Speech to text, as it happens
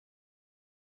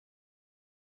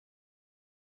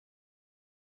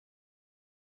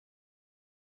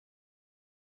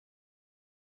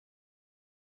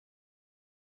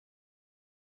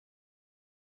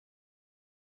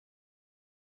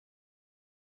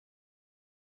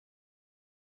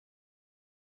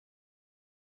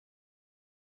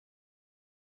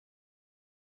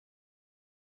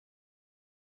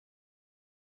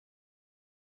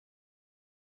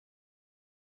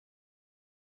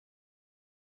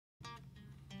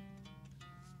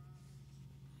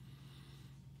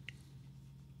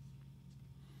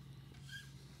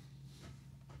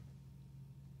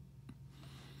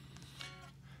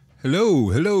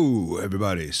Hello,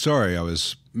 everybody. Sorry, I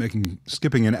was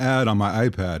skipping an ad on my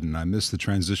iPad and I missed the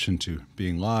transition to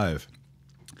being live.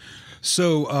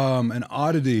 So, an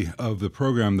oddity of the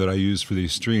program that I use for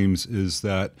these streams is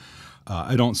that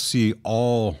I don't see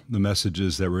all the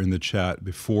messages that were in the chat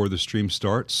before the stream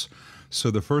starts. So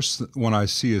the first one I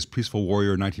see is Peaceful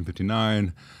Warrior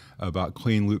 1959 about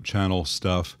clean loop channel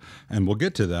stuff, and we'll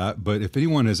get to that. But if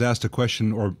anyone has asked a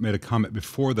question or made a comment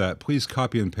before that, please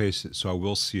copy and paste it so I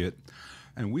will see it.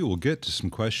 And we will get to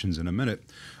some questions in a minute.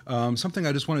 Something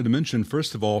I just wanted to mention,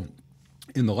 first of all,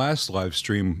 in the last live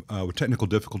stream with technical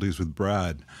difficulties with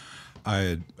Brad,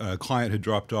 a client had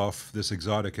dropped off this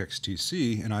exotic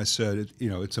XTC, and I said,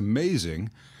 it's amazing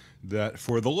that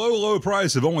for the low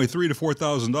price of only $3,000 to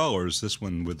 $4,000, this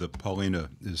one with the Paulina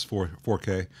is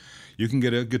 4K, you can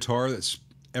get a guitar that's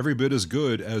every bit as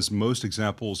good as most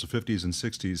examples of 50s and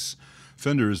 60s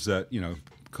Fenders that,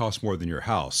 cost more than your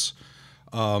house.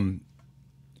 But,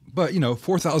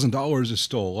 $4,000 is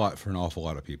still a lot for an awful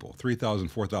lot of people.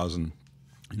 $3,000, $4,000,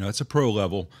 it's a pro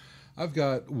level. I've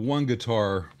got one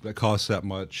guitar that costs that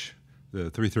much, the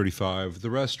 335.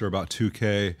 The rest are about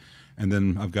 2K. And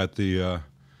then I've got the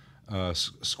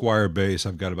Squire bass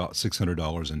I've got about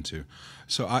 $600 into.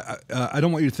 So I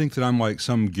don't want you to think that I'm like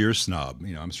some gear snob.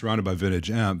 I'm surrounded by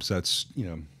vintage amps. That's,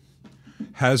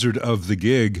 hazard of the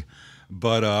gig.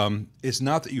 But it's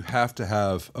not that you have to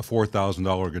have a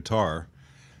 $4,000 guitar.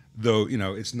 Though,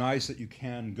 it's nice that you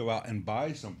can go out and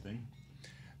buy something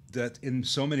that in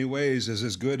so many ways is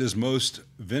as good as most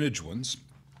vintage ones.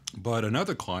 But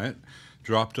another client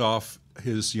dropped off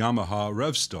his Yamaha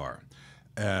RevStar.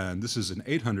 And this is an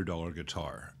 $800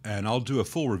 guitar. And I'll do a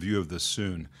full review of this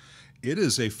soon. It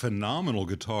is a phenomenal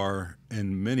guitar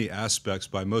in many aspects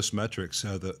by most metrics.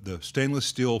 The stainless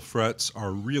steel frets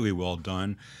are really well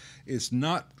done. It's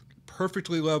not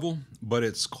perfectly level, but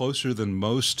it's closer than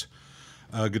most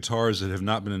guitars that have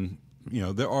not been,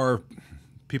 there are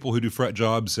people who do fret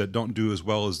jobs that don't do as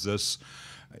well as this.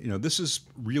 This is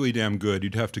really damn good.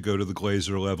 You'd have to go to the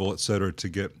Glazer level, et cetera, to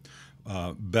get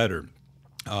better.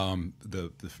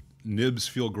 The nibs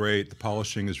feel great. The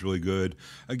polishing is really good.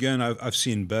 Again, I've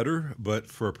seen better, but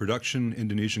for a production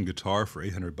Indonesian guitar for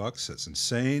 $800, that's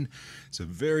insane. It's a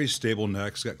very stable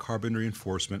neck. It's got carbon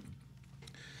reinforcement.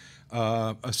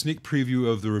 A sneak preview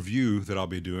of the review that I'll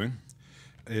be doing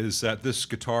is that this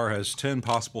guitar has 10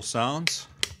 possible sounds,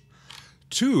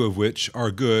 2 of which are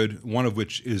good, 1 of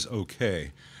which is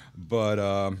okay. But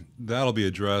that'll be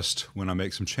addressed when I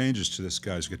make some changes to this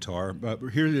guy's guitar. But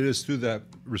here it is through that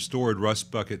restored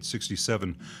Rust Bucket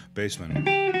 67 bassman.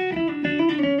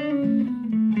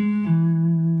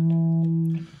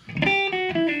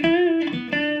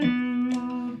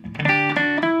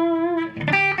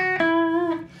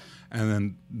 And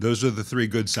then those are the 3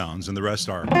 good sounds, and the rest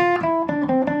are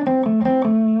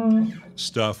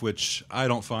stuff which I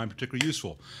don't find particularly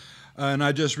useful. And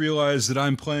I just realized that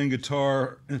I'm playing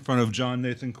guitar in front of John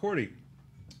Nathan Cordy.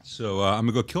 So I'm going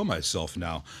to go kill myself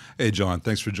now. Hey, John,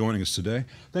 thanks for joining us today.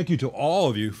 Thank you to all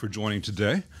of you for joining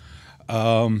today.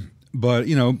 But,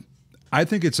 I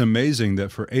think it's amazing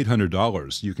that for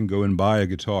 $800, you can go and buy a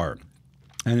guitar.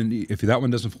 And if that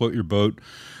one doesn't float your boat,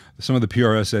 some of the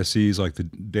PRS SEs, like the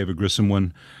David Grissom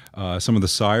one, some of the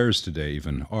Sires today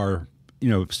even are,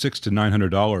 $600 to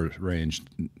 $900 range,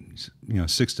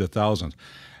 $6 to $1,000.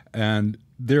 And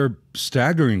they're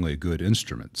staggeringly good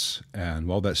instruments. And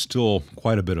while that's still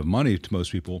quite a bit of money to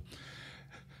most people,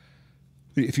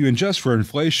 if you adjust for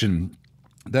inflation,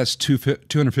 that's $250,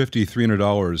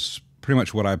 $300, pretty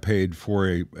much what I paid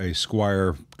for a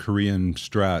Squire Korean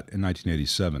Strat in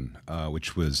 1987,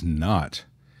 which was not,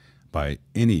 by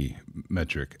any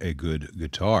metric, a good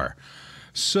guitar.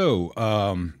 So,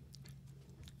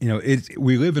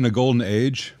 we live in a golden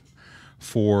age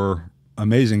for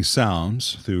amazing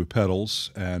sounds through pedals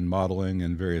and modeling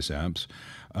and various amps.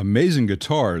 Amazing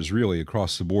guitars, really,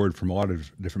 across the board from a lot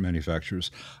of different manufacturers.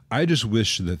 I just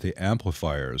wish that the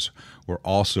amplifiers were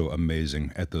also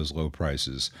amazing at those low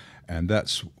prices. And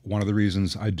that's one of the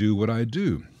reasons I do what I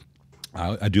do.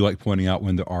 I do like pointing out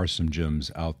when there are some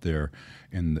gems out there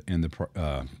in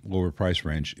the lower price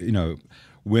range.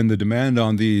 When the demand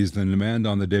on these, the demand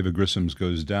on the David Grissom's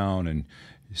goes down, and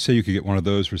say you could get one of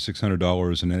those for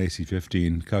 $600 and an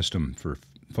AC-15 custom for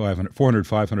 $400,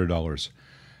 $500.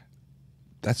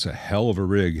 That's a hell of a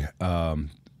rig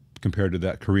compared to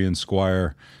that Korean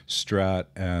Squire Strat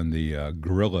and the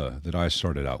Gorilla that I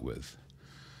started out with.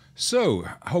 So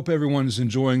I hope everyone's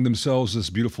enjoying themselves this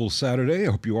beautiful Saturday.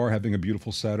 I hope you are having a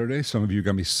beautiful Saturday. Some of you are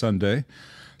going to be Sunday.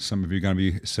 Some of you are going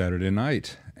to be Saturday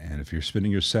night. And if you're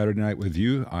spending your Saturday night with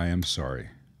you, I am sorry.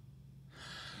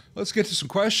 Let's get to some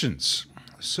questions.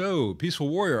 So, Peaceful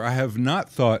Warrior, I have not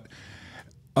thought.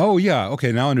 Oh yeah,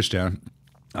 okay, now I understand.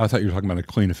 I thought you were talking about a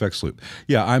clean effects loop.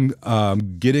 Yeah,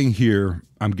 I'm getting here.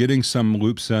 I'm getting some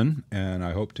loops in, and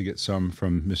I hope to get some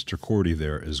from Mr. Cordy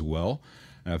there as well.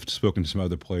 And I've spoken to some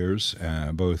other players,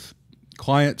 both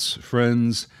clients,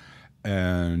 friends,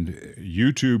 and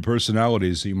YouTube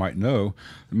personalities that you might know,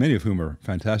 many of whom are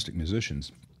fantastic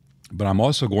musicians. But I'm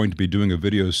also going to be doing a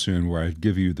video soon where I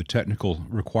give you the technical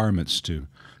requirements to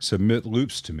submit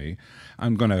loops to me.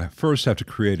 I'm going to first have to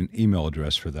create an email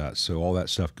address for that, so all that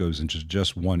stuff goes into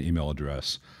just one email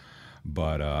address.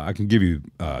 But I can give you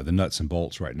the nuts and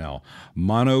bolts right now.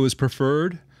 Mono is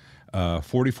preferred,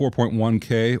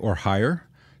 44.1K or higher,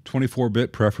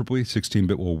 24-bit preferably,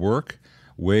 16-bit will work.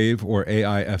 Wave or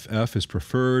AIFF is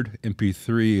preferred.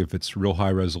 MP3, if it's real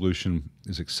high resolution,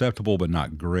 is acceptable but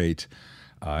not great.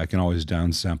 I can always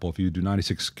downsample. If you do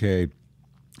 96K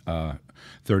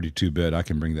 32-bit, I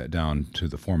can bring that down to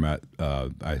the format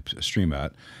I stream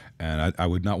at. And I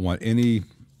would not want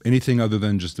anything other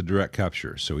than just the direct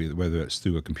capture. So either, whether it's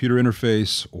through a computer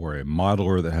interface or a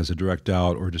modeler that has a direct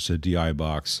out or just a DI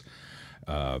box,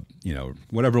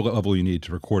 whatever level you need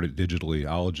to record it digitally,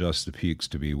 I'll adjust the peaks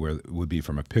to be where it would be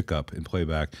from a pickup and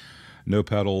playback. No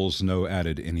pedals, no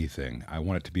added anything. I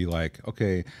want it to be like,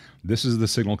 okay, this is the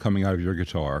signal coming out of your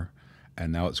guitar,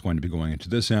 and now it's going to be going into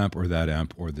this amp or that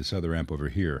amp or this other amp over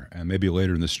here. And maybe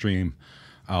later in the stream,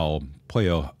 I'll play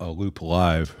a loop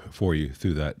live for you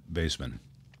through that basement.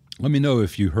 Let me know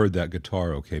if you heard that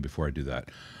guitar okay before I do that.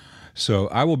 So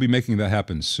I will be making that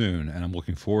happen soon, and I'm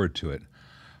looking forward to it.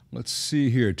 Let's see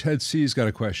here. Ted C's got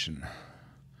a question.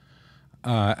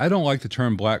 I don't like the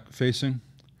term black facing,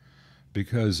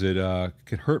 because it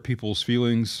can hurt people's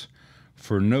feelings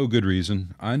for no good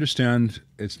reason. I understand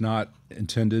it's not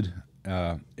intended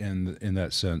in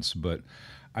that sense, but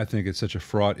I think it's such a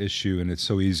fraught issue, and it's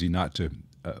so easy not to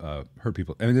hurt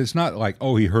people. I mean, it's not like,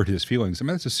 oh, he hurt his feelings. I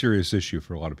mean, it's a serious issue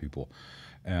for a lot of people.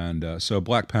 And so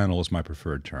black panel is my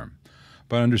preferred term.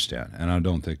 But I understand, and I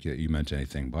don't think you meant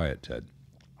anything by it, Ted.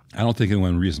 I don't think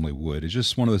anyone reasonably would. It's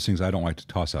just one of those things I don't like to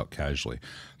toss out casually,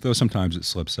 though sometimes it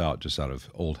slips out just out of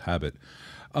old habit.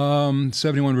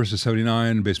 71 versus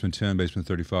 79, basement 10, basement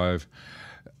 35.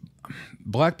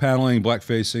 Black paneling, black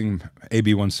facing,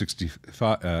 AB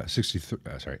 165,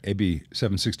 AB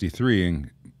 763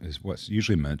 is what's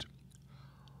usually meant.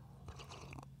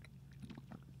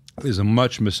 Is a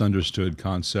much misunderstood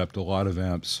concept. A lot of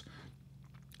amps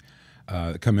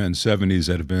that come in 70s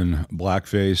that have been black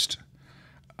faced.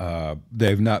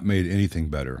 They've not made anything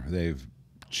better. They've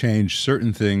changed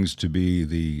certain things to be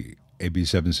the AB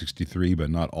 763,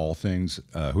 but not all things.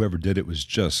 Whoever did it was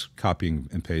just copying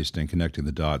and pasting, connecting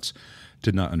the dots,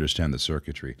 did not understand the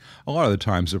circuitry. A lot of the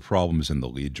times the problem is in the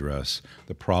lead dress.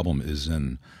 The problem is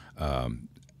in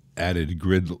added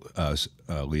grid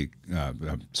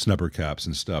snubber caps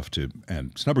and stuff,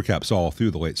 and snubber caps all through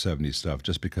the late 70s stuff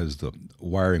just because the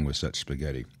wiring was such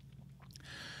spaghetti.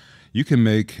 You can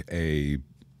make a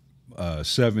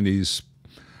 70s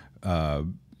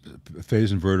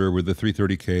phase inverter with the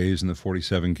 330Ks and the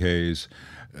 47Ks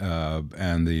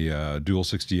and the dual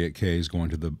 68Ks going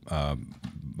to the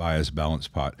bias balance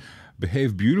pot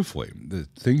behave beautifully. The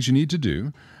things you need to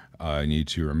do, you need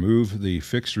to remove the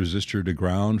fixed resistor to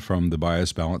ground from the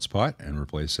bias balance pot and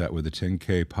replace that with a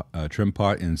 10K trim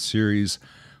pot in series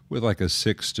with like a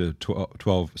 6 to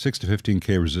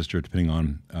 15K resistor depending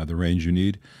on the range you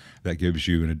need. That gives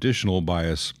you an additional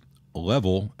bias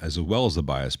level as well as the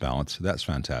bias balance. That's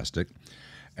fantastic.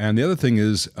 And the other thing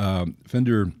is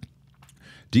Fender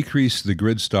decreased the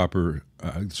grid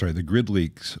the grid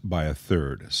leaks by a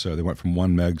third. So they went from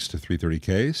 1 megs to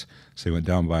 330Ks. So they went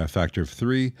down by a factor of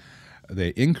 3. They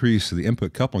increased the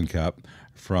input coupling cap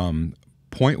from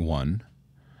from 1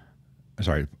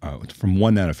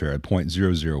 nanofarad,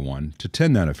 0.001, to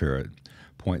 10 nanofarad,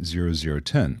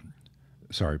 0.0010.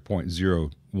 Sorry,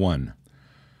 0.01.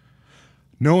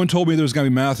 No one told me there was going to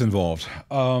be math involved.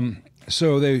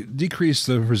 So they decrease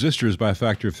the resistors by a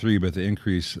factor of 3, but they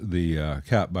increase the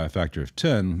cap by a factor of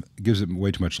 10. It gives it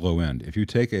way too much low end. If you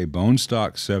take a bone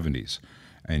stock 70s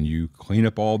and you clean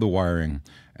up all the wiring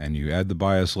and you add the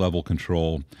bias level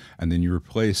control and then you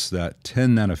replace that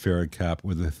 10 nanofarad cap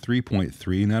with a 3.3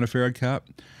 nanofarad cap,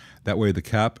 that way the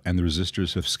cap and the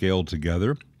resistors have scaled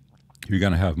together. You're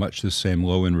going to have much the same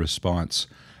low end response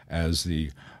as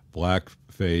the black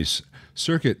face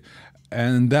circuit.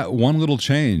 And that one little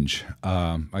change,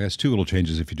 I guess 2 little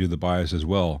changes if you do the bias as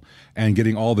well, and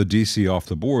getting all the DC off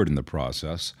the board in the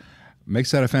process,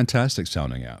 makes that a fantastic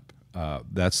sounding amp.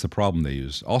 That's the problem they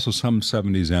use. Also, some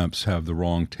 70s amps have the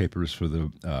wrong tapers for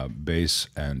the bass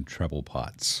and treble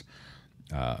pots.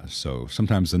 So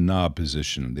sometimes the knob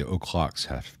position, the o'clocks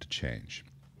have to change.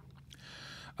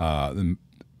 The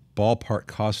ballpark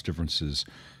cost differences,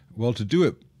 well, to do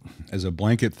it as a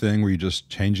blanket thing where you're just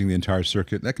changing the entire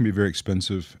circuit, that can be very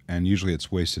expensive, and usually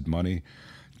it's wasted money.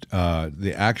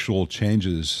 The actual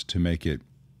changes to make it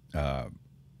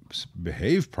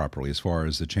behave properly, as far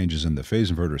as the changes in the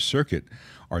phase inverter circuit,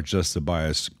 are just the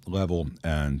bias level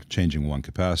and changing one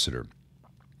capacitor.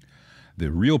 The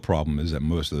real problem is that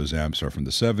most of those amps are from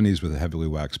the 70s with a heavily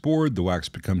waxed board. The wax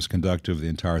becomes conductive. The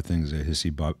entire thing is a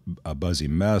hissy, buzzy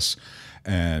mess.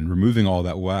 And removing all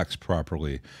that wax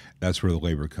properly, that's where the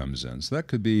labor comes in. So that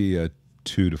could be a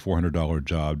 $200 to $400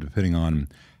 job, depending on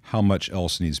how much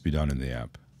else needs to be done in the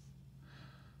amp.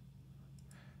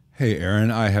 Hey, Aaron,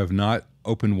 I have not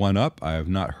opened one up. I have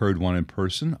not heard one in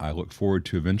person. I look forward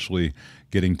to eventually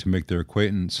getting to make their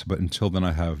acquaintance, but until then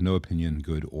I have no opinion,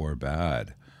 good or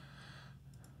bad.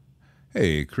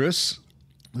 Hey, Chris,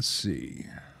 let's see.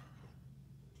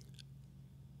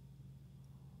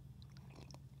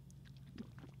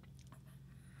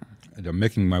 I'm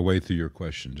making my way through your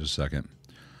question. Just a second.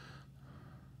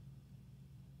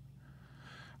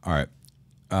 All right.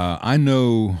 I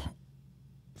know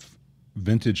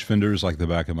vintage Fenders like the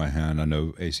back of my hand. I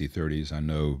know AC30s. I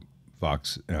know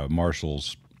Vox,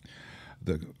 Marshalls.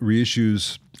 The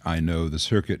reissues, I know the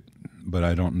circuit, but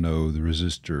I don't know the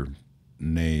resistor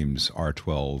names,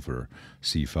 R12 or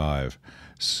C5.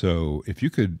 So if you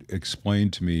could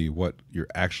explain to me what you're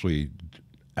actually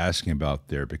asking about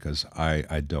there, because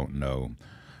I don't know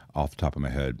off the top of my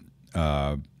head.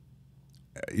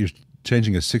 You're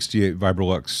changing a 68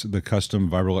 Vibrolux, the custom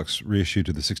Vibrolux reissue,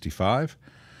 to the 65.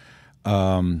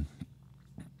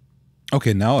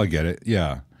 Okay, now I get it.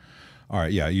 Yeah. All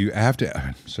right. Yeah, you have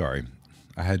to. Sorry,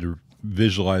 I had to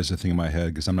visualize the thing in my head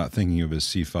because I'm not thinking of as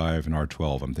C5 and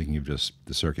R12. I'm thinking of just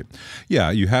the circuit. Yeah,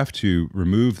 you have to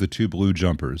remove the two blue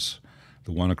jumpers,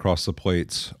 the one across the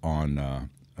plates on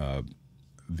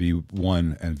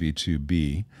V1 and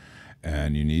V2B,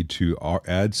 and you need to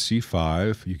add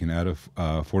C5. You can add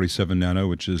a 47 nano,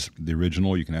 which is the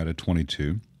original. You can add a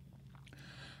 22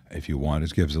 if you want.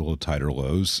 It gives it a little tighter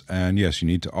lows. And yes, you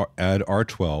need to add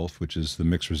R12, which is the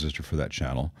mix resistor for that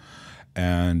channel.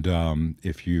 And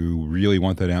if you really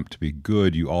want that amp to be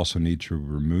good, you also need to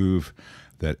remove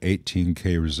that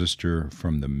 18K resistor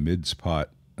from the mids pot,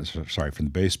 from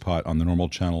the base pot on the normal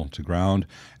channel to ground,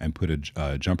 and put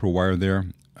a jumper wire there.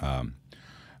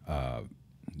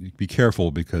 Be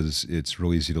careful because it's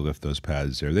real easy to lift those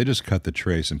pads there. They just cut the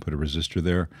trace and put a resistor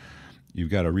there. You've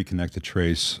got to reconnect the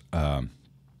trace, but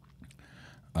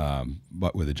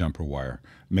with a jumper wire.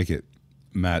 Make it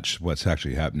match what's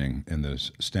actually happening in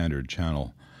this standard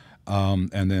channel.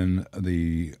 And then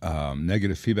the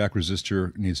negative feedback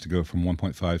resistor needs to go from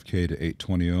 1.5K to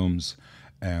 820 ohms.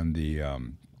 And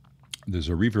there's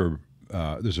a reverb,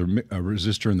 there's a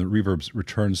resistor in the reverb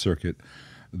return circuit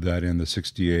that in the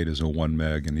 68 is a 1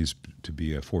 meg and needs to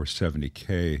be a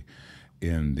 470K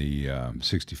in the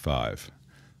 65.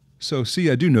 So see,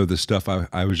 I do know this stuff.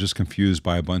 I was just confused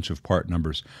by a bunch of part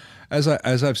numbers. As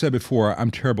I've said before,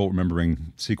 I'm terrible at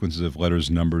remembering sequences of letters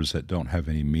and numbers that don't have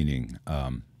any meaning.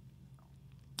 I'm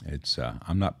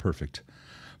not perfect.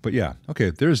 But yeah,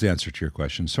 okay, there's the answer to your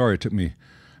question. Sorry it took me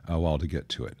a while to get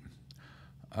to it.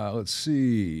 Let's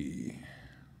see.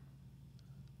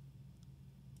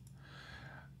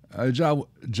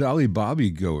 Jolly Bobby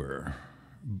Goer.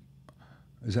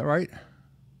 Is that right?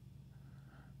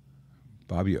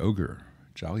 Bobby Ogre.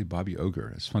 Jolly Bobby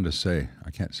Ogre. It's fun to say.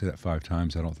 I can't say that 5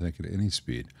 times, I don't think, at any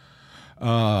speed.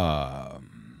 General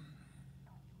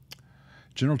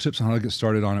tips on how to get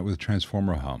started on it with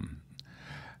transformer hum.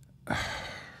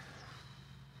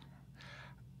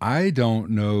 I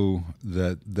don't know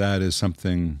that is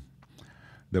something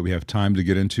that we have time to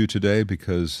get into today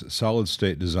because solid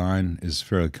state design is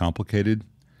fairly complicated.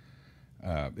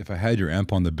 If I had your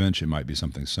amp on the bench, it might be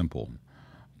something simple.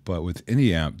 But with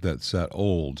any amp that's that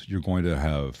old, you're going to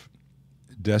have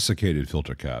desiccated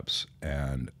filter caps.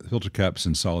 And filter caps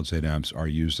in solid state amps are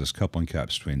used as coupling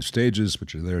caps between stages,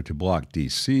 which are there to block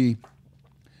DC.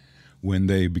 When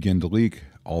they begin to leak,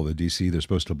 all the DC they're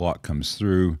supposed to block comes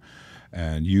through.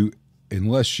 And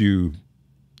unless you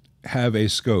have a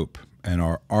scope and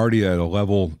are already at a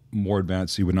level more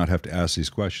advanced, you would not have to ask these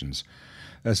questions.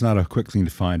 That's not a quick thing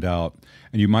to find out.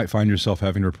 And you might find yourself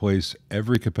having to replace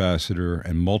every capacitor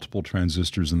and multiple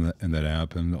transistors in that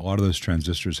amp. And a lot of those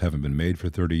transistors haven't been made for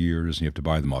 30 years, and you have to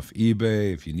buy them off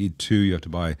eBay. If you need 2, you have to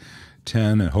buy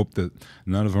 10 and hope that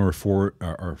none of them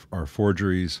are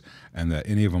forgeries and that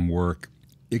any of them work.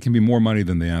 It can be more money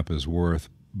than the amp is worth.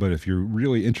 But if you're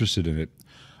really interested in it,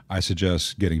 I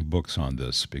suggest getting books on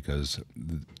this because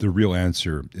the real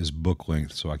answer is book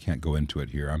length, so I can't go into it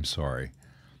here. I'm sorry.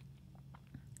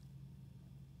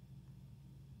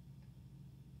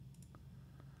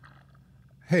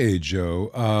 Hey,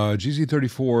 Joe.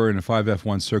 GZ34 in a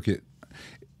 5F1 circuit.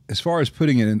 As far as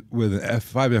putting it in with an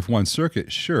F5F1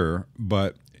 circuit, sure,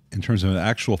 but in terms of an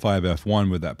actual 5F1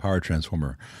 with that power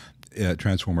transformer,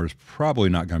 transformer is probably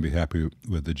not going to be happy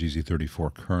with the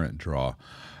GZ34 current draw.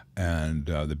 And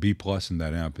the B plus in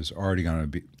that amp is already going to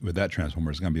be, with that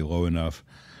transformer, is going to be low enough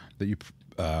that you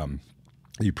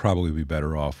probably be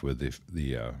better off with the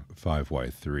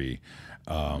 5Y3.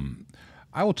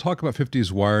 I will talk about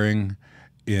 50s wiring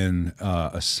in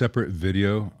a separate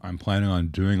video I'm planning on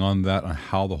doing on that, on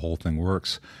how the whole thing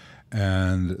works.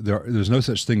 And there's no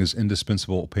such thing as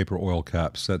indispensable paper oil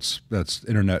caps. That's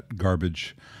internet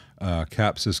garbage.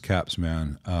 Caps is caps,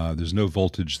 man. There's no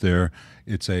voltage there.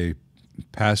 It's a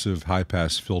passive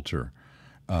high-pass filter.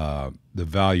 The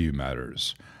value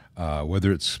matters.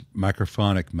 Whether it's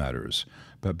microphonic matters.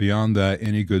 But beyond that,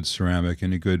 any good ceramic,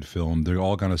 any good film, they're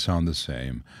all going to sound the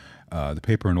same. The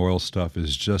paper and oil stuff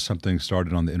is just something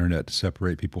started on the internet to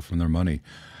separate people from their money.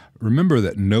 Remember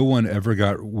that no one ever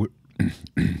got...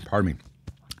 pardon me.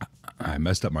 I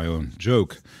messed up my own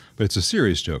joke, but it's a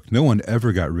serious joke. No one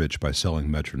ever got rich by selling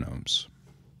metronomes.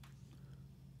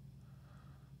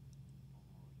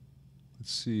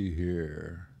 Let's see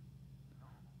here.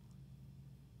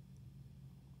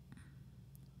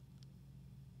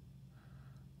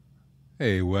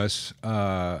 Hey, Wes.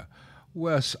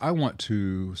 Wes, I want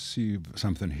to see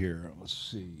something here. Let's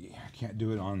see. I can't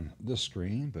do it on this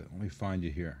screen, but let me find you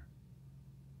here.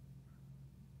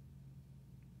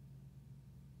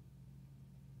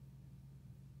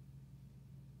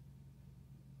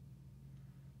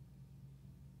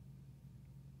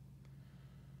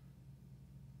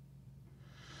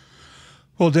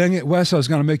 Well, dang it, Wes, I was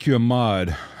going to make you a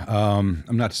mod. I'm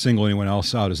not to single anyone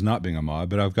else out as not being a mod,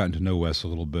 but I've gotten to know Wes a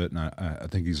little bit, and I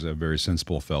think he's a very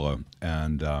sensible fellow.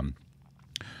 And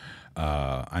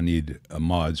I need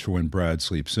mods for when Brad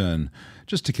sleeps in,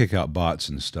 just to kick out bots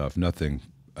and stuff. Nothing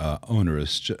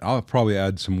onerous. I'll probably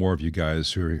add some more of you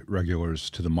guys who are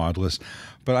regulars to the mod list,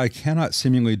 but I cannot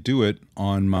seemingly do it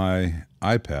on my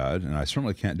iPad, and I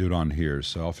certainly can't do it on here,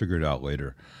 so I'll figure it out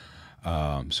later.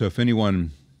 So if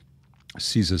anyone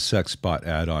sees a sex bot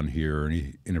ad on here or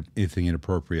anything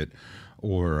inappropriate,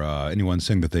 or anyone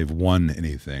saying that they've won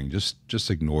anything,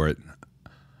 just ignore it.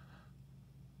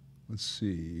 Let's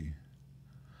see.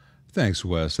 Thanks,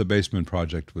 Wes. The basement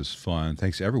project was fun.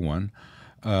 Thanks, everyone.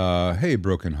 Hey,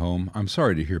 Broken Home. I'm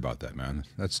sorry to hear about that, man.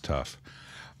 That's tough.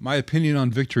 My opinion on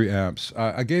Victory amps.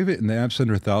 I gave it in the Amps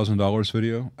Under $1,000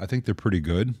 video. I think they're pretty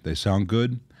good. They sound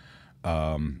good.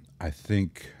 I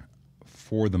think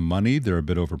for the money, they're a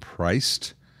bit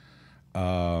overpriced.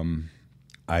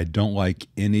 I don't like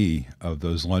any of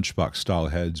those lunchbox style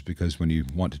heads because when you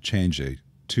want to change a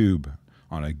tube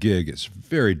on a gig, it's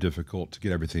very difficult to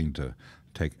get everything to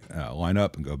line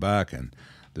up and go back, and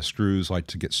the screws like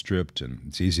to get stripped, and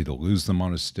it's easy to lose them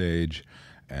on a stage.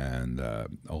 And a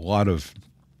lot of,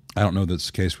 I don't know if that's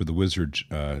the case with the Wizard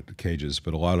cages,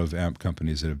 but a lot of amp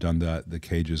companies that have done that, the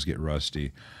cages get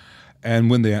rusty.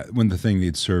 And when the thing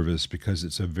needs service, because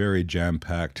it's a very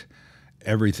jam-packed,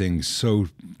 everything's so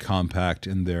compact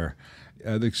in there,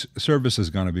 the service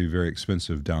is going to be very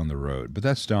expensive down the road. But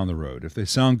that's down the road. If they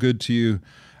sound good to you,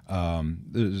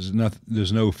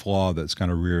 there's no flaw that's going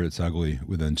to rear its ugly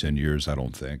within 10 years, I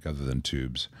don't think, other than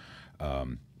tubes.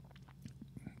 You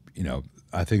know,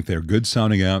 I think they're good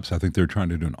sounding amps. I think they're trying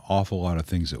to do an awful lot of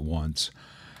things at once.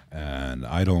 And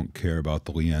I don't care about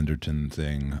the Leanderton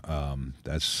thing.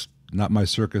 That's not my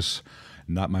circus,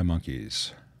 not my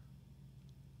monkeys.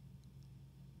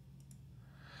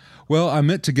 Well, I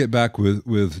meant to get back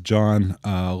with John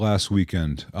last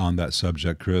weekend on that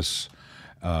subject, Chris,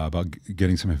 about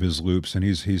getting some of his loops, and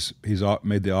he's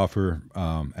made the offer,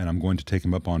 and I'm going to take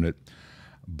him up on it.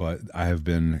 But I have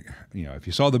been, you know, if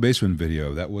you saw the basement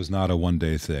video, that was not a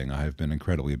one-day thing. I have been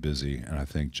incredibly busy, and I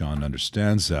think John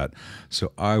understands that.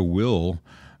 So I will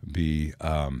be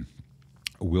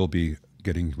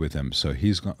getting with him. So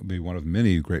he's going to be one of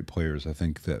many great players, I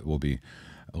think, that will be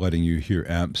letting you hear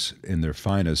amps in their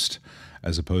finest,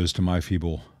 as opposed to my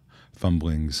feeble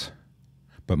fumblings.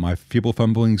 But my feeble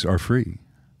fumblings are free.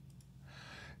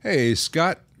 Hey,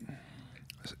 Scott,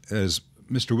 as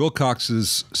Mr.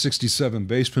 Wilcox's 67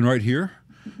 basement right here.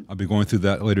 I'll be going through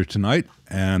that later tonight,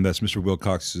 and that's Mr.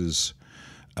 Wilcox's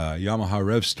Yamaha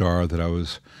Revstar that I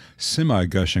was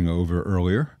semi-gushing over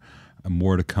earlier.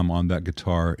 More to come on that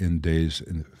guitar in days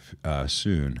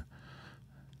soon.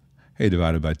 Hey,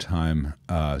 Divided by Time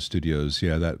Studios.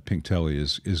 Yeah, that pink telly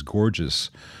is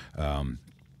gorgeous.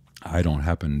 I don't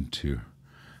happen to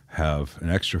have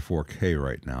an extra 4K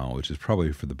right now, which is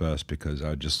probably for the best because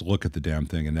I just look at the damn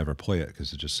thing and never play it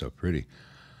because it's just so pretty.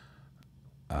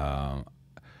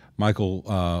 Michael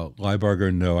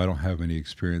Leibarger, no, I don't have any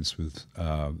experience with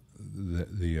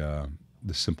the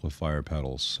simplifier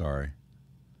pedals. Sorry.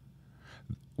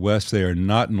 Wes, they are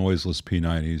not noiseless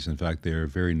P90s. In fact, they are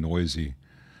very noisy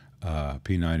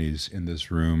P90s in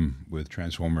this room with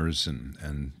transformers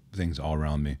and things all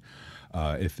around me.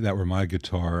 If that were my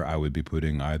guitar, I would be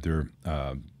putting either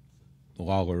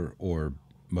Lawler or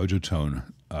Mojotone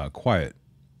quiet,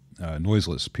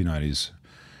 noiseless P90s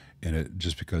in it,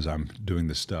 just because I'm doing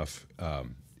this stuff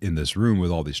in this room with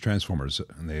all these transformers,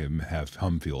 and they have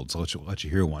hum fields. I'll let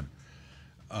you hear one.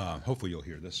 Hopefully you'll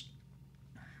hear this.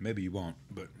 Maybe you won't,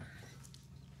 but...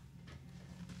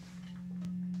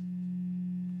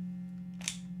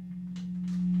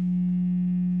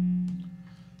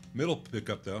 Middle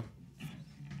pickup, though.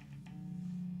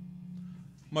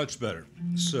 Much better.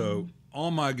 So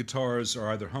all my guitars are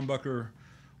either humbucker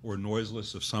or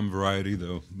noiseless of some variety,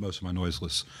 though most of my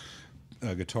noiseless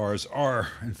guitars are,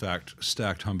 in fact,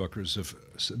 stacked humbuckers of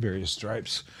various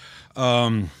stripes.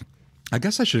 I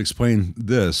guess I should explain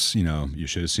this. You know, you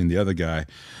should have seen the other guy.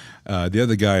 The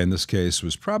other guy in this case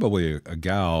was probably a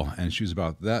gal, and she was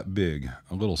about that big,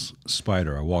 a little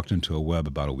spider. I walked into a web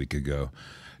about a week ago.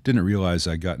 Didn't realize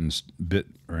I'd gotten bit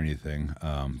or anything,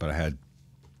 but I had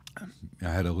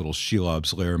a little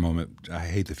Shelob's lair moment. I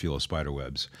hate the feel of spider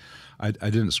webs. I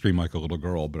didn't scream like a little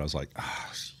girl, but I was like,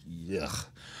 ah, yuck.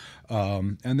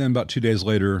 And then about 2 days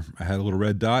later, I had a little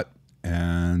red dot,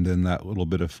 and then that little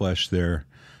bit of flesh there,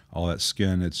 all that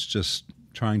skin, it's just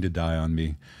trying to die on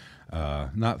me.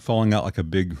 Not falling out like a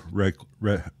big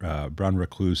brown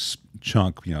recluse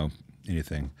chunk, you know,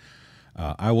 anything.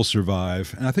 I will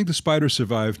survive, and I think the spider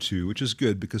survived too, which is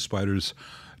good because spiders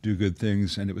do good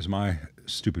things, and it was my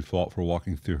stupid fault for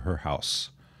walking through her house.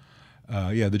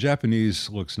 Yeah, the Japanese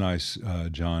looks nice,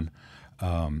 John.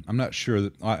 I'm not sure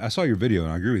that I saw your video,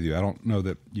 and I agree with you. I don't know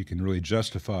that you can really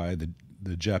justify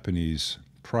the Japanese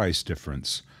price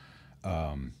difference.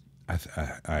 I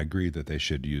agree that they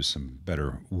should use some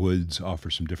better woods, offer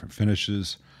some different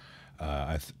finishes.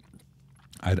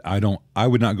 I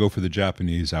would not go for the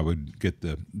Japanese. I would get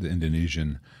the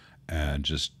Indonesian and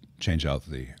just change out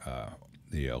the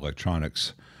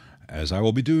electronics, as I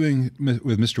will be doing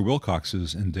with Mr.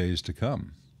 Wilcox's in days to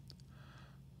come.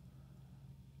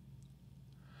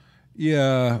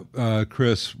 Yeah,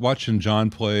 Chris, watching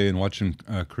John play and watching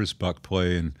Chris Buck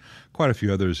play and quite a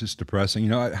few others, it's depressing.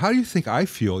 You know, how do you think I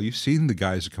feel? You've seen the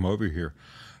guys that come over here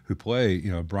who play,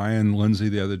 you know, Brian Lindsay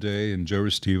the other day and Joe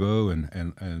Restivo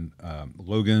and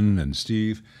Logan and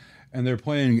Steve, and they're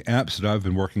playing amps that I've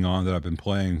been working on, that I've been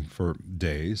playing for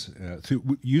days,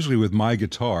 usually with my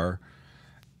guitar.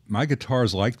 My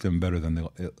guitars like them better than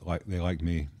they like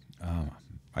me.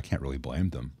 I can't really blame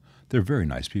them. They're very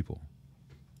nice people.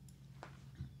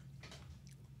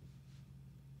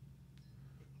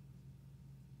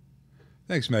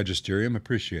 Thanks, Magisterium.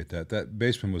 Appreciate that. That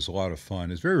basement was a lot of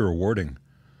fun. It's very rewarding.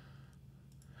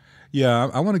 Yeah,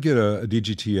 I want to get a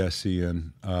DGT SE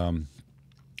in.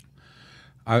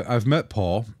 I've met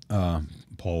Paul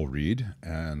Reed,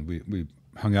 and we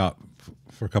hung out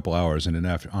for a couple hours on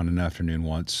an afternoon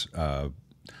once.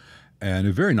 And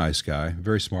a very nice guy,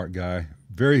 very smart guy,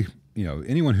 very, you know,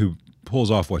 anyone who pulls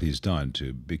off what he's done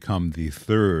to become the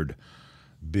third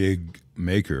big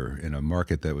maker in a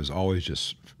market that was always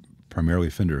just primarily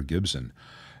Fender Gibson.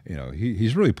 You know,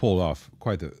 he's really pulled off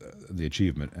quite the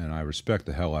achievement, and I respect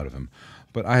the hell out of him.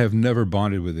 But I have never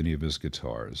bonded with any of his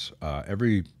guitars. I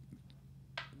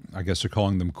guess they're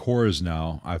calling them cores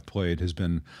now, I've played has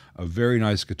been a very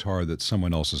nice guitar that's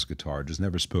someone else's guitar. Just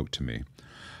never spoke to me.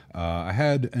 I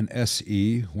had an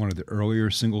SE, one of the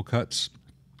earlier single cuts,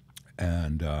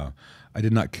 and I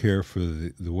did not care for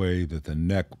the way that the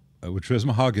neck, which was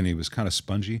mahogany, was kind of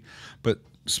spongy, but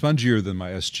spongier than my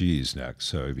SG's neck.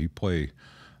 So if you play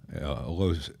a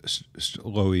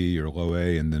low E or low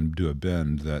A and then do a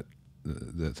bend, that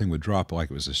the thing would drop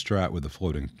like it was a Strat with a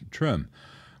floating trim.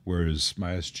 Whereas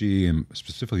my SG, and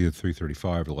specifically the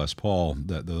 335, the Les Paul,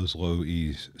 that those low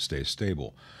E's stay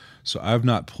stable. So I've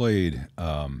not played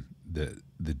the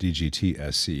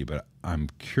DGT SC, but I'm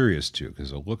curious to,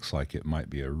 because it looks like it might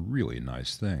be a really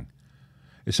nice thing.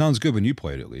 It sounds good when you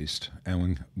play it, at least,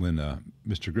 and when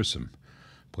Mr. Grissom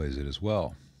plays it as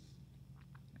well.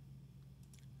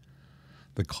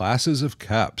 The classes of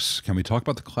caps. Can we talk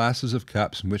about the classes of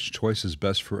caps and which choice is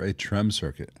best for a trem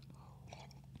circuit?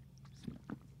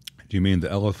 Do you mean the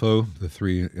LFO, the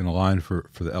three in a line for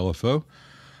the LFO?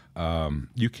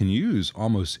 You can use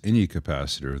almost any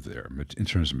capacitor there in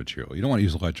terms of material. You don't want to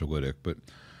use electrolytic, but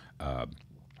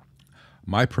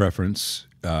my preference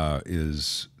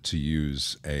is to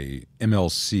use a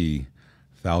MLC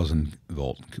 1,000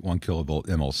 volt, 1 kilovolt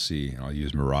MLC, and I'll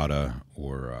use Murata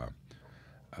or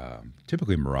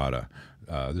typically Murata.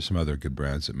 There's some other good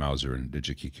brands that Mauser and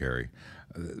DigiKey carry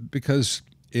because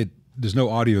there's no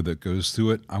audio that goes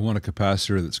through it. I want a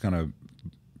capacitor that's going to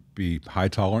be high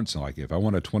tolerance. And like if I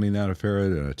want a 20 nanofarad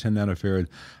and a 10 nanofarad,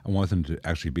 I want them to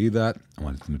actually be that. I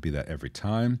want them to be that every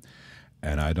time.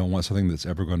 And I don't want something that's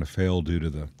ever going to fail due to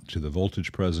the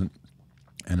voltage present.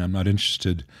 And I'm not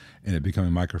interested in it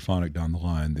becoming microphonic down the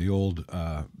line. The old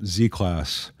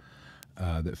Z-Class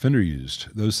that Fender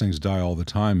used, those things die all the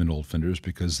time in old Fenders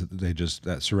because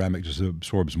that ceramic just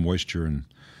absorbs moisture and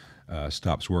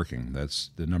stops working.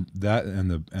 That's that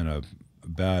and a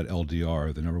bad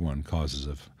LDR, the number one causes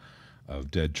of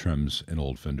dead trims in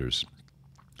old Fenders.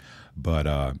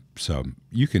 But so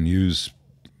you can use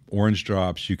orange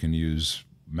drops, you can use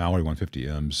Mallory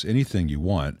 150Ms, anything you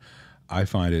want. I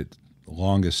find it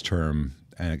longest term,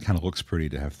 and it kind of looks pretty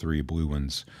to have three blue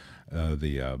ones,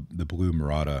 the blue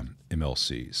Murata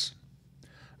MLCs.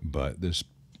 But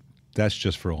that's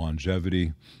just for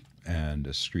longevity and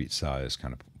a street size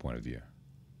kind of point of view.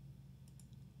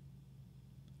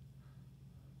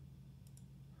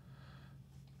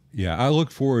 Yeah, I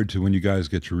look forward to when you guys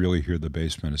get to really hear the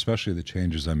Bassman, especially the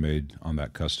changes I made on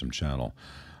that custom channel.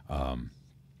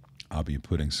 I'll be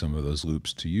putting some of those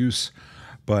loops to use.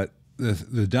 But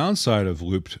the downside of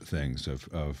looped things,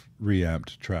 of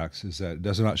reamped tracks, is that it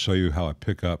does not show you how a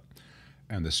pickup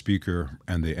and the speaker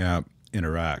and the amp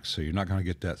interact. So you're not going to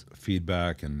get that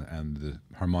feedback and the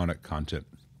harmonic content.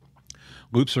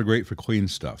 Loops are great for clean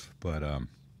stuff, but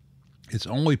it's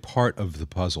only part of the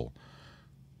puzzle.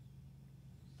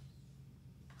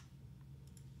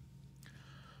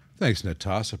 Thanks,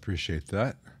 Natas. Appreciate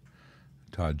that.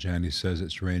 Todd Janney says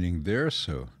it's raining there,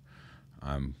 so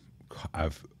I'm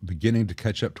beginning to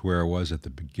catch up to where I was at the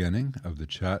beginning of the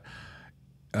chat.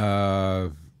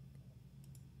 Hey,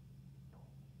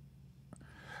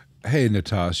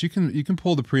 Natas, you can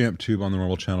pull the preamp tube on the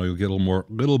normal channel. You'll get a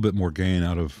little bit more gain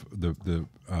out of the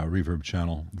reverb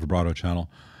channel, vibrato channel.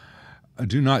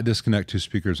 Do not disconnect two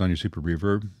speakers on your super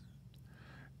reverb.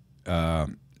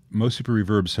 Most super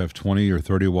reverbs have 20 or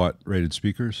 30 watt rated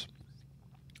speakers,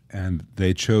 and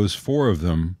they chose 4 of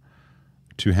them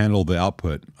to handle the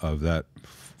output of that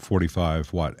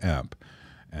 45 watt amp.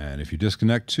 And if you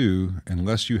disconnect 2,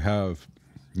 unless you have,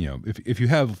 if you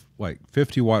have like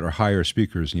 50 watt or higher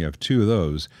speakers and you have 2 of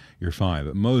those, you're fine.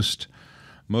 But most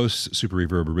super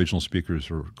reverb original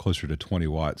speakers are closer to 20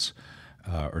 watts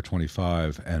or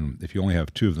 25, and if you only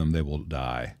have 2 of them, they will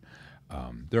die.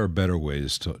 There are better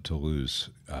ways to lose.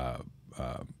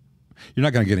 You're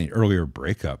not going to get any earlier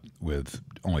breakup with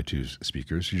only 2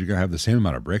 speakers. You're going to have the same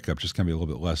amount of breakup, just going to be a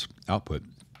little bit less output,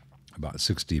 about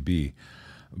 6 dB.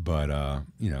 But,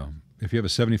 if you have a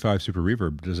 75 super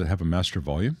reverb, does it have a master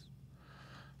volume?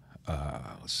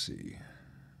 Let's see.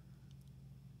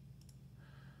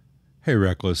 Hey,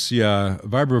 Reckless. Yeah,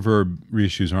 VibraVerb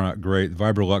reissues are not great. The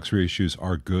VibraLux reissues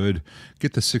are good.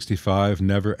 Get the 65,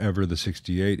 never ever the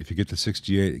 68. If you get the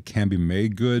 68, it can be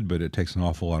made good, but it takes an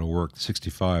awful lot of work. The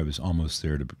 65 is almost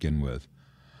there to begin with.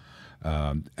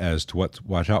 As to what to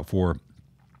watch out for,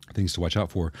 things to watch out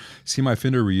for, see my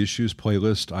Fender reissues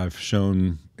playlist. I've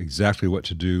shown exactly what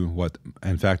to do,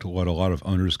 in fact, what a lot of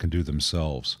owners can do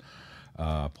themselves.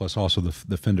 Plus also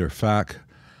the Fender FAQ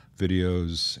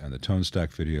videos and the tone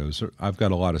stack videos. I've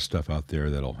got a lot of stuff out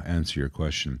there that'll answer your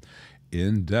question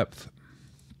in depth.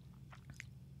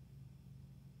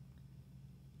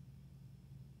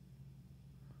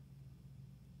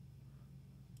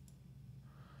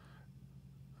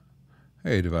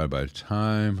 Hey, divided by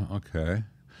time. Okay.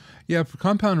 Yeah, for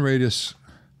compound radius,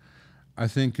 I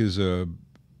think is a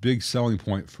big selling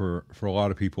point for a lot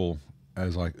of people,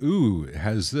 as like, ooh, it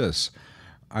has this.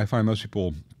 I find most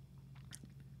people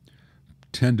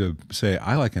tend to say,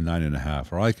 I like a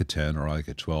 9.5, or I like a 10, or I like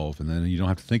a 12, and then you don't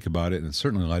have to think about it, and it's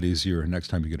certainly a lot easier next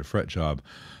time you get a fret job,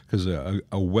 because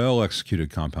a well-executed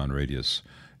compound radius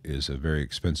is a very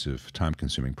expensive,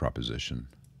 time-consuming proposition.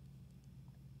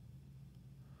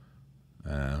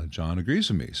 John agrees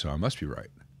with me, so I must be right.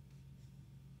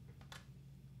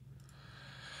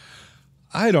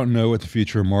 I don't know what the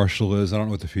future of Marshall is. I don't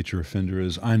know what the future of Fender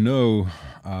is. I know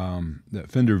that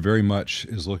Fender very much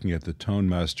is looking at the Tone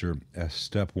Master as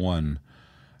step one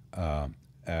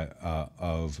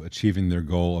of achieving their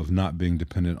goal of not being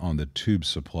dependent on the tube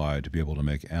supply to be able to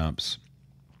make amps.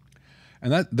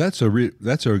 And that's a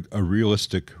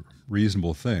realistic,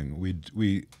 reasonable thing.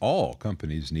 We all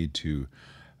companies need to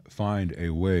find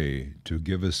a way to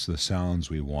give us the sounds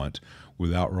we want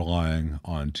without relying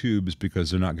on tubes because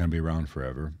they're not going to be around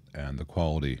forever, and the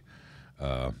quality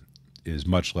uh, is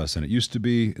much less than it used to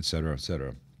be, et cetera, et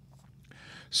cetera.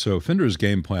 So Fender's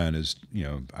game plan is,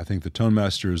 I think the Tone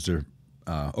Master is their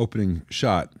opening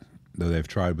shot, though they've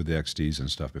tried with the XDs and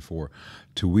stuff before,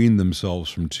 to wean themselves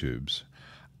from tubes.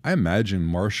 I imagine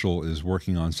Marshall is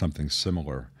working on something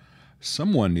similar.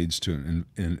 Someone needs to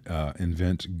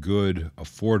invent good,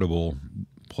 affordable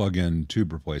plug-in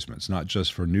tube replacements, not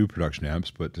just for new production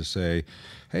amps, but to say,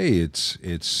 hey, it's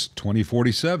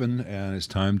 2047 and it's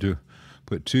time to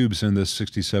put tubes in this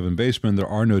 67 Bassman. There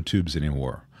are no tubes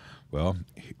anymore. Well,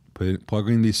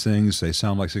 plugging these things, they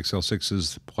sound like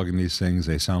 6L6s. Plugging these things,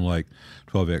 they sound like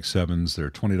 12X7s. They're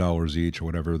 $20 each or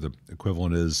whatever the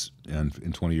equivalent is in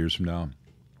 20 years from now.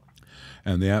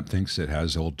 And the amp thinks it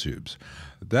has old tubes.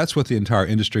 That's what the entire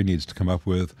industry needs to come up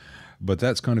with, but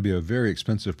that's going to be a very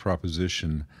expensive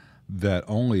proposition that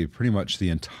only pretty much the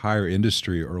entire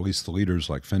industry, or at least the leaders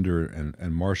like Fender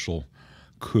and Marshall,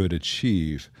 could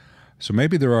achieve. So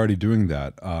maybe they're already doing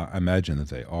that. I imagine that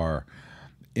they are.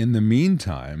 In the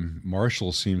meantime,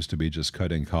 Marshall seems to be just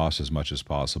cutting costs as much as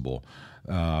possible.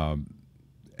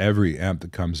 Every amp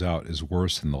that comes out is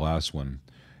worse than the last one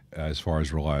as far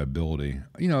as reliability.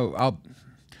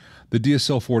 The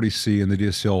DSL-40C and the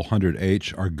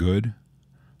DSL-100H are good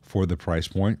for the price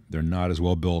point. They're not as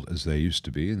well built as they used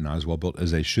to be, and not as well built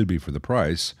as they should be for the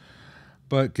price.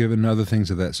 But given other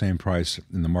things at that same price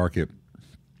in the market,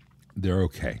 they're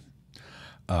okay.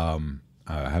 I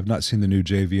have not seen the new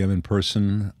JVM in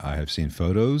person. I have seen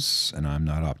photos, and I'm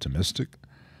not optimistic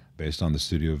based on the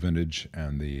Studio Vintage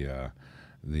and the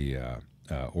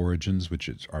Origins, which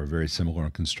are very similar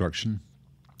in construction.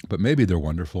 But maybe they're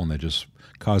wonderful, and they just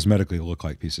cosmetically look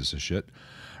like pieces of shit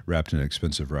wrapped in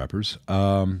expensive wrappers.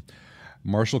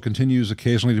 Marshall continues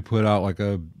occasionally to put out like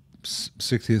a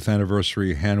 60th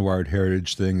anniversary hand-wired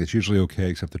heritage thing that's usually okay,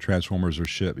 except the transformers are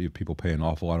shit. People pay an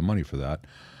awful lot of money for that.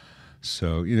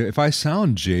 So, if I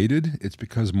sound jaded, it's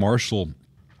because Marshall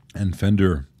and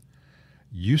Fender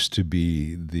used to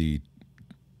be the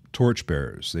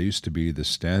torchbearers. They used to be the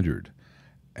standard.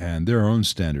 And their own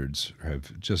standards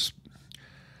have just...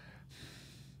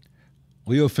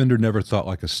 Leo Fender never thought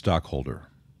like a stockholder.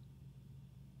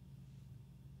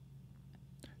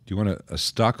 Do you want a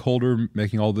stockholder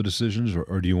making all the decisions,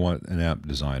 or do you want an amp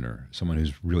designer, someone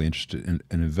who's really interested in,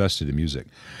 and invested in music?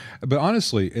 But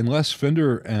honestly, unless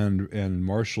Fender and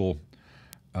Marshall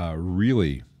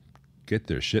really get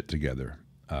their shit together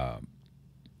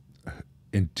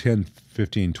in 10,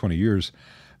 15, 20 years,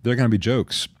 they're going to be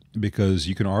jokes, because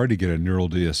you can already get a neural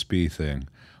DSP thing,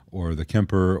 or the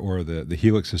Kemper, or the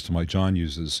Helix system like John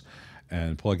uses,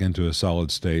 and plug into a solid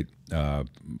state,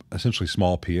 essentially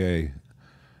small PA,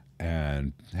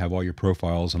 and have all your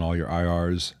profiles and all your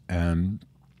IRs, and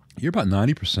you're about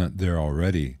 90% there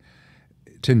already.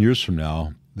 10 years from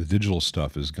now, the digital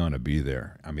stuff is going to be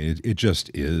there. I mean, it just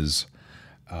is.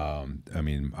 I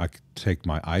could take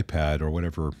my iPad or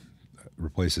whatever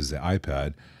replaces the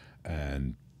iPad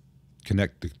and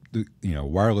connect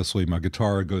wirelessly. My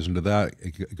guitar goes into that.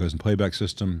 It goes in playback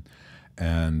system,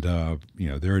 and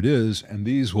there it is. And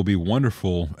these will be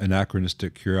wonderful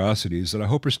anachronistic curiosities that I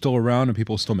hope are still around and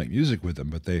people still make music with them,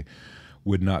 but they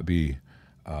would not be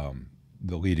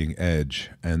the leading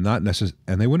edge, and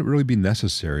and they wouldn't really be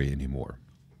necessary anymore.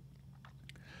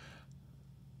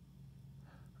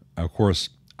 Of course,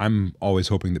 I'm always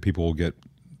hoping that people will get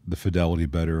the fidelity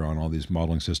better on all these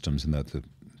modeling systems, and that the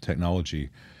technology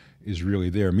is really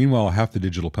there. Meanwhile, half the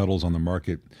digital pedals on the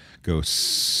market go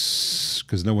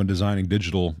because no one designing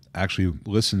digital actually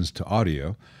listens to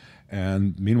audio.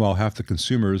 And meanwhile, half the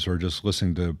consumers are just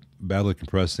listening to badly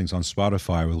compressed things on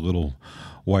Spotify with little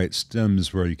white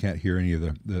stems where you can't hear any of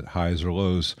the highs or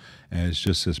lows, and it's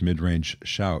just this mid-range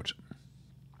shout.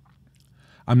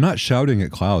 I'm not shouting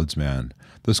at clouds, man.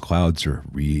 Those clouds are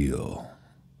real,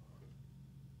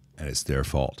 and it's their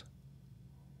fault.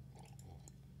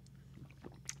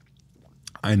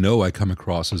 I know I come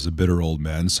across as a bitter old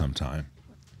man sometime.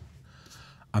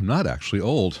 I'm not actually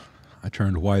old. I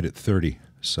turned white at 30,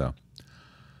 so.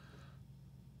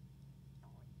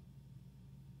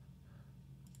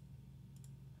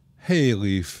 Hey,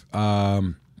 Leaf.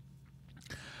 I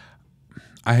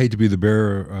hate to be the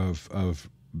bearer of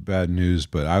bad news,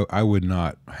 but I would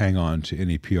not hang on to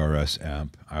any PRS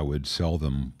amp. I would sell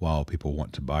them while people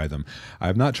want to buy them. I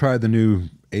have not tried the new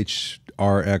HRX20,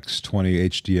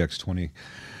 HDX20.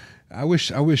 I wish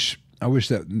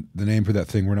that the name for that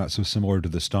thing were not so similar to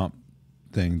the Stomp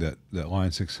thing that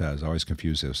Line 6 has. I always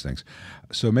confuse those things.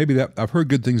 So maybe that, I've heard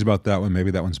good things about that one.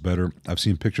 Maybe that one's better. I've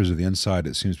seen pictures of the inside.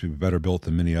 It seems to be better built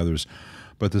than many others.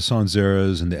 But the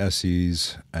Sanzeras and the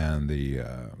SEs and the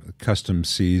custom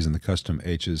Cs and the custom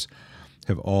Hs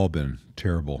have all been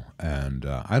terrible. And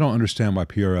I don't understand why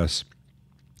PRS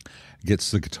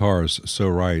gets the guitars so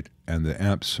right, and the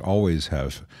amps always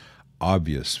have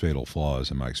obvious fatal flaws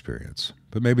in my experience.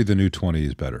 But maybe the new 20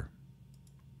 is better.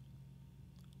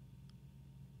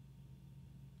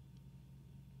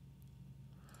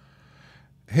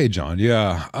 Hey, John.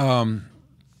 Yeah.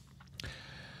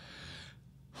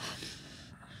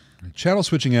 Channel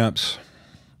switching amps.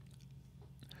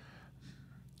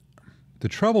 The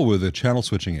trouble with a channel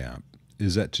switching amp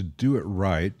is that to do it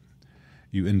right,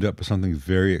 you end up with something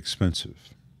very expensive.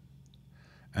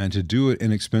 And to do it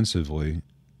inexpensively,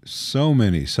 so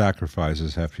many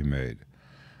sacrifices have to be made.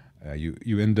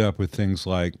 You end up with things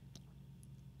like,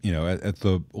 you know, at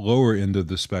the lower end of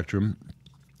the spectrum,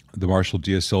 the Marshall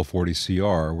DSL 40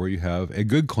 CR, where you have a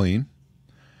good clean,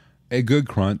 a good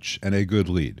crunch, and a good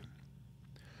lead.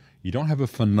 You don't have a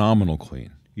phenomenal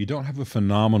clean. You don't have a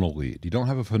phenomenal lead. You don't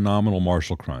have a phenomenal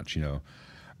Marshall crunch. You know,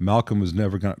 Malcolm was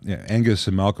never going to, Angus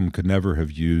and Malcolm could never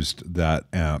have used that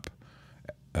amp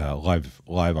live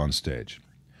on stage.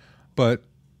 But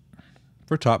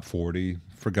for top 40,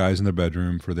 for guys in their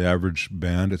bedroom, for the average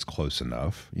band, it's close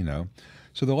enough, you know.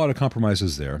 So there are a lot of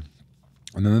compromises there.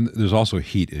 And then there's also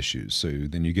heat issues. So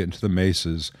then you get into the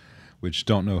Mesas, which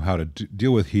don't know how to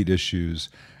deal with heat issues,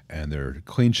 and their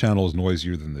clean channel is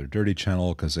noisier than their dirty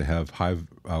channel because they have high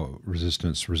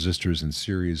resistance resistors in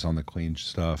series on the clean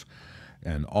stuff,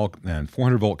 and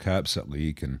 400 volt caps that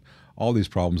leak, and all these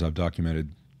problems I've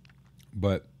documented.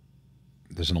 But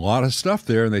there's a lot of stuff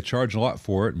there, and they charge a lot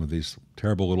for it, and with these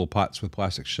terrible little pots with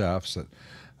plastic shafts that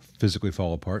physically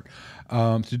fall apart.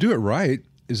 To do it right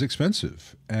is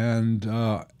expensive, and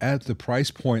at the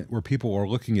price point where people are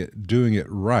looking at doing it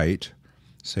right,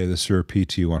 say the Sur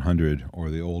PT100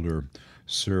 or the older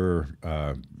Sur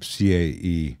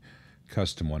CAE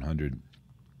Custom 100,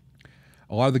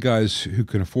 a lot of the guys who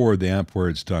can afford the amp where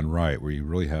it's done right, where you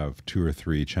really have 2 or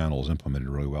 3 channels implemented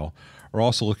really well, are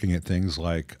also looking at things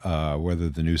like whether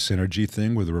the new Synergy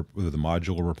thing with the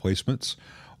modular replacements,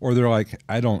 or they're like,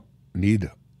 I don't need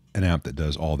an amp that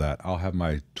does all that. I'll have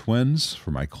my Twins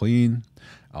for my clean,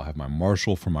 I'll have my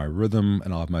Marshall for my rhythm,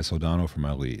 and I'll have my Soldano for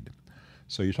my lead.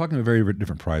 So you're talking a very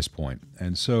different price point.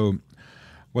 And so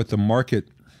what the market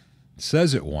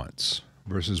says it wants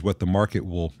versus what the market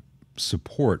will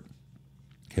support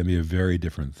can be a very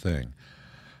different thing.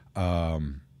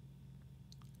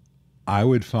 I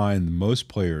would find most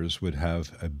players would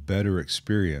have a better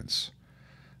experience,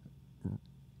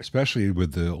 especially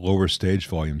with the lower stage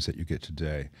volumes that you get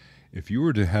today. If you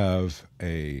were to have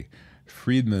a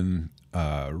Friedman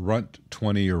Runt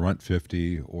 20 or Runt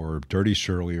 50 or Dirty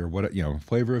Shirley or what, you know,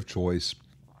 flavor of choice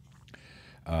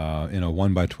in a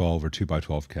 1x12 or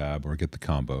 2x12 cab, or get the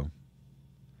combo,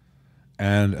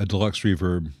 and a deluxe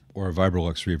reverb or a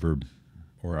Vibrolux reverb,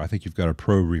 or I think you've got a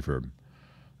Pro reverb,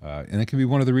 and it can be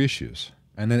one of the reissues,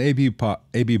 and then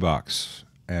AB box,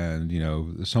 and you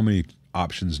know, there's so many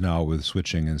options now with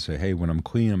switching, and say, hey, when I'm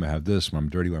clean, I'm gonna have this. When I'm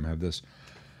dirty, I'm gonna have this.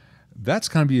 That's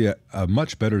going to be a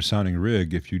much better sounding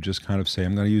rig if you just kind of say,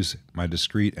 I'm going to use my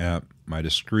discrete amp, my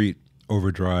discrete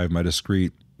overdrive, my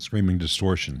discrete screaming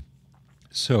distortion.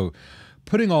 So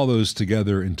putting all those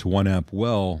together into one amp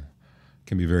well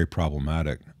can be very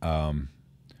problematic. You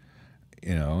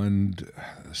know, and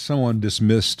someone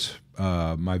dismissed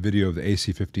my video of the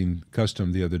AC-15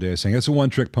 Custom the other day, saying it's a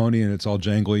one-trick pony and it's all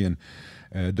jangly and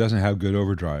it doesn't have good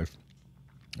overdrive.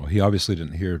 Well, he obviously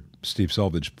didn't hear Steve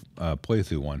Selvage play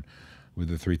through one with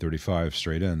the 335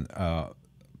 straight in.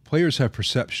 Players have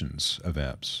perceptions of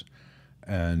amps,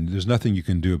 and there's nothing you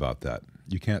can do about that.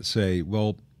 You can't say,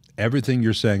 well, everything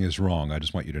you're saying is wrong. I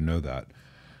just want you to know that.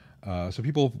 So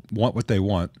people want what they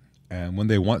want, and when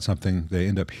they want something, they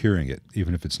end up hearing it,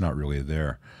 even if it's not really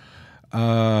there.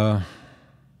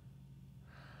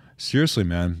 Seriously,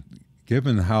 man,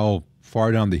 given how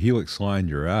far down the Helix line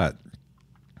you're at,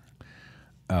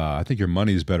 I think your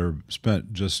money is better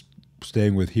spent just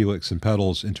staying with Helix and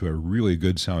pedals into a really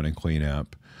good sounding clean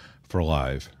amp for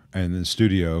live. And then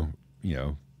studio, you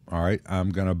know, all right, I'm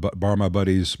going to borrow my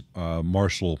buddy's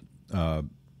Marshall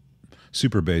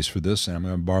Super Bass for this, and I'm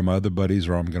going to borrow my other buddies,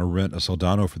 or I'm going to rent a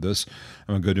Soldano for this.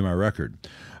 I'm going to go do my record.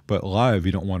 But live,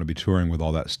 you don't want to be touring with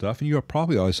all that stuff. And you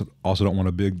probably also don't want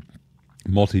a big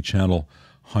multi-channel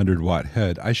 100-watt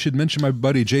head. I should mention my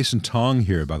buddy Jason Tong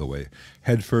here, by the way.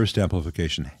 Head first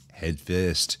amplification. Head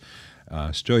first.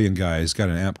 Australian guy has got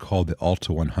an amp called the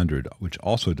Alta 100, which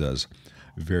also does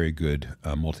very good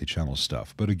multi-channel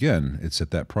stuff. But again, it's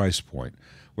at that price point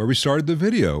where we started the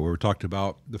video, where we talked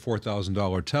about the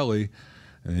 $4,000 telly,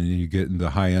 and then you get into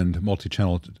high-end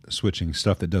multi-channel switching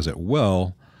stuff that does it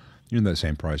well. You're in that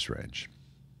same price range.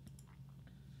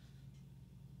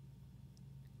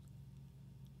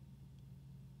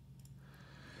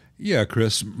 Yeah,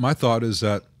 Chris, my thought is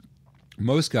that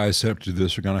most guys set up to do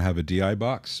this are going to have a DI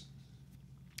box.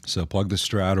 So plug the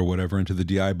Strat or whatever into the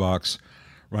DI box,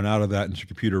 run out of that into your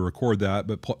computer, record that,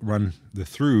 but run the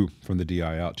through from the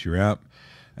DI out to your amp.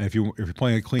 And if you're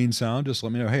playing a clean sound, just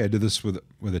let me know. Hey, I did this with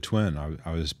a Twin.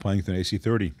 I was playing through an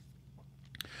AC30,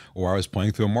 or I was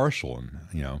playing through a Marshall,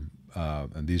 and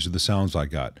and these are the sounds I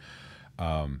got.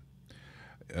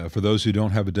 For those who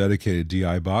don't have a dedicated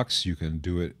DI box, you can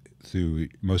do it through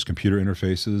most computer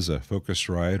interfaces, a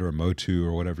Focusrite or a Motu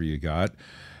or whatever you got,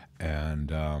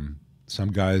 and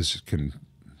some guys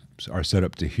are set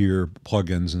up to hear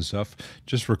plugins and stuff.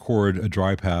 Just record a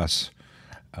dry pass,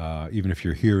 even if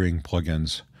you're hearing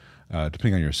plugins,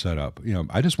 depending on your setup.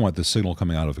 I just want the signal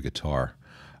coming out of a guitar,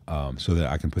 so that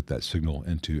I can put that signal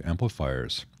into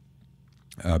amplifiers,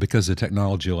 because the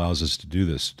technology allows us to do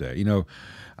this today.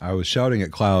 I was shouting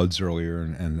at clouds earlier,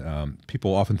 and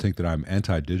people often think that I'm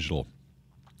anti-digital.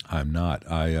 I'm not.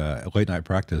 At late night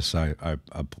practice, I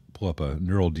pull up a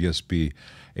Neural DSP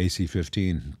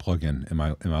AC15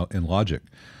 plugin in Logic.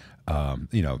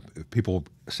 People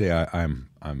say I'm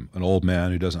an old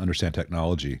man who doesn't understand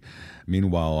technology.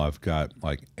 Meanwhile, I've got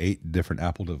like 8 different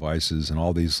Apple devices and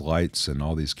all these lights and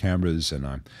all these cameras, and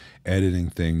I'm editing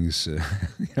things.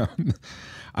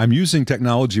 I'm using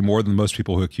technology more than most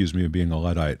people who accuse me of being a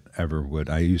Luddite ever would.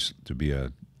 I used to be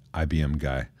a IBM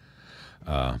guy.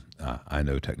 I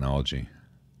know technology.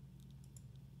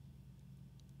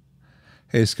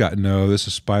 Hey, Scott, no, this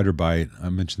is Spider Bite. I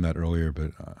mentioned that earlier,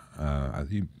 but I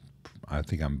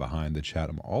think I'm behind the chat.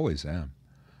 I always am.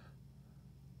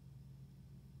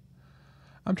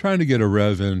 I'm trying to get a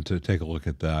rev in to take a look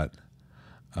at that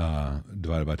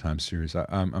divided by time series.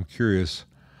 I'm curious.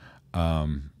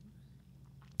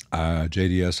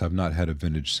 JDS, I've not had a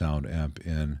vintage sound amp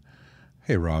in.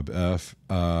 Hey, Rob F.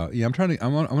 Yeah, I'm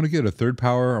going to get a third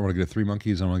power. I want to get a 3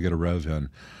 Monkeys. I want to get a rev in.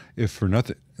 If for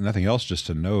nothing else, just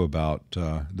to know about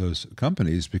those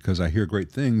companies, because I hear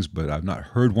great things, but I've not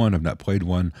heard one, I've not played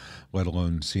one, let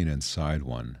alone seen inside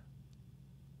one.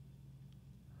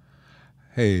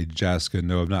 Hey, Jaska,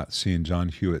 no, I've not seen John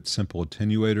Hewitt's Simple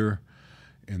Attenuator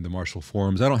in the Marshall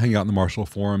forums. I don't hang out in the Marshall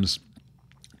forums.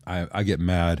 I get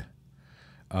mad.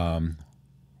 I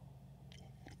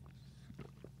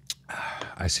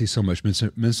see so much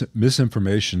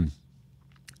misinformation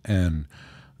and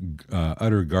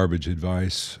utter garbage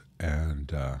advice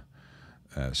and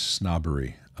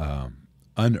snobbery,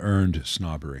 unearned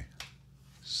snobbery.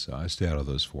 So I stay out of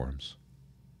those forums.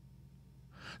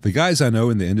 The guys I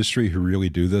know in the industry who really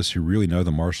do this, who really know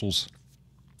the Marshalls,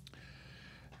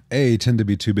 A, tend to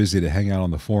be too busy to hang out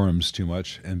on the forums too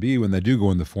much, and B, when they do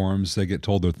go in the forums, they get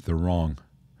told that they're wrong.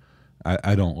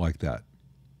 I don't like that.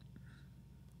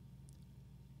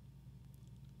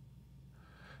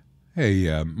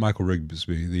 Hey, Michael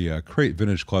Rigsby, the Crate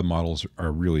Vintage Club models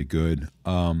are really good.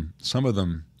 Some of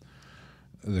them,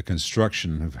 the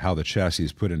construction of how the chassis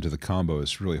is put into the combo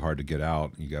is really hard to get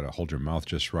out. You got to hold your mouth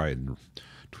just right and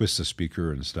twist the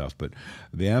speaker and stuff. But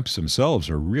the amps themselves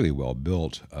are really well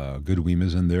built. Good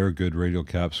WEMAs in there, good radial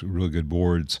caps, really good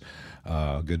boards,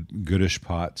 goodish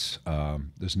pots.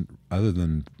 Other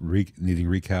than needing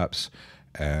recaps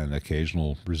and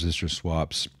occasional resistor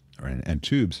swaps and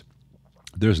tubes,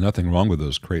 there's nothing wrong with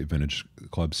those Crate Vintage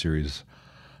Club series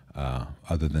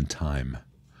other than time.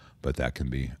 But that can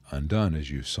be undone, as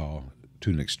you saw to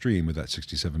an extreme with that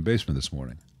 67 Bassman this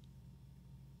morning.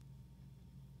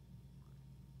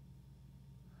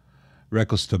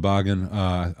 Reckless Toboggan,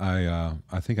 I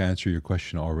think I answered your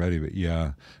question already, but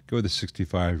yeah, go with the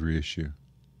 65 reissue.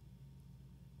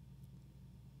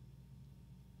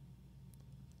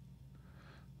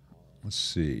 Let's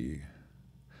see.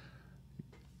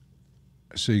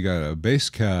 So you got a bass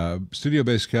cab, studio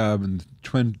bass cab, and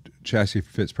twin chassis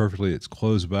fits perfectly. It's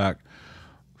closed back.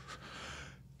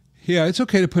 Yeah, it's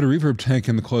okay to put a reverb tank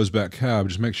in the closed back cab.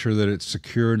 Just make sure that it's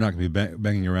secure, not going to be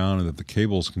banging around, and that the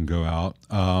cables can go out.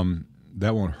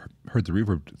 That won't hurt the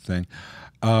reverb thing.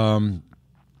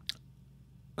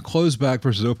 Closed back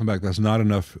versus open back, that's not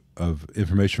enough of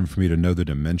information for me to know the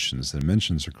dimensions. The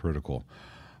dimensions are critical.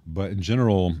 But in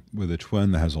general, with a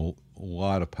twin that has a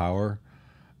lot of power,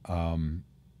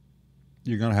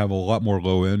 you're going to have a lot more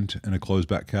low end in a closed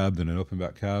back cab than an open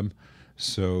back cab.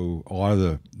 So a lot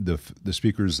of the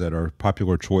speakers that are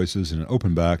popular choices in an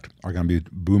open back are going to be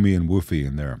boomy and woofy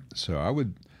in there. So I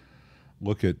would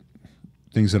look at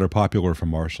things that are popular from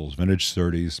Marshalls, vintage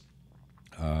 30s,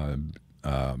 uh,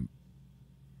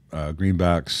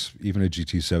 greenbacks, even a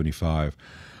GT75.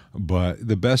 But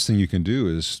the best thing you can do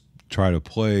is try to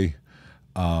play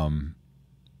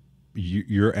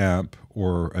your amp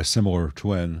or a similar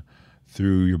twin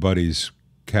through your buddy's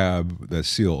cab that's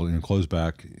sealed and closed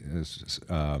back,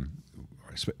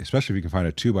 especially if you can find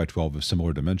a 2x12 of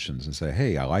similar dimensions and say,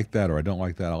 hey, I like that, or I don't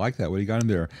like that. I like that. What do you got in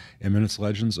there? Eminence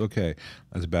Legends? Okay.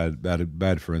 That's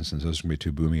bad for instance. Those are going to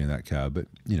be too boomy in that cab. But,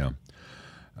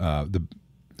 the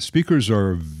speakers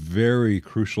are a very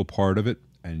crucial part of it.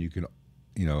 And you can,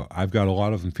 I've got a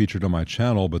lot of them featured on my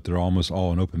channel, but they're almost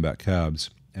all in open back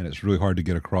cabs. And it's really hard to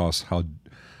get across how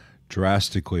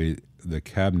drastically the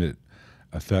cabinet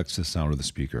affects the sound of the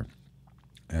speaker.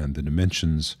 And the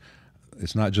dimensions,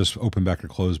 it's not just open back or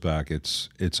closed back, it's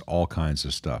all kinds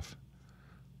of stuff.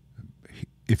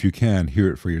 If you can,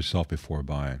 hear it for yourself before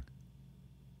buying.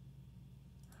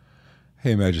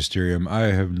 Hey Magisterium,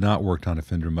 I have not worked on a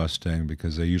Fender Mustang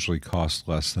because they usually cost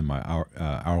less than my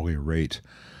hourly rate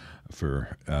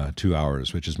for 2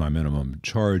 hours, which is my minimum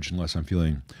charge unless I'm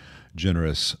feeling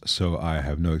generous, so I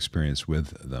have no experience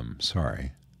with them.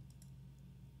 Sorry.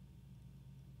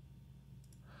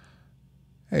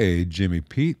 Hey, Jimmy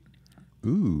Pete.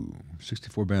 Ooh,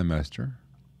 64 Bandmaster.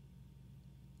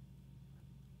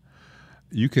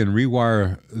 You can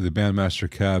rewire the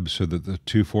Bandmaster cab so that the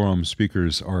two 4-ohm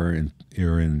speakers are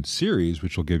in series,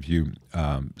 which will give you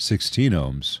 16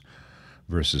 ohms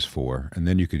versus 4. And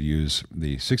then you could use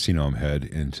the 16 ohm head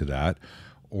into that,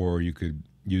 or you could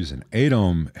use an 8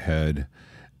 ohm head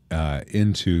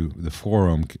into the 4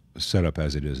 ohm setup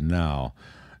as it is now.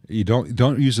 You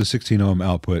don't use a 16 ohm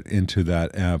output into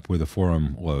that amp with a 4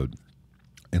 ohm load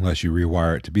unless you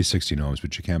rewire it to be 16 ohms,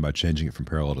 which you can by changing it from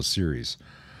parallel to series.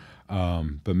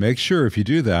 But make sure if you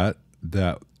do that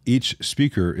each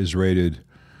speaker is rated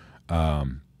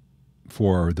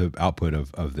for the output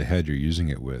of the head you're using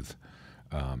it with.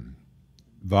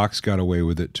 Vox got away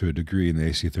with it to a degree in the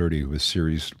AC30 with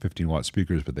series 15-watt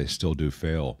speakers, but they still do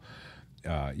fail.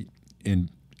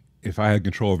 If I had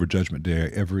control over Judgment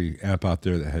Day, every amp out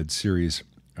there that had series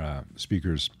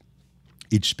speakers,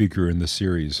 each speaker in the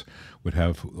series would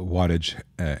have wattage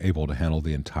able to handle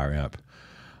the entire amp.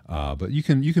 But you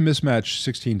can mismatch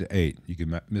 16 to 8. You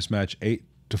can mismatch 8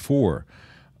 to 4,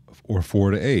 or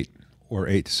 4 to 8, or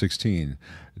 8 to 16.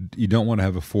 You don't want to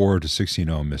have a 4 to 16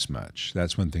 ohm mismatch.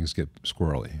 That's when things get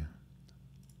squirrely.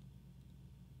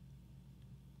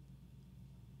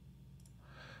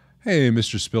 Hey,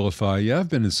 Mr. Spillify. Yeah, I've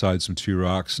been inside some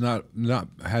T-Rocks. Not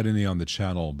had any on the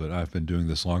channel, but I've been doing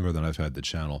this longer than I've had the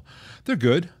channel. They're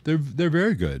good. They're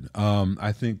very good.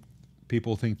 I think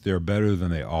people think they're better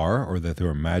than they are, or that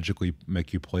they'll magically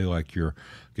make you play like your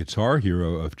guitar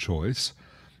hero of choice.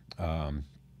 None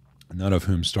of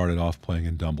whom started off playing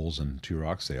in Dumbles and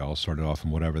T-Rocks. They all started off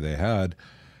in whatever they had.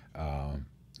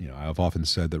 I've often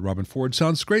said that Robin Ford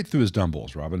sounds great through his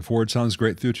Dumbles. Robin Ford sounds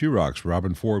great through T-Rocks.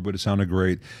 Robin Ford would have sounded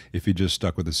great if he just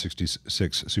stuck with a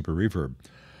 66 Super Reverb,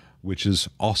 which is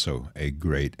also a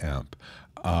great amp.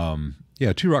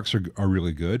 T-Rocks are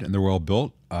really good, and they're well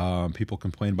built. People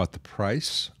complain about the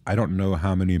price. I don't know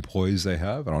how many employees they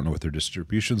have. I don't know what their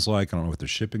distribution's like. I don't know what their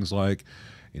shipping's like.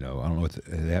 I don't know what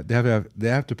they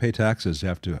have to pay taxes. They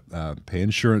have to pay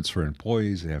insurance for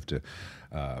employees. They have to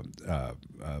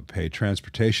pay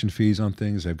transportation fees on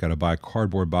things. They've got to buy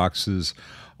cardboard boxes.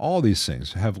 All these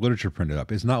things have literature printed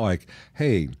up. It's not like,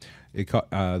 hey,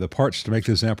 the parts to make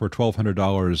this amp were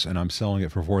 $1,200 and I'm selling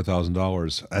it for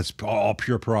 $4,000. That's all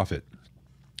pure profit.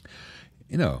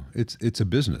 It's a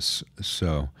business.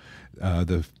 So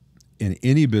in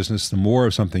any business, the more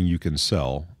of something you can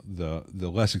sell, the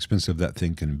less expensive that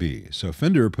thing can be. So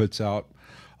Fender puts out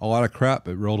a lot of crap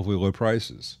at relatively low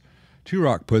prices.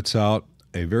 T-Rock puts out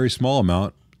a very small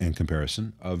amount in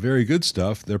comparison of very good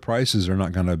stuff. Their prices are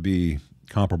not going to be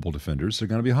comparable to Fender's. They're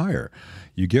going to be higher.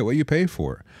 You get what you pay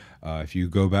for. If you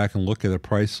go back and look at a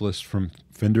price list from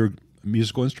Fender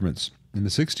musical instruments in the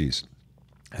 60s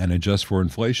and adjust for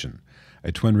inflation,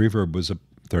 a twin reverb was a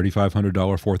 $3,500,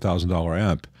 $4,000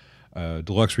 amp.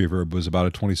 Deluxe reverb was about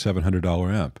a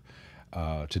 $2,700 amp.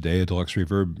 Today, a deluxe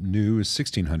reverb new is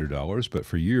 $1,600, but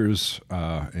for years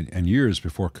and years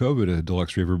before COVID, a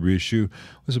deluxe reverb reissue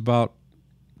was about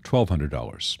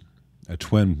 $1,200. A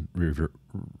twin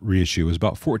reissue was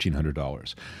about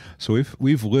 $1,400. So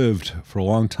we've lived for a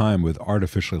long time with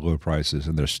artificially low prices,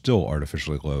 and they're still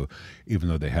artificially low, even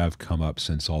though they have come up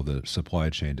since all the supply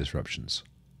chain disruptions.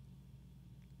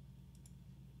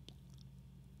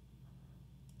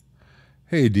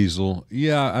 Hey, Diesel.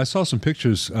 Yeah, I saw some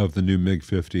pictures of the new MiG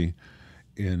 50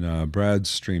 in Brad's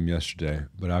stream yesterday,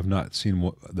 but I've not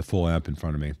seen the full amp in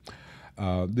front of me.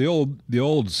 The old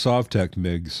Sovtech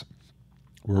MiGs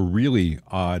were really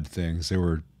odd things. They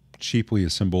were cheaply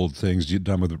assembled things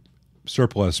done with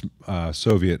surplus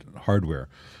Soviet hardware.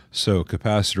 So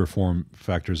capacitor form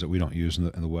factors that we don't use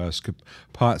in the West,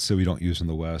 pots that we don't use in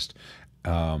the West,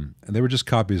 and they were just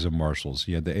copies of Marshalls.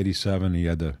 You had the 87, you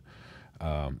had the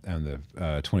and the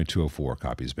 2204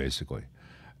 copies basically.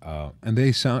 And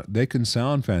they can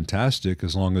sound fantastic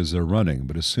as long as they're running,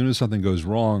 but as soon as something goes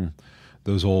wrong,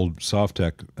 those old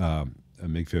Sovtech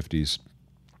MiG 50s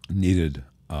needed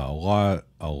a lot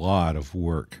of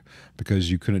work because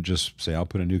you couldn't just say I'll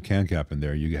put a new can cap in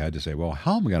there. You had to say, well,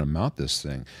 how am I going to mount this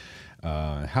thing?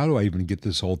 How do I even get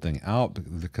this whole thing out?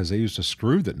 Because they used a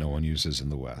screw that no one uses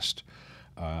in the West,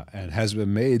 and has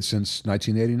been made since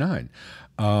 1989.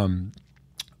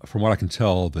 From what I can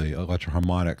tell, the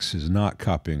Electro-Harmonix is not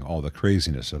copying all the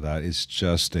craziness of that. It's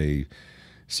just a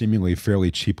seemingly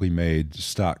fairly cheaply made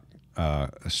stock,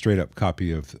 a straight-up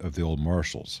copy of the old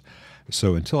Marshalls.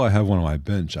 So until I have one on my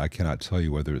bench, I cannot tell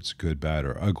you whether it's good, bad,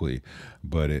 or ugly,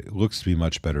 but it looks to be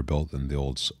much better built than the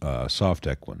old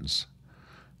Sovtech ones.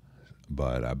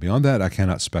 But beyond that, I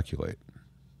cannot speculate.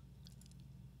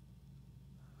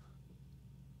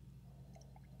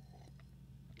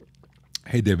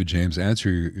 Hey, David James, answer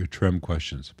your trim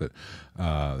questions. But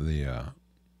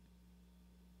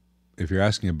if you're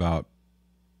asking about,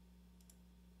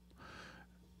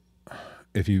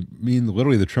 if you mean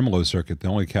literally the tremolo circuit, the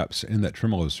only caps in that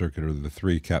tremolo circuit are the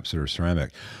 3 caps that are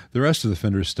ceramic. The rest of the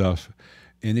Fender stuff,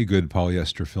 any good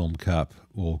polyester film cap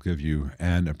will give you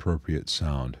an appropriate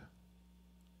sound.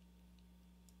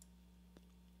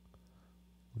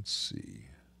 Let's see.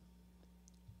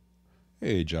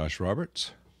 Hey, Josh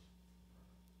Roberts.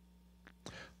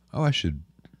 Oh, I should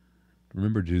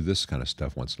remember to do this kind of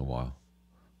stuff once in a while.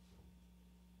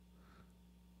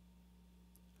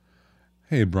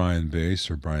 Hey, Brian Bass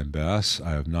or Brian Bass. I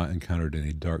have not encountered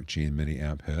any Dark Gene mini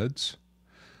amp heads.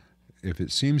 If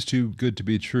it seems too good to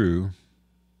be true,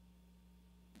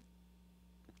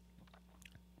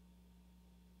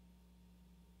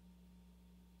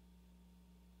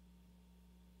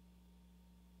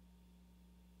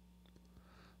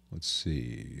 let's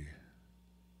see.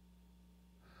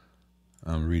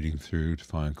 I'm reading through to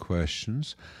find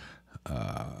questions.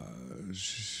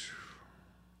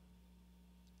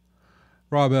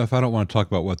 Rob F., I don't want to talk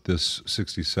about what this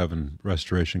 67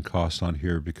 restoration costs on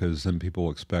here because then people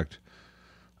expect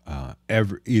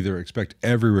either expect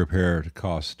every repair to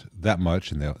cost that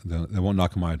much and they won't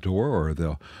knock on my door, or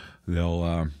they'll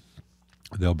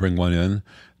bring one in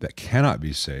that cannot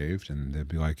be saved and they'll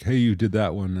be like, hey, you did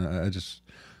that one.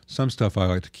 Some stuff I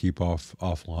like to keep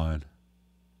offline.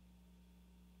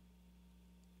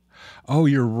 Oh,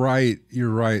 you're right,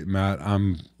 Matt.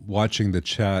 I'm watching the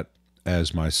chat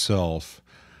as myself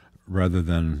rather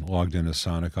than logged in as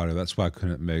Sonic Audio. That's why I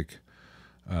couldn't make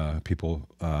people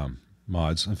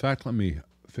mods. In fact, let me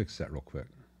fix that real quick.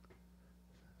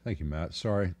 Thank you, Matt.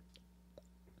 Sorry.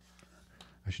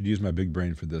 I should use my big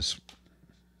brain for this.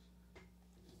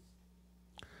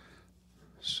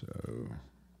 So,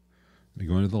 let me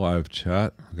go into the live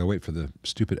chat. I'll go wait for the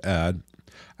stupid ad.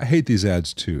 I hate these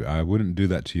ads too. I wouldn't do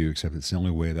that to you, except it's the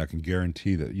only way that I can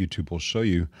guarantee that YouTube will show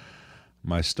you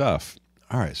my stuff.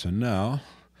 All right, so now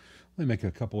let me make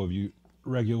a couple of you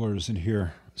regulars in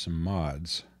here some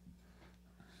mods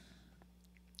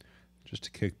just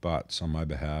to kick bots on my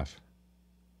behalf.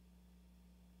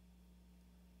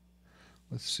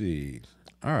 Let's see.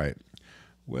 All right,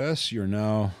 Wes, you're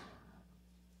now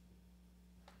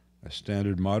a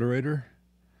standard moderator,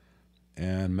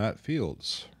 and Matt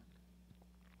Fields,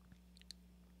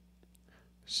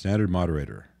 standard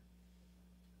moderator.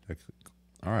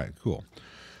 All right, cool.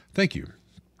 Thank you.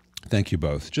 Thank you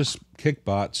both. Just kick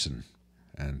bots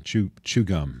and chew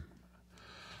gum.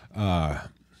 Thank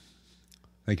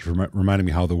you for reminding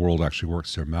me how the world actually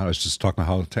works there, Matt. I was just talking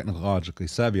about how technologically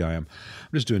savvy I am. I'm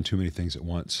just doing too many things at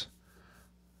once.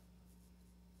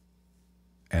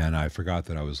 And I forgot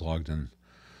that I was logged in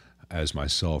as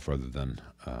myself rather than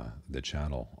the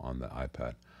channel on the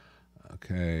iPad.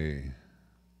 Okay.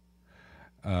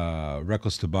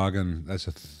 Reckless Toboggan, that's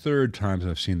the 3rd time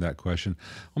I've seen that question.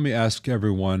 Let me ask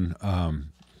everyone,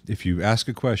 if you ask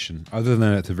a question, other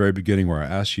than at the very beginning where I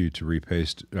asked you to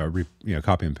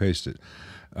copy and paste it,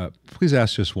 please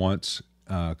ask just once,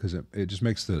 because it just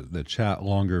makes the chat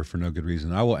longer for no good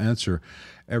reason. I will answer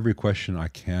every question I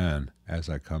can as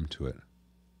I come to it.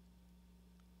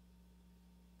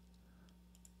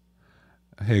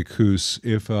 Hey, Koos,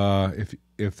 if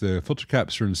the filter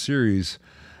caps are in series,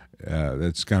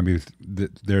 that's going to be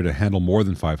there to handle more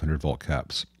than 500-volt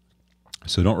caps.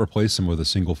 So don't replace them with a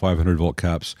single 500-volt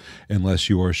caps unless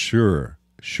you are sure,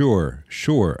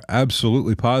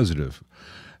 absolutely positive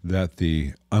that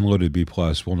the unloaded B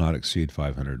plus will not exceed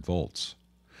 500 volts.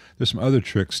 There's some other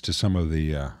tricks to some of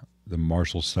the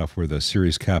Marshall stuff where the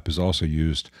series cap is also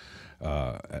used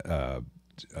to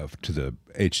the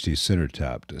HT center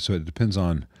tap. So it depends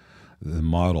on the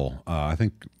model. I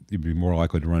think you'd be more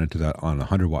likely to run into that on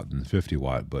 100 watt than 50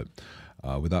 watt, but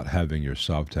without having your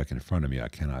Sovtech in front of me, I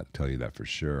cannot tell you that for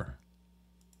sure.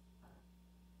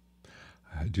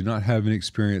 I do not have any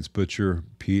experience, Butcher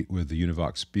Pete, with the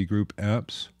Univox B Group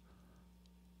amps.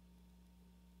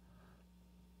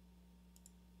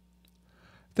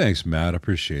 Thanks, Matt. I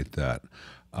appreciate that.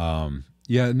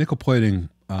 Yeah, nickel plating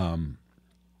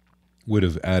would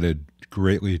have added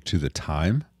greatly to the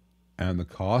time and the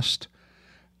cost.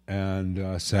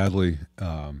 And sadly,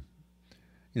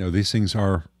 these things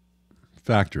are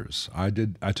factors. I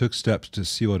took steps to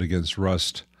seal it against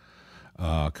rust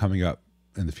coming up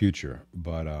in the future,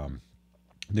 but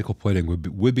nickel plating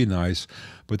would be nice.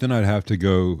 But then I'd have to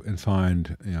go and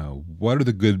find what are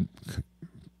the good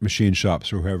machine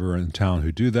shops or whoever in town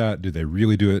who do that. Do they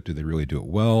really do it? Do they really do it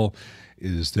well?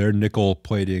 Is their nickel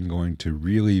plating going to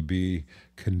really be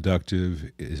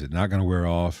conductive? Is it not going to wear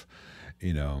off?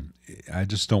 I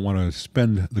just don't want to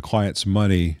spend the client's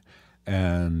money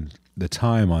and the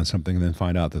time on something and then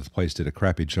find out that the place did a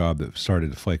crappy job that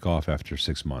started to flake off after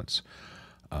 6 months.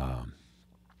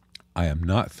 I am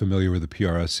not familiar with the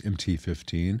PRS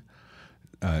MT15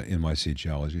 in my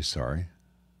geology, sorry.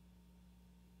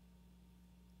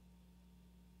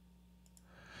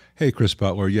 Hey, Chris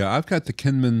Butler. Yeah, I've got the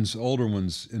Kinman's older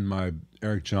ones in my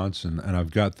Eric Johnson, and I've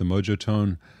got the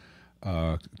Mojotone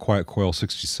Quiet Coil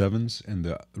 67s in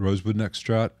the Rosewood neck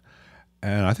Strat,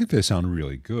 and I think they sound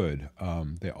really good.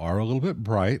 They are a little bit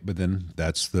bright, but then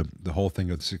that's the whole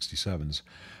thing of the 67s.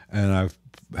 And I've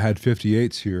had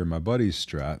 58s here in my buddy's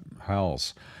Strat,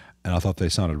 Hal's, and I thought they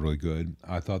sounded really good.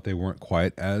 I thought they weren't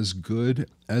quite as good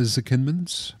as the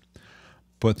Kinman's,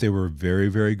 but they were very,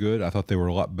 very good. I thought they were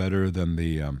a lot better than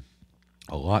any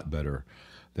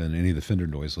of the Fender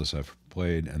noiseless I've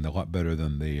played, and a lot better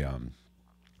than the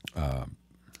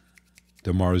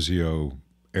Marzio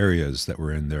areas that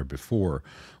were in there before,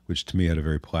 which to me had a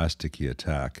very plasticky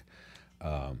attack.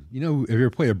 Have you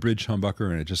ever played a bridge humbucker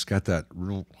and it just got that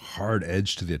real hard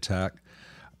edge to the attack?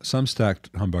 Some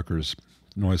stacked humbuckers,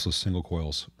 noiseless single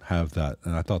coils, have that,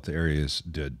 and I thought the areas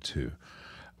did too.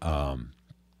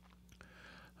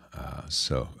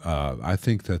 So I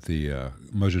think that the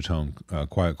Mojotone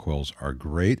quiet coils are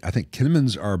great. I think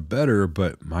Kinman's are better,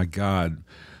 but my God,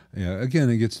 again,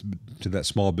 it gets to that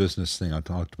small business thing I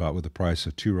talked about with the price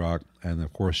of Two-Rock and,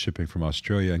 of course, shipping from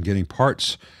Australia and getting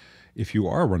parts if you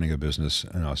are running a business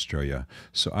in Australia.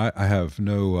 So I have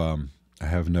no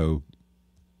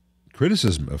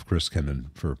criticism of Chris Kinman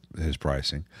for his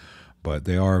pricing, but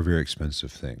they are very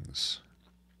expensive things.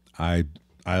 I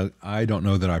don't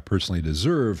know that I personally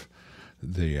deserve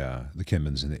the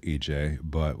Kinmans and the EJ,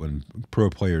 but when pro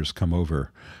players come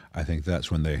over, I think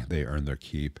that's when they earn their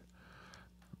keep.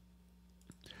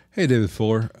 Hey, David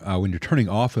Fuller, when you're turning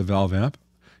off a valve amp,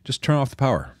 just turn off the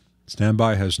power.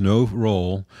 Standby has no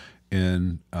role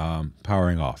in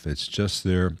powering off. It's just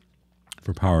there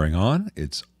for powering on.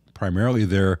 It's primarily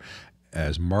there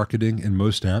as marketing in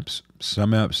most amps.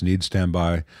 Some amps need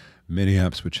standby. Many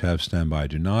amps which have standby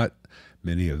do not.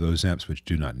 Many of those amps which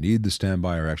do not need the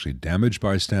standby are actually damaged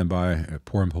by standby.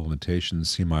 Poor implementations.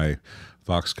 See my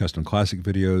Vox Custom Classic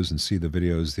videos and see the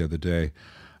videos the other day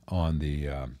on the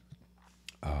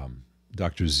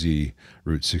Dr. Z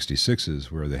Route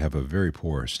 66s where they have a very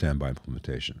poor standby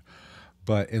implementation.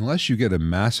 But unless you get a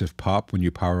massive pop when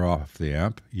you power off the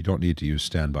amp, you don't need to use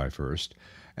standby first.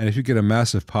 And if you get a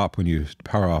massive pop when you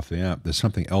power off the amp, there's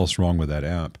something else wrong with that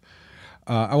amp.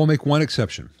 I will make one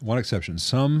exception.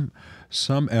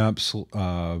 Some amps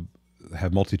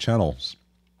have multi-channels.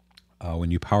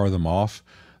 When you power them off,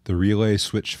 the relay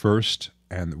switch first,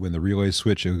 and when the relays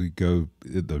switch,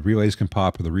 the relays can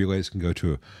pop, or the relays can go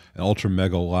to an ultra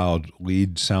mega loud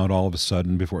lead sound all of a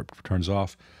sudden before it turns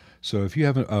off. So if you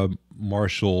have a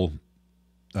Marshall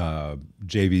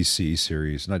JVC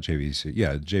series, not JVC,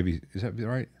 yeah, JV, is that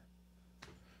right?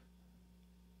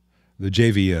 The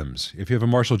JVMs. If you have a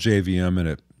Marshall JVM and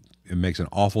it makes an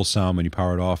awful sound when you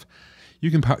power it off, you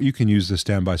can use the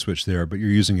standby switch there, but you're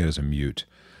using it as a mute.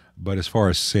 But as far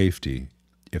as safety,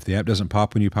 if the amp doesn't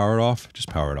pop when you power it off, just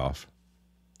power it off.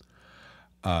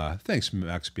 Thanks,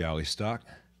 Max Bialystock.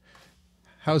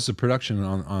 How's the production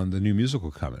on the new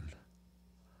musical coming?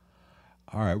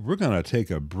 All right, we're going to take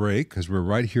a break because we're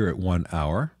right here at 1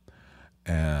 hour.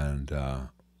 And I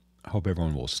hope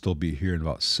everyone will still be here in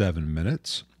about 7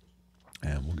 minutes.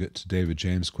 And we'll get to David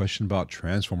James' question about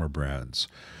Transformer brands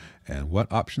and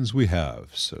what options we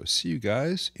have. So see you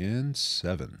guys in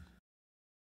 7.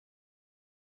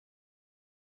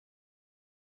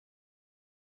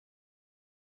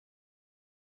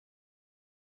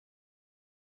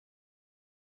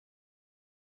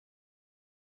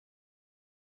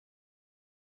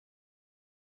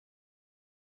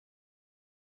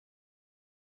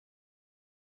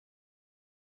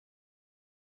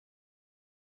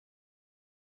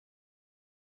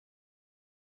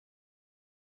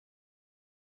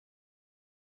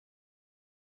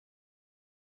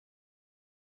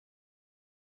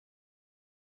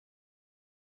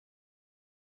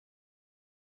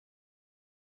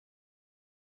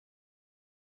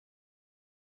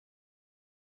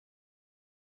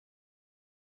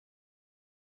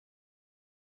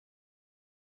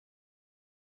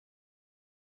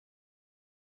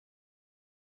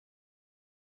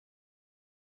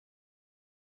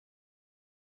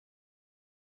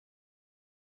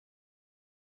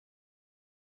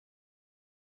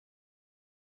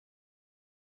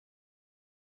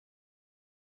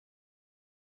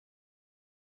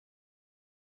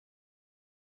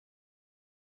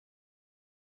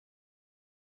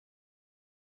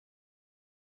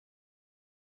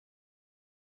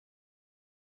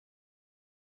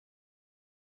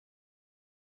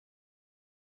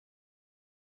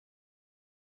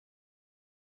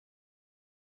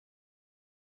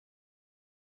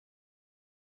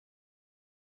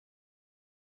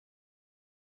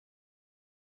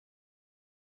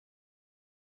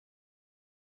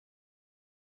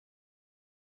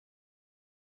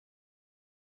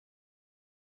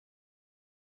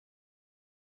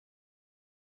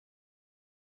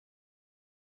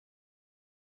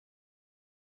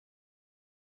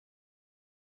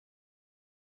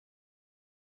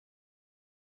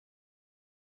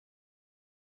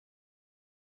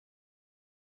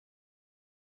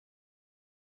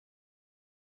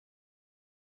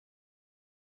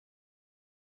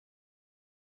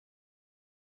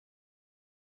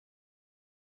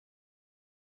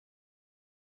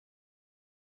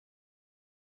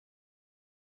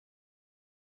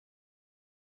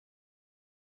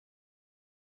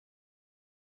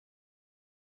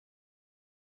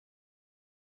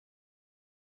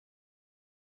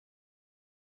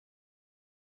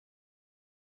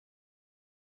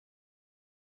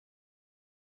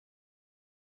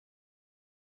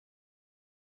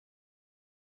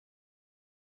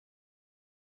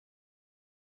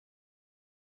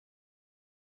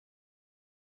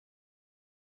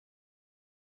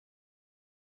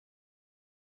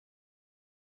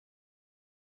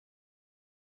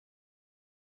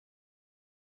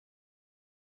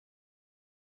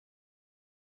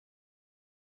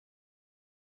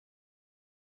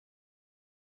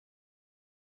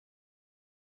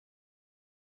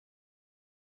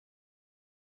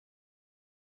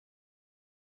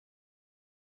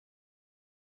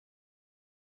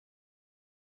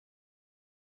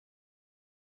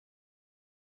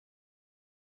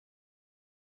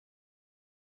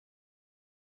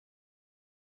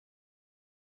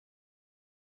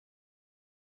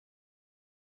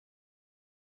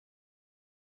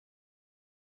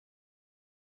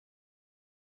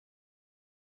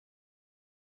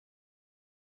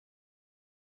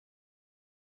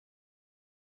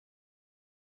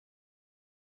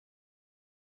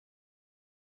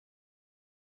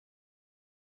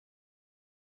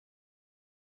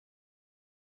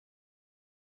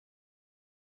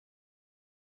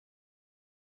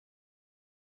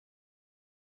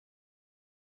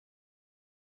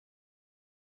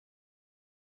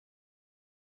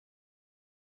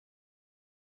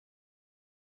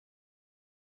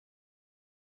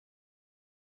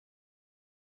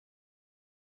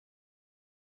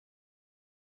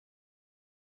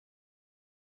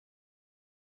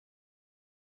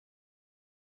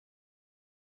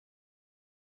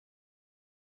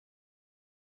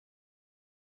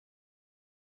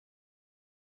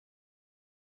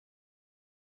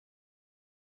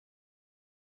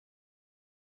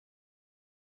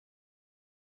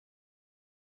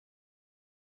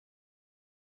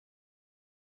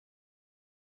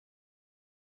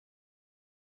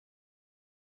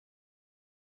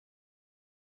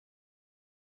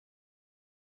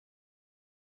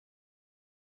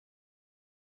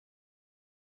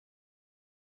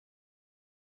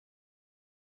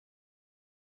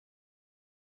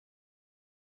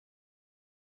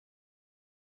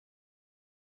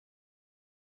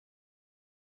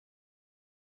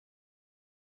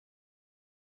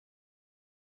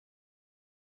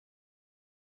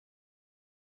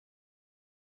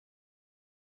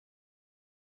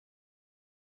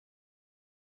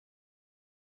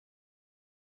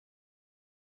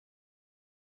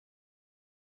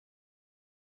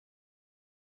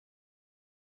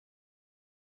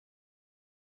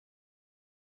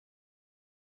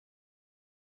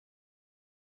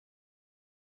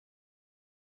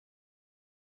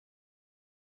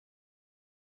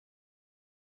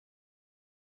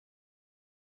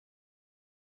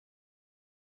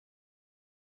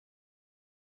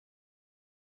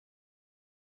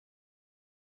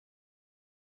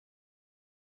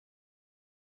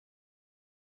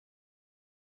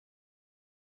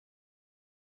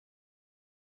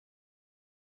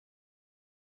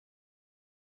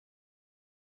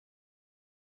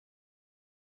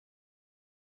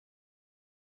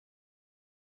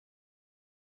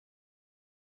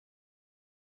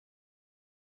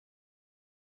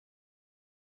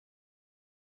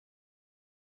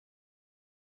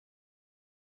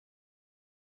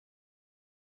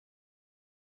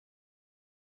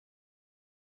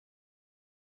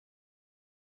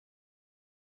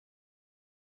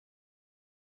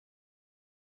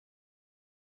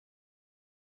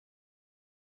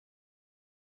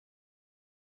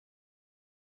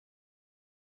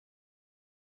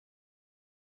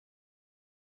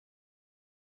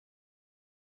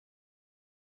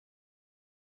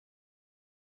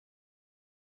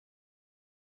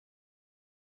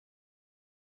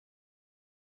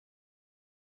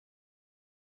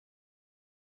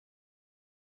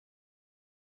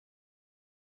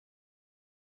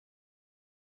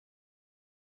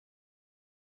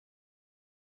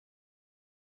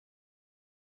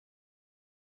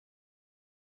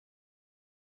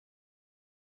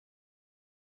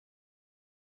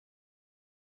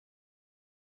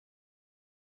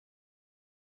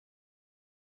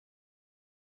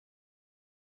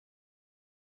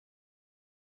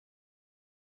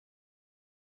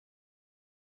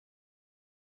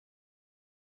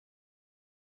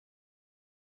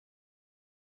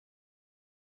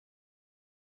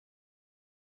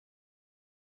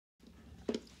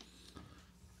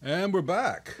 And we're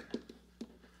back.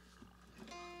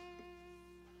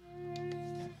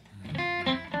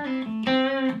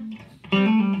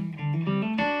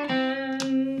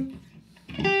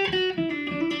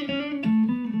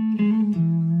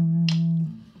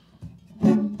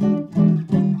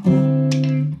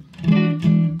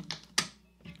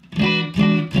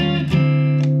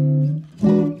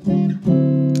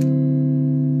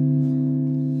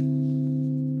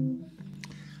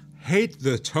 Hate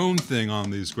the tone thing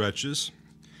on these Gretches,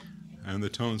 and the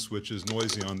tone switch is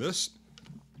noisy on this.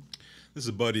 This is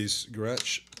a Buddy's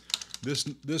Gretsch.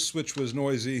 This switch was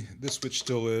noisy. This switch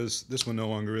still is. This one no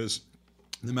longer is.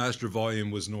 The master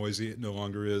volume was noisy. It no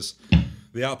longer is.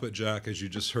 The output jack, as you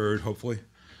just heard, hopefully,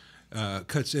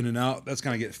 cuts in and out. That's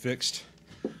going to get fixed.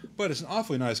 But it's an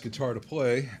awfully nice guitar to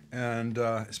play, and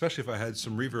especially if I had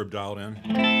some reverb dialed in.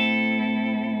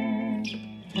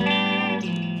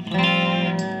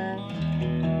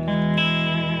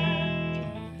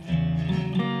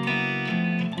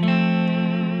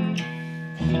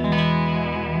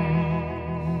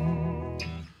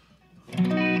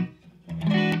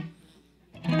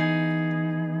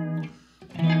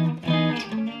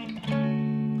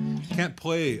 Can't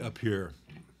play up here,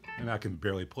 and I can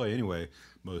barely play anyway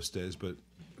most days, but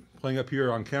playing up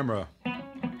here on camera,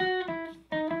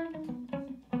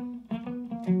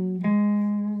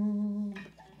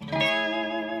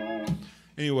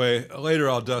 anyway, later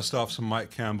I'll dust off some Mike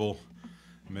Campbell,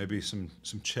 maybe some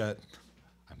Chet.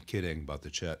 I'm kidding about the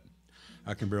Chet.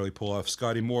 I can barely pull off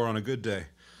Scotty Moore on a good day,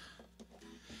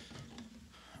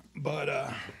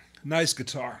 but nice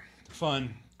guitar,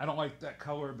 fun. I don't like that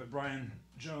color, but Brian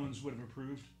Jones would have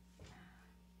approved.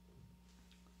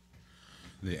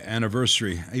 The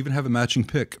anniversary. I even have a matching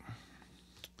pick.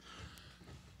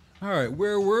 All right,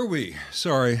 where were we?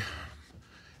 Sorry.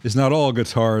 It's not all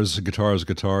guitars.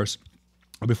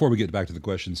 Before we get back to the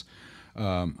questions,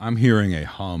 I'm hearing a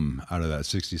hum out of that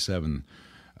 67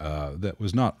 that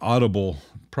was not audible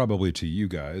probably to you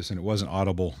guys, and it wasn't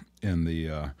audible in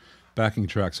the backing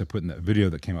tracks I put in that video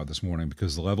that came out this morning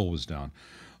because the level was down.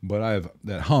 But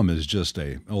that hum is just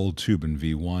a old tube in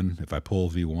V1. If I pull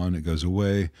V1, it goes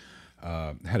away.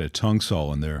 Had a tongue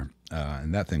saw in there,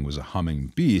 and that thing was a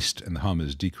humming beast, and the hum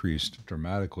is decreased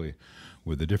dramatically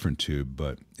with a different tube,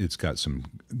 but it's got some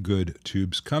good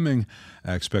tubes coming.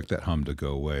 I expect that hum to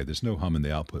go away. There's no hum in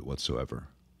the output whatsoever.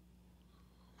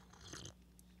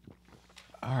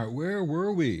 All right, where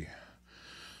were we?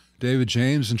 David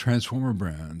James and Transformer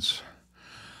brands.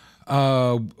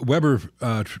 Weber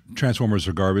transformers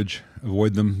are garbage.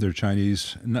 Avoid them. They're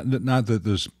Chinese. Not that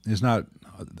there's not.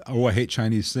 Oh, I hate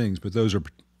Chinese things, but those are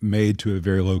made to a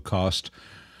very low cost,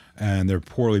 and they're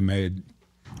poorly made.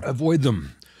 Avoid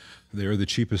them. They are the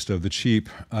cheapest of the cheap.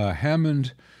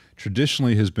 Hammond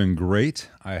traditionally has been great.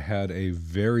 I had a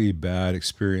very bad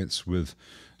experience with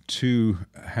 2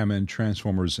 Hammond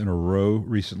transformers in a row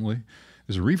recently.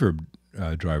 There's a reverb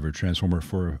driver transformer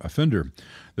for a Fender.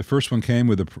 The first one came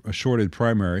with a shorted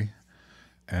primary,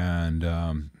 and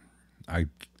I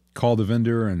called the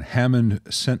vendor, and Hammond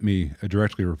sent me a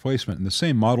directly replacement in the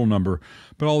same model number,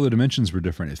 but all the dimensions were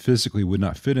different. It physically would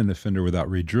not fit in the Fender without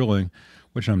re-drilling,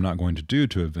 which I'm not going to do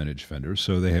to a vintage Fender.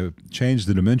 So they have changed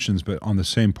the dimensions, but on the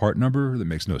same part number. That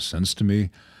makes no sense to me.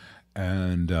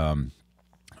 And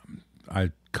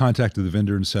I contacted the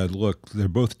vendor and said, look, they're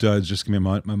both duds, just give me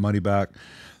my money back.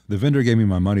 The vendor gave me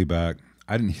my money back.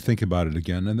 I didn't think about it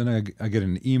again. And then I get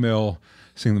an email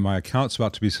saying that my account's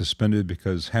about to be suspended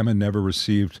because Hammond never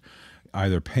received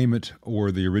either payment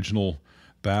or the original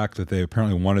back, that they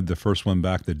apparently wanted the first one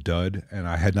back, the dud, and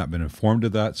I had not been informed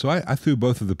of that. So I threw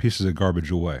both of the pieces of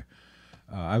garbage away.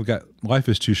 Life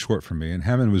is too short for me, and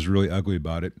Hammond was really ugly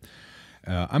about it.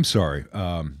 I'm sorry.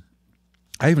 I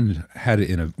even had it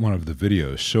in one of the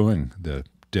videos showing the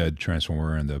dead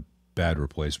transformer and the bad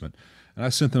replacement. And I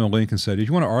sent them a link and said, if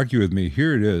you want to argue with me,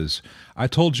 here it is. I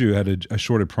told you I had a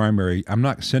shorted primary. I'm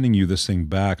not sending you this thing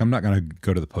back. I'm not going to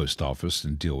go to the post office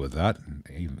and deal with that,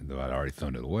 even though I'd already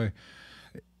thrown it away.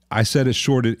 I said it's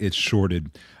shorted. It's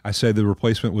shorted. I said the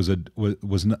replacement was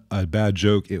a bad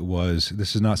joke. It was.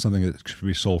 This is not something that should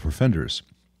be sold for Fenders.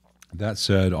 That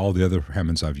said, all the other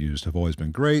Hammonds I've used have always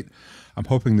been great. I'm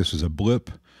hoping this is a blip,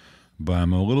 but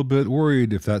I'm a little bit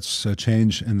worried if that's a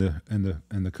change in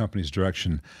the company's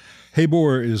direction.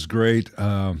 Haybor is great.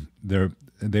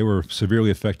 They were severely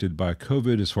affected by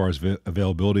COVID as far as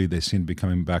availability. They seem to be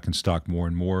coming back in stock more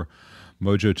and more.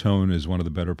 Mojo Tone is one of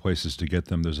the better places to get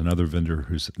them. There's another vendor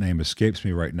whose name escapes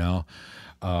me right now.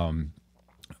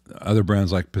 Other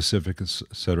brands like Pacific, et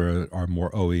cetera, are more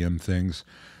OEM things.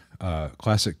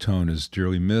 Classic Tone is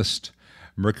dearly missed.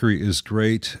 Mercury is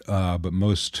great, but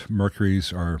most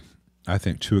Mercuries are, I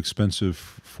think, too expensive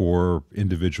for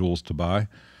individuals to buy.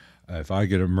 If I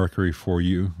get a Mercury for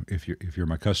you, if you're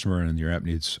my customer and your app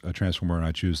needs a transformer and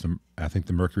I choose them, I think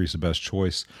the Mercury is the best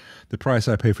choice. The price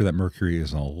I pay for that Mercury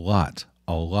is a lot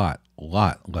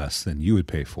less than you would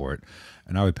pay for it,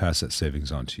 and I would pass that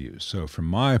savings on to you. So from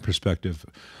my perspective,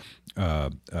 uh,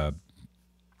 uh,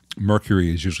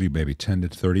 Mercury is usually maybe $10 to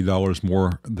 $30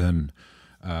 more than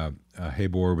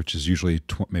Habor, which is usually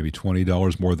maybe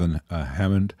 $20 more than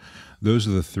Hammond. Those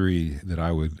are the three that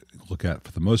I would look at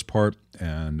for the most part.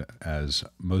 And as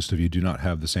most of you do not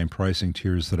have the same pricing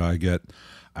tiers that I get,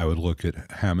 I would look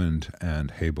at Hammond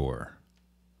and Habor.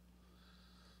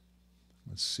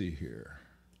 Let's see here.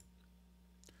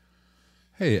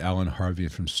 Hey, Alan Harvey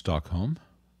from Stockholm.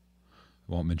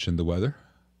 I won't mention the weather.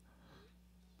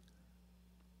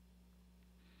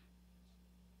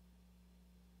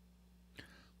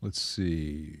 Let's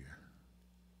see.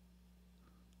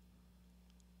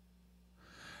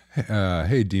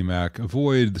 Hey, DMAC,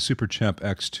 avoid the Super Champ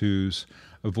X2s.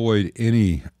 Avoid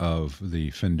any of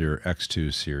the Fender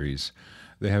X2 series.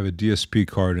 They have a DSP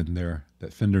card in there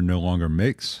that Fender no longer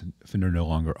makes, Fender no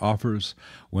longer offers.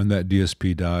 When that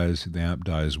DSP dies, the amp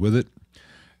dies with it.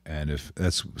 And if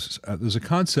that's there's a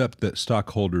concept that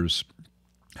stockholders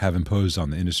have imposed on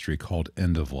the industry called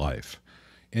end of life,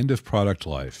 end of product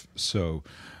life. So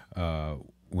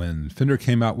when Fender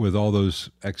came out with all those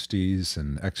XDs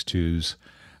and X2s,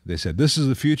 they said, this is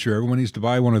the future. Everyone needs to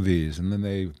buy one of these. And then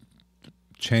they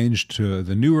changed to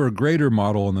the newer, greater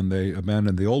model, and then they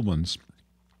abandoned the old ones.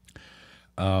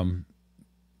 And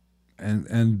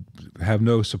have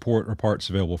no support or parts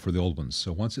available for the old ones.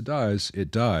 So once it dies,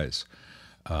 it dies.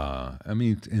 I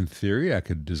mean, in theory, I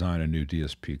could design a new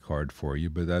DSP card for you,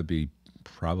 but that'd be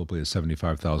probably a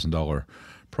 $75,000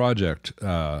 project.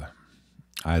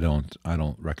 I don't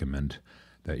recommend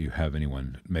that you have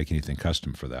anyone make anything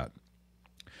custom for that.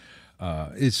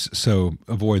 So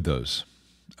avoid those.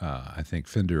 I think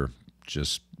Fender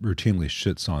just routinely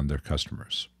shits on their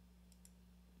customers.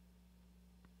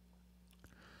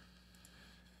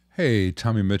 Hey,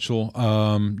 Tommy Mitchell.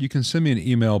 You can send me an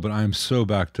email, but I'm so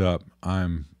backed up.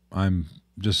 I'm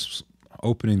just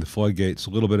opening the floodgates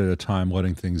a little bit at a time,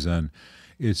 letting things in.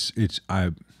 It's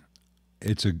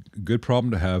a good problem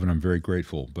to have, and I'm very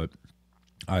grateful. But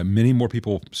many more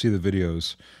people see the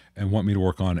videos and want me to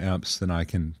work on amps than I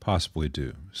can possibly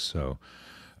do. So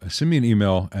send me an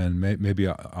email, and maybe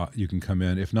you can come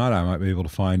in. If not, I might be able to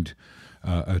find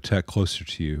a tech closer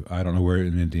to you. I don't know where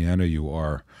in Indiana you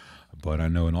are, but I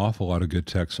know an awful lot of good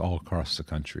techs all across the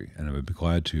country, and I would be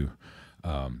glad to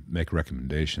make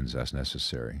recommendations as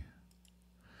necessary.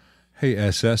 Hey,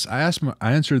 SS, I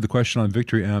answered the question on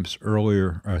Victory amps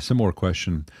earlier, a similar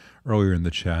question earlier in the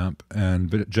chat,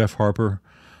 and Jeff Harper,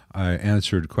 I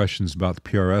answered questions about the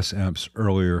PRS amps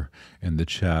earlier in the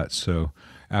chat. So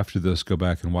after this, go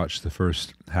back and watch the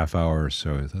first half hour or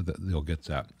so. You'll get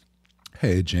that.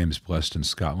 Hey, James Blessed in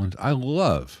Scotland. I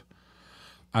love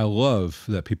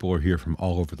that people are here from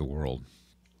all over the world.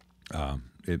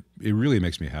 It really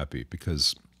makes me happy,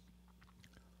 because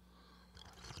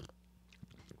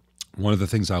one of the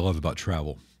things I love about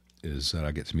travel is that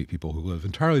I get to meet people who live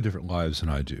entirely different lives than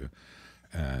I do.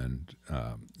 And,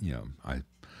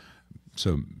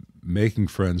 so making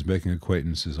friends, making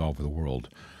acquaintances all over the world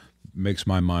makes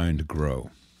my mind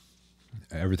grow.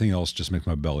 Everything else just makes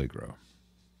my belly grow.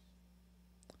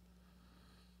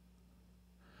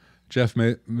 Jeff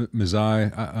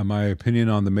Mizai, my opinion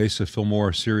on the Mesa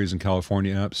Fillmore series and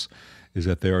California amps is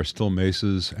that they are still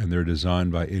Mesas, and they're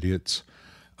designed by idiots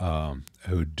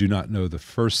who do not know the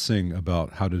first thing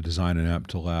about how to design an amp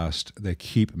to last. They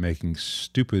keep making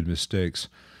stupid mistakes.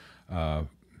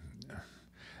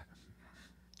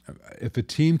 If a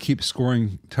team keeps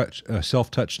scoring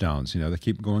self-touchdowns, they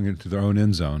keep going into their own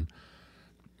end zone.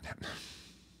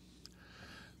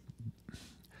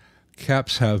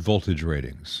 Caps have voltage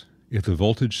ratings. If the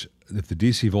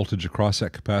DC voltage across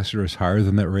that capacitor is higher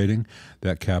than that rating,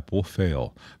 that cap will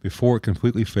fail. Before it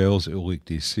completely fails, it will leak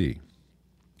DC.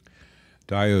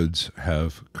 Diodes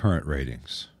have current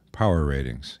ratings, power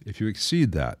ratings. If you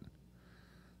exceed that,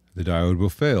 the diode will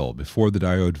fail. Before the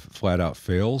diode flat out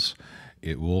fails,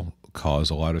 it will cause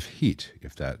a lot of heat.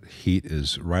 If that heat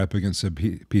is right up against a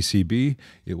PCB,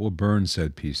 it will burn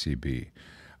said PCB.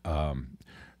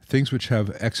 Things which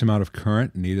have X amount of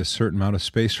current need a certain amount of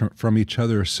space from each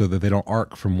other so that they don't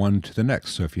arc from one to the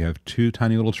next. So if you have two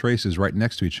tiny little traces right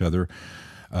next to each other,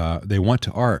 they want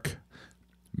to arc.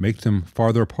 make them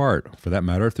farther apart. For that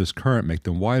matter, if there's current, make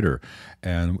them wider.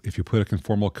 And if you put a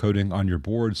conformal coating on your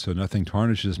board so nothing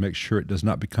tarnishes, make sure it does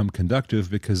not become conductive,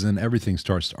 because then everything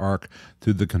starts to arc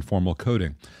through the conformal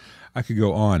coating. I could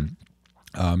go on.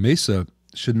 Mesa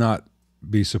should not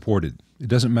be supported. It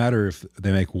doesn't matter if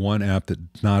they make one amp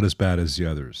that's not as bad as the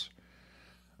others.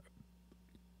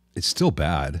 It's still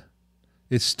bad.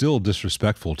 It's still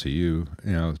disrespectful to you.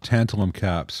 You know, tantalum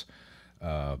caps,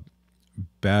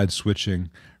 bad switching,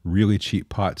 really cheap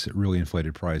pots at really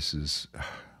inflated prices.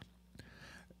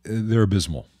 They're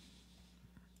abysmal.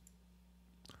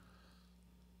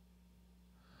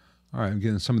 All right, I'm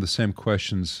getting some of the same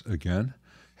questions again.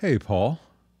 Hey, Paul.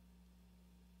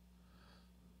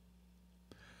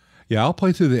 Yeah, I'll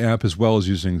play through the amp as well as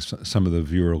using some of the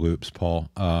viewer loops, Paul.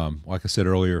 Like I said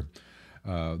earlier,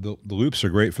 the loops are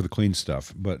great for the clean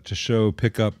stuff, but to show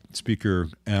pickup speaker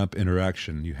amp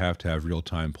interaction, you have to have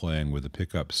real-time playing with the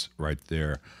pickups right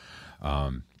there.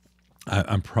 I'm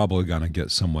probably going to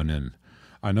get someone in.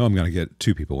 I know I'm going to get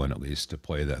 2 people in at least to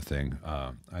play that thing.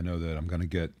 I know that I'm going to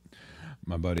get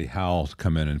my buddy Hal to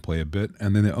come in and play a bit,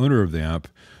 and then the owner of the amp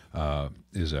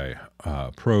is a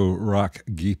pro rock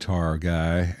guitar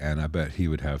guy, and I bet he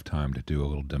would have time to do a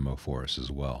little demo for us as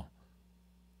well.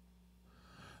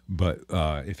 But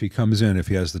if he comes in, if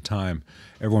he has the time,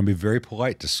 everyone be very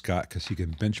polite to Scott, because he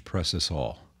can bench press us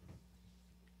all.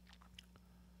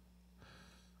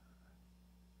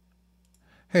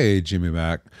 Hey, Jimmy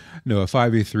Mac. No, a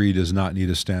 5E3 does not need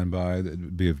a standby. That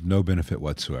would be of no benefit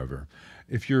whatsoever.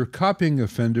 If you're copying a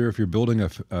Fender, if you're building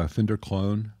a Fender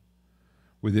clone,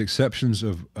 with the exceptions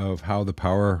of how the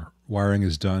power wiring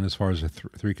is done as far as a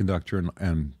 3-conductor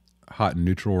and hot and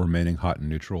neutral remaining hot and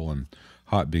neutral and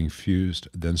hot being fused,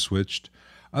 then switched.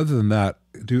 Other than that,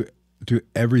 do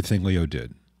everything Leo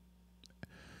did.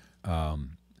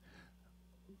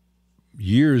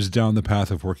 Years down the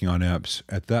path of working on amps,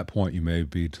 at that point you may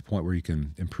be to the point where you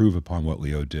can improve upon what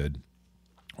Leo did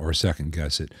or second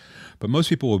guess it. But most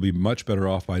people will be much better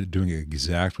off by doing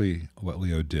exactly what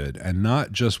Leo did, and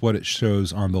not just what it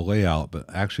shows on the layout, but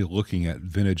actually looking at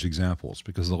vintage examples,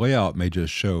 because the layout may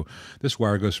just show this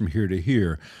wire goes from here to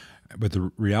here, but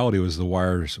the reality was the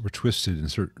wires were twisted in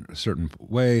a certain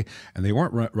way, and they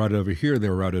weren't routed over here, they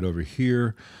were routed over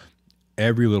here.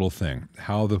 Every little thing,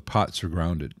 how the pots are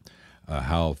grounded,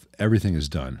 how everything is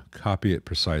done, copy it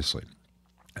precisely.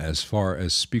 As far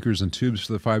as speakers and tubes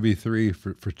for the 5E3,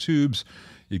 for tubes,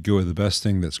 you go with the best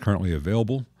thing that's currently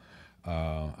available.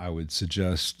 I would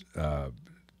suggest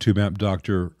Tube Amp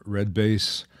Doctor Red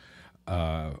Bass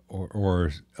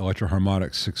or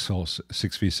Electro-Harmonic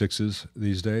 6V6s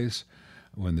these days.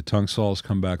 When the tongue saws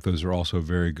come back, those are also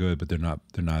very good, but they're not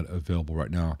available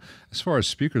right now. As far as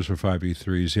speakers for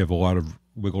 5E3s, you have a lot of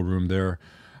wiggle room there.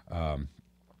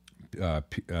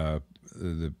 The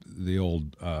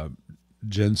old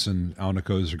Jensen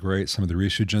Alnicos are great. Some of the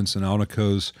Rishu Jensen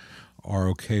Alnicos are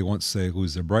okay once they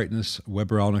lose their brightness.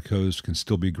 Weber Alnicos can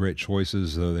still be great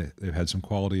choices, though they've had some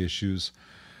quality issues.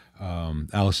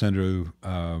 Alessandro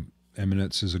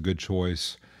Eminence is a good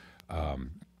choice.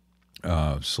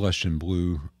 Celestian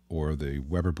Blue or the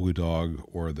Weber Blue Dog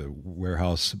or the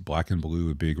Warehouse Black and Blue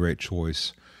would be a great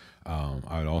choice.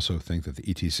 I would also think that the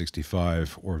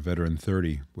ET65 or Veteran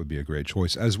 30 would be a great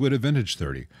choice, as would a Vintage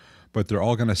 30. But they're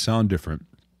all going to sound different.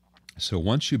 So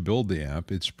once you build the amp,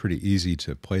 it's pretty easy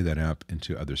to play that amp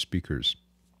into other speakers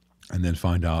and then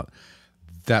find out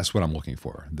that's what I'm looking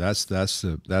for. That's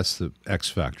the X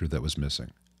factor that was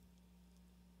missing.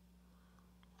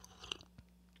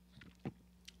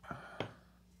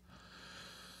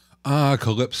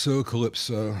 Calypso.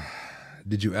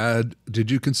 Did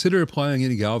you consider applying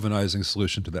any galvanizing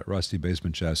solution to that rusty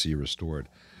basement chassis you restored?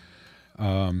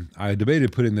 I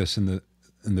debated putting this in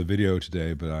the video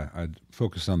today, but I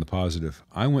focused on the positive.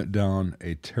 I went down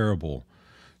a terrible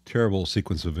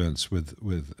sequence of events with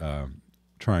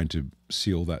trying to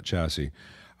seal that chassis.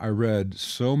 I read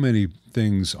so many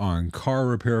things on car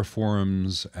repair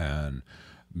forums and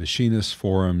machinist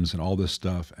forums and all this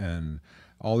stuff, and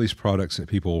all these products that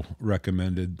people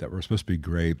recommended that were supposed to be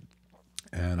great.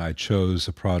 And I chose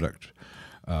a product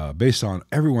based on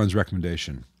everyone's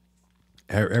recommendation.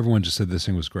 Everyone just said this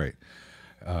thing was great.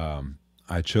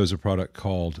 I chose a product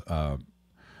called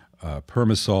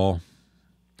Permasol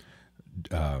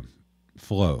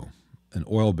Flow, an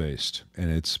oil-based,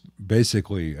 and it's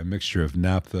basically a mixture of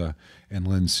naphtha and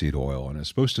linseed oil, and it's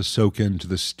supposed to soak into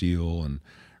the steel and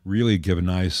really give a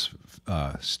nice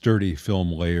sturdy film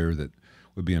layer that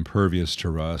would be impervious to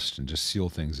rust and just seal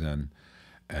things in.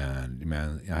 And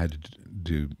man, I had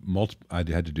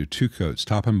to do 2 coats,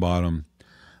 top and bottom,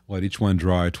 let each one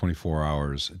dry 24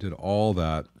 hours. I did all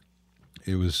that,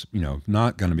 it was,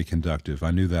 not going to be conductive.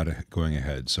 I knew that going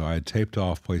ahead. So I had taped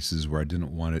off places where I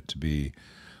didn't want it to be,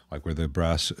 like where the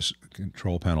brass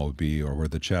control panel would be, or where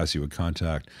the chassis would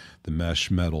contact the mesh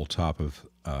metal top of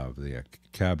the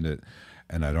cabinet.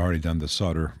 And I'd already done the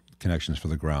solder connections for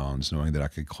the grounds, knowing that I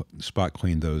could spot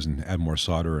clean those and add more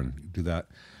solder and do that.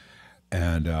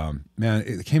 And man,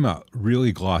 it came out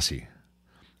really glossy.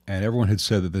 And everyone had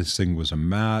said that this thing was a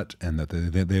matte, and that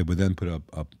they would then put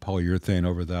a polyurethane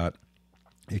over that.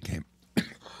 It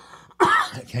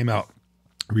came out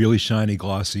really shiny,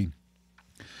 glossy.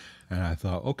 And I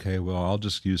thought, okay, well, I'll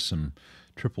just use some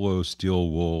triple O steel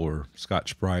wool or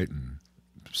Scotch-Brite and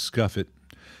scuff it,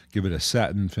 give it a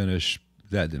satin finish.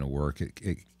 That didn't work.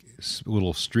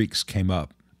 Little streaks came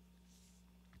up.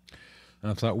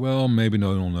 And I thought, well, maybe no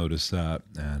one will notice that.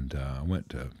 And I went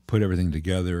to put everything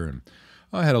together, and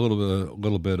I had a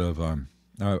little bit of.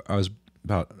 I was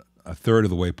about a third of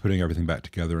the way putting everything back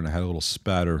together, and I had a little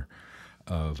spatter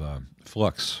of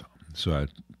flux. So I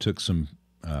took some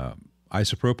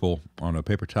isopropyl on a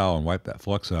paper towel and wiped that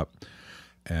flux up,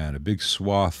 and a big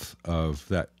swath of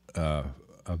that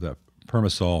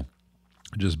permasol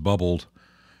just bubbled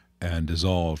and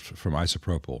dissolved from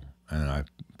isopropyl. And I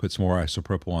put some more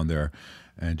isopropyl on there,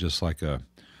 and just like a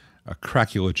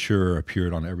craculature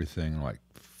appeared on everything. I'm like,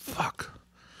 fuck.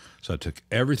 So I took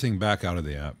everything back out of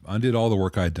the amp, undid all the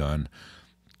work I'd done,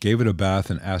 gave it a bath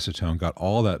in acetone, got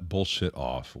all that bullshit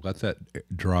off, let that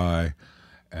dry,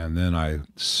 and then I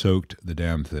soaked the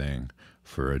damn thing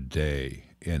for a day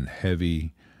in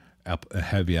heavy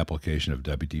application of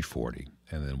WD-40,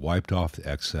 and then wiped off the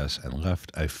excess and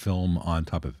left a film on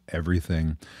top of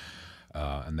everything.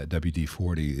 And that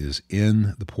WD-40 is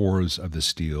in the pores of the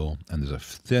steel, and there's a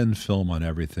thin film on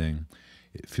everything.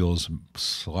 It feels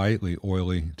slightly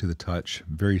oily to the touch,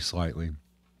 very slightly.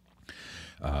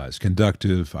 It's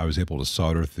conductive. I was able to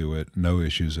solder through it, no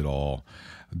issues at all.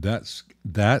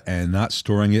 That, and not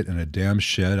storing it in a damn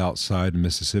shed outside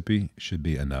Mississippi should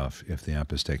be enough if the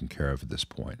amp is taken care of at this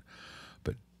point.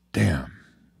 But damn.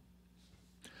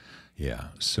 Yeah,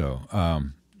 so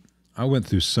I went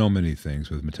through so many things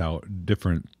with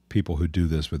different people who do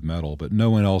this with metal, but no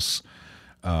one else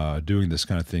doing this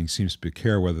kind of thing seems to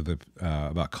care whether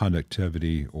about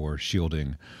conductivity or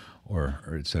shielding or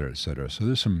et cetera, et cetera. So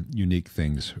there's some unique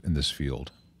things in this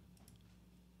field.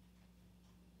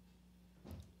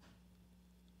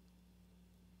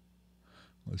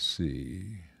 Let's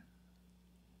see.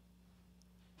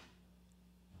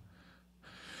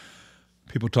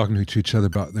 People talking to each other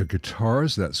about their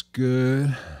guitars. That's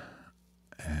good.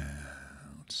 And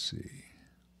let's see.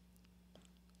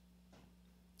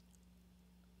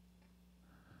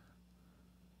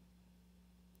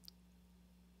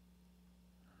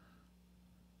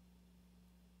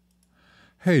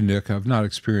 Hey, Nick, I've not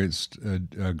experienced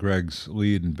Greg's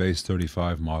lead and bass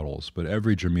 35 models, but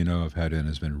every Germino I've had in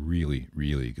has been really,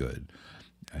 really good.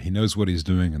 He knows what he's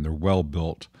doing, and they're well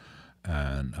built,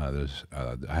 and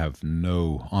I have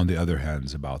no on the other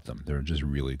hands about them. They're just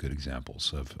really good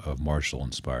examples of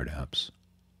Marshall-inspired amps.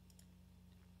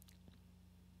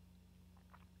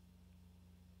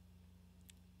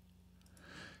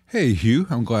 Hey, Hugh,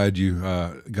 I'm glad you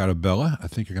got a Bella. I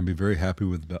think you're going to be very happy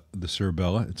with the Sir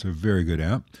Bella. It's a very good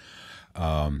amp.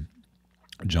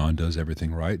 John does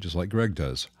everything right, just like Greg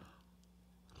does.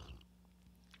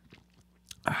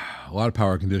 A lot of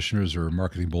power conditioners are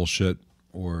marketing bullshit,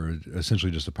 or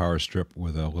essentially just a power strip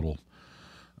with a little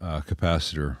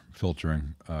capacitor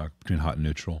filtering between hot and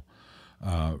neutral.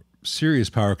 Serious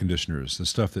power conditioners, the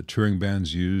stuff that touring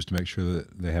bands use to make sure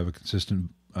that they have a consistent,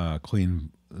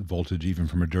 clean voltage even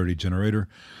from a dirty generator,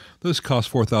 those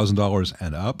cost $4,000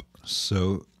 and up.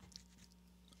 So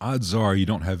odds are you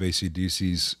don't have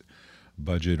AC/DC's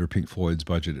budget or Pink Floyd's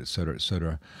budget, et cetera, et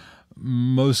cetera.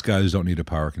 Most guys don't need a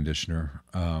power conditioner.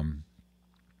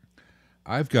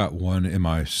 I've got one in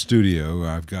my studio.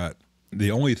 I've got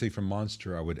the only thing from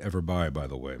Monster I would ever buy, by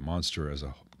the way. Monster as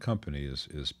a company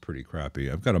is pretty crappy.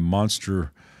 I've got a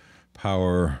Monster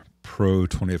Power Pro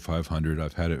 2500.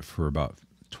 I've had it for about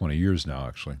 20 years now,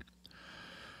 actually.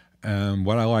 And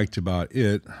what I liked about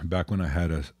it, back when I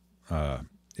had it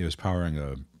was powering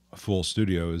a full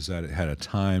studio, is that it had a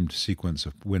timed sequence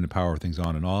of when to power things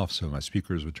on and off. So my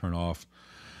speakers would turn off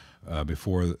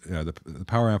before the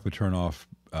power amp would turn off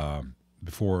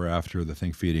before or after the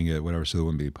thing feeding it, whatever, so there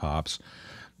wouldn't be pops.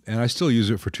 And I still use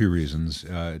it for two reasons.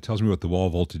 It tells me what the wall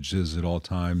voltage is at all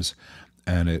times,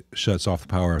 and it shuts off the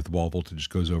power if the wall voltage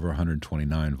goes over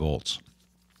 129 volts.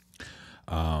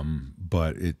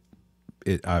 But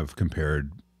I've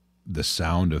compared the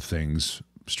sound of things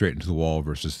straight into the wall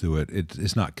versus through it.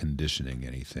 It's not conditioning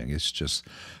anything. It's just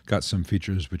got some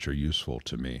features which are useful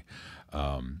to me.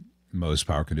 Most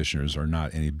power conditioners are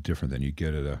not any different than you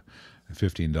get at a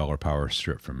 $15 power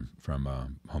strip from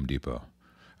Home Depot.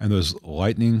 And those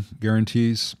lightning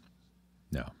guarantees,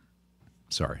 no.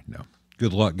 Sorry, no.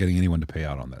 Good luck getting anyone to pay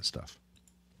out on that stuff.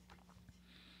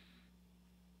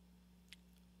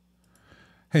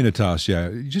 Hey, Natasha,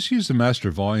 yeah, just use the master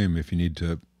volume if you need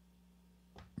to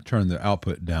turn the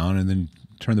output down and then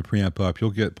turn the preamp up.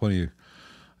 You'll get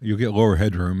lower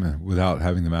headroom without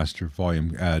having the master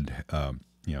volume add,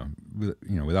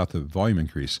 without the volume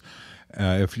increase.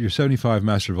 If your 75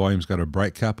 master volume's got a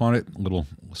bright cap on it, little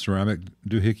ceramic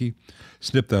doohickey,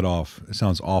 snip that off. It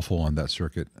sounds awful on that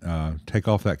circuit. Take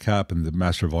off that cap and the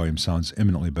master volume sounds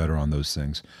eminently better on those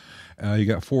things. You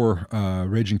got 4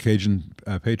 Raging Cajun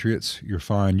Patriots. You're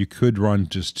fine. You could run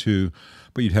just 2,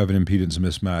 but you'd have an impedance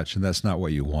mismatch, and that's not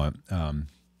what you want. And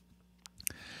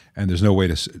there's no way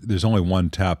to. There's only one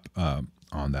tap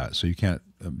on that, so you can't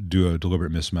do a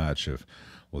deliberate mismatch of,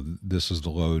 well, this is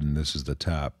the load and this is the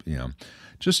tap.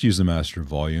 Just use the master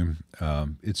volume.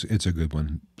 It's a good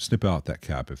one. Snip out that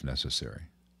cap if necessary.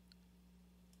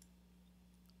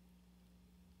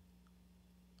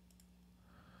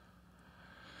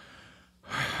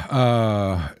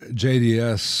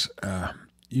 JDS,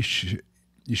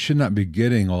 you should not be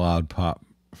getting a loud pop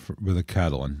with a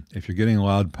Catalan. If you're getting a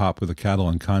loud pop with a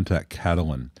Catalan, contact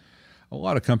Catalan. A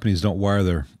lot of companies don't wire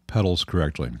their pedals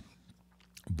correctly,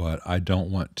 but I don't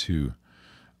want to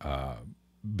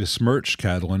besmirch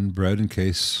Catalan bread in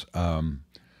case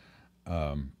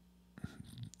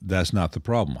that's not the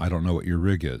problem. I don't know what your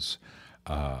rig is.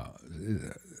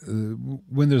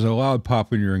 When there's a loud pop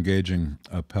when you're engaging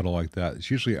a pedal like that, it's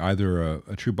usually either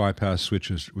a true bypass switch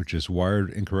which is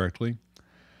wired incorrectly,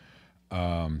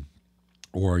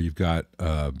 or you've got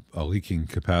a leaking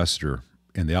capacitor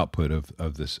in the output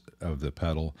of the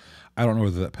pedal. I don't know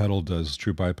whether that pedal does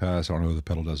true bypass. I don't know whether the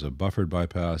pedal does a buffered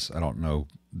bypass. I don't know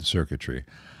the circuitry.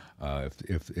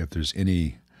 If there's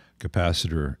any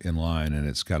capacitor in line and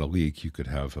it's got a leak, you could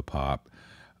have a pop.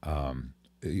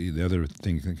 The other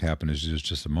thing that can happen is there's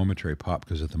just a momentary pop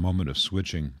because at the moment of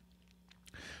switching,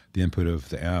 the input of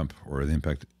the amp or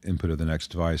the input of the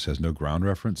next device has no ground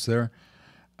reference there.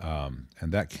 And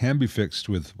that can be fixed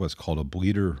with what's called a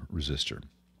bleeder resistor,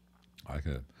 like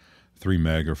a 3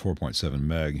 meg or 4.7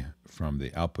 meg from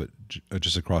the output,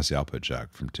 just across the output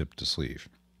jack from tip to sleeve.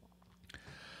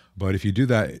 But if you do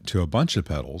that to a bunch of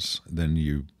pedals,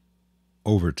 then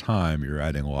over time, you're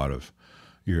adding a lot of,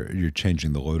 you're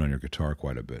changing the load on your guitar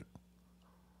quite a bit.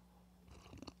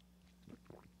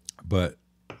 But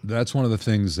that's one of the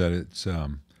things that it's,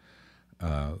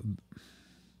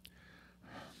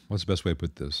 what's the best way to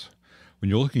put this? When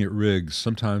you're looking at rigs,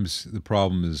 sometimes the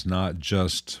problem is not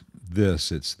just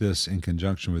this, it's this in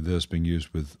conjunction with this being used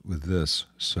with this.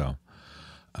 So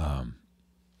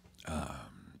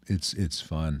it's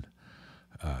fun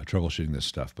troubleshooting this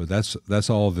stuff. But that's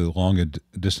all the long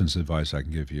distance advice I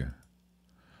can give you.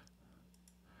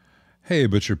 Hey,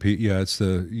 Butcher Pete. Yeah, it's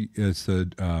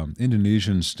the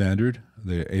Indonesian standard,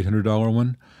 the $800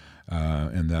 one,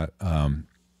 and that I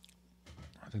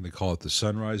think they call it the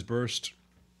Sunrise Burst.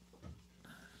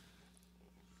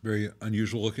 Very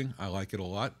unusual looking. I like it a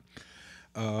lot.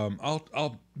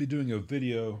 I'll be doing a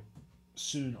video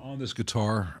soon on this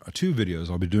guitar. 2 videos.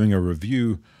 I'll be doing a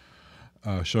review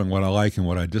showing what I like and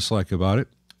what I dislike about it,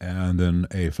 and then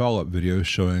a follow-up video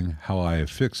showing how I have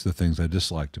fixed the things I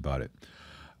disliked about it.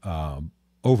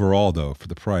 Overall, though, for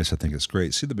the price, I think it's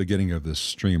great. See the beginning of this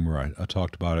stream where I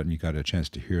talked about it and you got a chance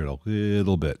to hear it a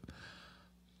little bit.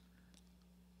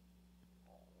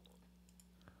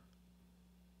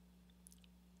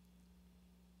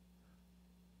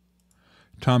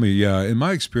 Tommy, yeah, in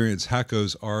my experience,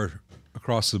 Hackos are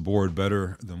across the board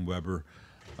better than Weber.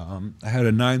 I had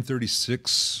a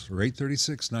 936 or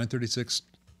 836, 936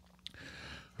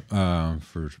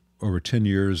 for over 10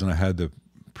 years, and I had the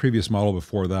previous model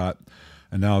before that,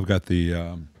 and now I've got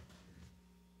the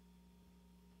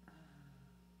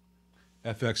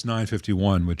FX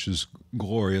 951, which is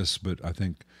glorious, but I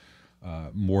think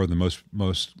more than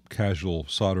most casual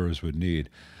solderers would need.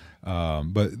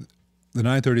 But the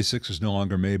 936 is no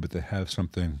longer made, but they have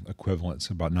something equivalent. It's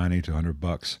about $90 to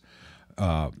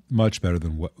 $100. Much better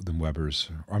than Weber's.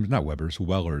 Or not Weber's,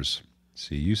 Weller's.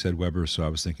 See, you said Weber, so I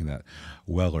was thinking that.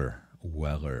 Weller.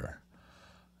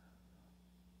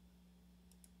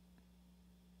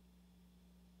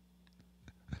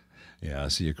 Yeah, I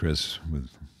see you, Chris.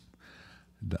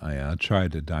 I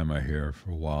tried to dye my hair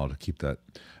for a while to keep that.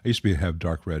 I used to have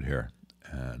dark red hair,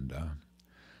 and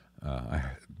I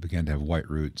began to have white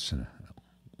roots, and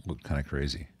look kind of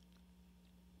crazy.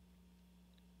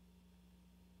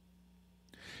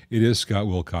 It is Scott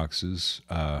Wilcox's,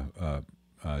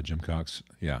 Jim Cox,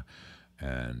 yeah.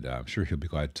 And I'm sure he'll be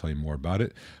glad to tell you more about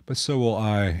it. But so will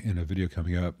I in a video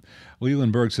coming up.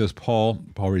 Leland Berg says, Paul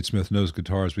Reed Smith knows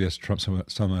guitars, but he has to trump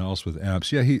someone else with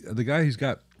amps. Yeah, the guy he's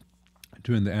got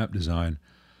doing the amp design,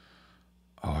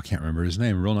 oh, I can't remember his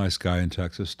name, real nice guy in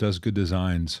Texas, does good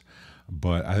designs.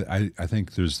 But I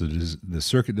think there's the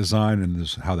circuit design and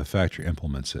there's how the factory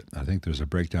implements it. I think there's a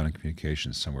breakdown in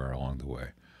communication somewhere along the way.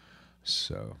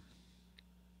 So...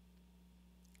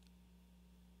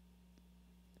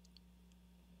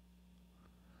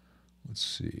 let's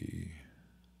see.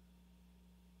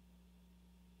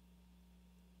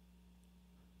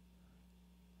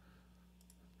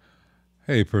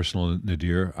 Hey, personal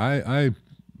Nadir. I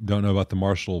don't know about the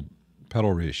Marshall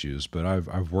pedal reissues, but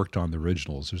I've worked on the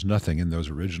originals. There's nothing in those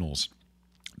originals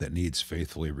that needs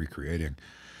faithfully recreating.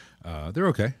 They're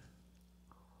okay.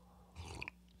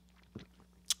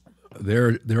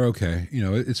 They're okay. You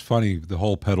know, it's funny, the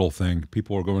whole pedal thing.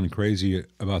 People are going crazy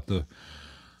about the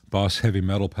Boss Heavy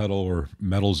Metal pedal or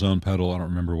Metal Zone pedal. I don't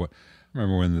remember what. I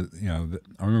remember when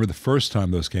I remember the first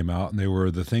time those came out, and they were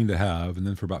the thing to have. And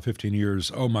then for about 15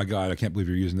 years, oh my God, I can't believe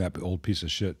you're using that old piece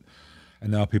of shit.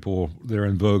 And now they're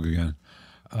in vogue again.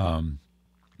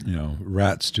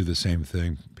 Rats do the same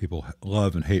thing. People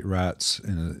love and hate rats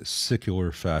in a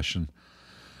secular fashion.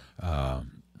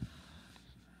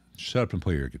 Shut up and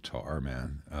play your guitar,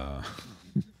 man.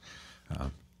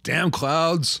 Damn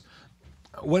clouds.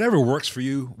 Whatever works for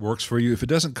you, works for you. If it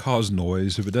doesn't cause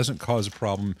noise, if it doesn't cause a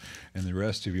problem in the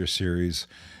rest of your series,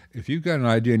 if you've got an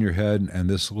idea in your head and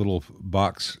this little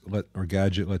box or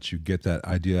gadget lets you get that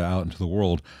idea out into the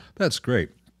world, that's great.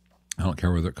 I don't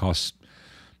care whether it costs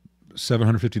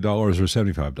 $750 or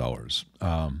 $75.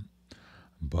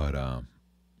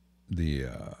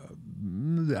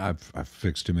 I've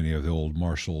fixed too many of the old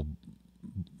Marshall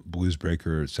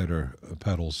Bluesbreaker, etc.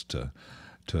 pedals to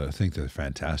think they're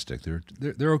fantastic. They're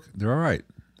all right.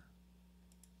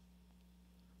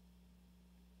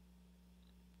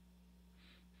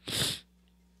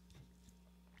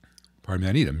 Pardon me.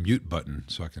 I need a mute button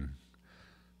so I can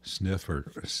sniff, or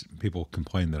people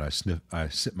complain that I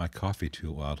sip my coffee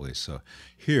too loudly. So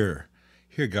here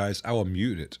guys, I will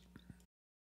mute it.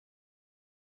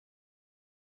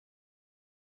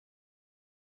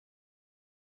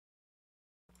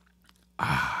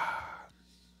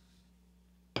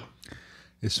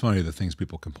 It's funny the things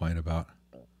people complain about.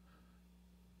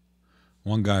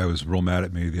 One guy was real mad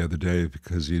at me the other day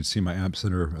because he'd seen my Amp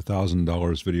Center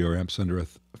 $1,000 video or Amp Center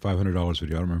 $500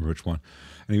 video. I don't remember which one.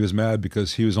 And he was mad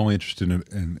because he was only interested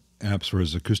in amps for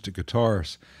his acoustic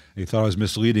guitars. And he thought I was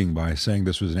misleading by saying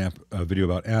this was a video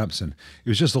about amps. And it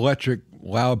was just electric,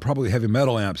 loud, probably heavy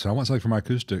metal amps. And I want something for my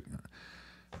acoustic.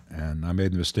 And I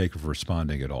made the mistake of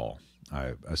responding at all.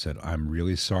 I said, I'm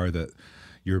really sorry that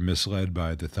you're misled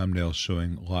by the thumbnail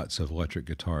showing lots of electric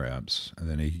guitar amps. And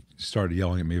then he started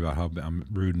yelling at me about how I'm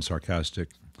rude and sarcastic.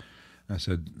 I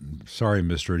said, sorry,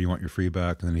 mister, do you want your free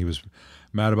back? And then he was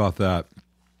mad about that.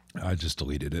 I just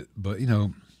deleted it. But,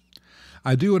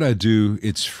 I do what I do.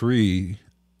 It's free.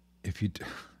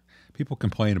 People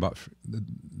complain about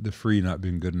the free not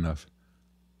being good enough.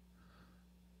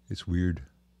 It's weird.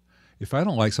 If I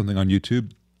don't like something on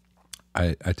YouTube,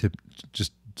 I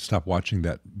just stop watching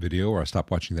that video or I stop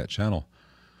watching that channel.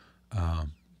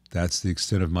 That's the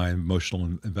extent of my emotional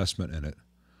investment in it.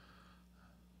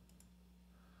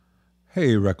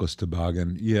 Hey, Reckless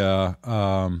Toboggan. Yeah.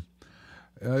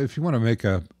 If you want to make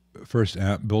a first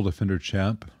amp, build a Fender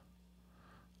Champ.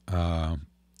 Don't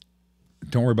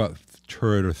worry about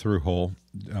turret or through hole.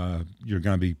 You're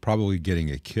going to be probably getting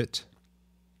a kit.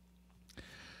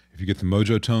 If you get the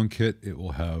Mojo Tone kit, it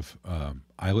will have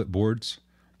eyelet boards.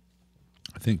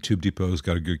 I think Tube Depot's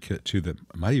got a good kit too that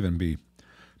might even be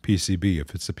PCB.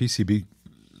 If it's a PCB,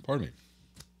 pardon me,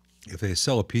 if they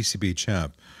sell a PCB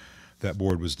Champ, that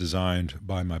board was designed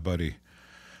by my buddy.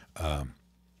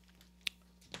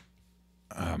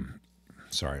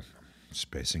 Sorry,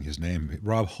 spacing his name,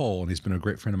 Rob Hull, and he's been a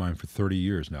great friend of mine for 30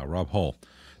 years now. Rob Hull.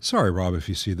 Sorry, Rob, if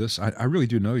you see this, I really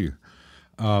do know you.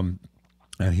 And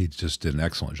he just did an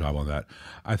excellent job on that.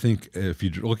 I think if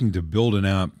you're looking to build an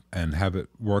amp and have it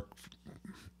work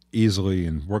easily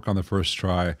and work on the first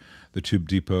try, the Tube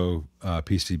Depot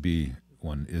PCB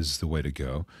one is the way to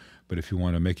go. But if you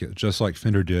want to make it just like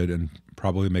Fender did and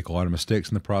probably make a lot of mistakes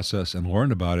in the process and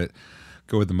learn about it,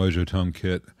 go with the Mojo Tone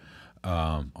kit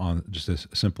on just a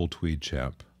simple tweed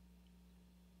champ.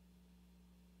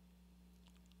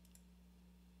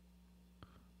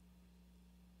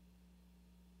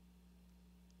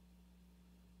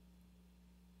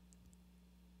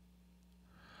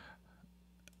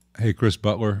 Hey, Chris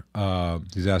Butler.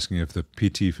 He's asking if the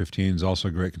PT15 is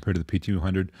also great compared to the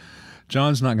PT200.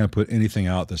 John's not going to put anything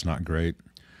out that's not great,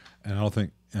 and I don't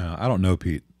think I don't know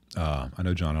Pete. I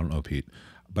know John. I don't know Pete,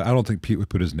 but I don't think Pete would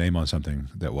put his name on something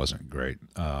that wasn't great.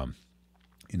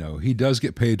 He does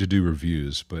get paid to do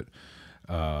reviews, but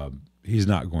he's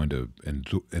not going to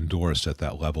endorse at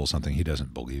that level something he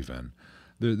doesn't believe in.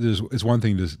 It's one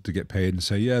thing to get paid and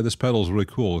say, yeah, this pedal is really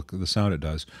cool, the sound it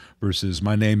does, versus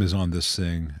my name is on this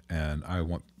thing and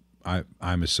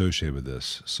I'm associated with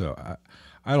this. So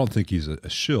I don't think he's a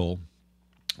shill,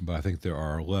 but I think there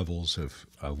are levels of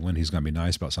when he's going to be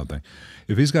nice about something.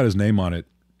 If he's got his name on it,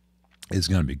 it's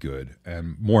going to be good.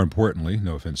 And more importantly,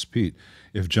 no offense, Pete,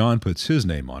 if John puts his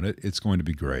name on it, it's going to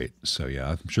be great. So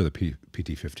yeah, I'm sure the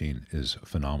PT15 is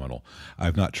phenomenal.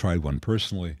 I've not tried one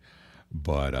personally,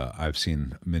 but I've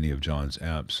seen many of John's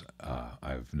amps.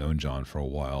 I've known John for a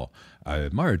while. I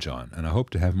admire John, and I hope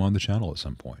to have him on the channel at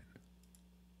some point.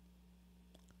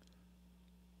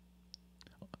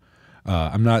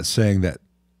 I'm not saying that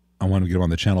I want to get him on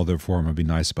the channel, therefore I'm going to be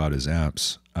nice about his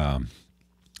amps. I'm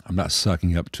not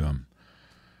sucking up to him.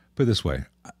 Put it this way,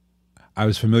 I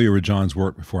was familiar with John's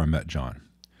work before I met John.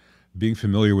 Being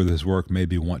familiar with his work made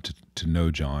me want to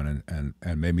know John and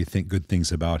made me think good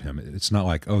things about him. It's not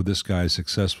like, oh, this guy is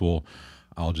successful,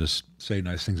 I'll just say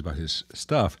nice things about his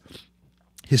stuff.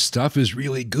 His stuff is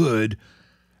really good,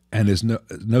 and it's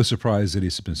no surprise that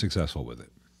he's been successful with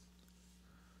it.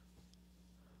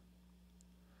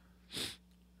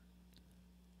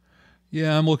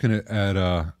 Yeah, I'm looking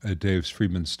at Dave's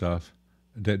Friedman stuff,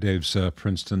 Dave's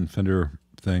Princeton Fender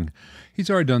thing. He's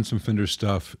already done some Fender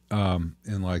stuff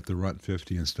in like the Runt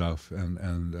 50 and stuff,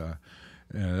 and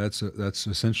that's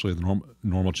essentially the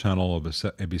normal channel of a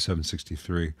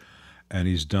AB763, and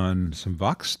he's done some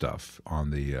Vox stuff on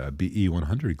the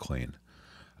BE100 clean,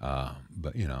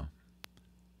 but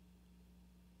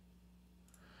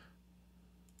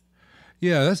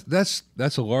yeah,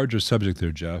 that's a larger subject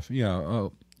there, Jeff. Yeah.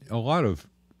 A lot of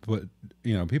what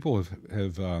people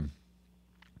have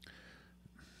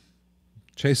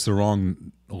chased the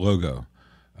wrong logo.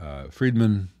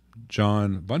 Friedman,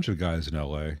 John, a bunch of guys in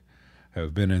LA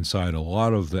have been inside a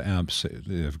lot of the amps that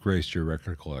have graced your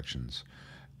record collections,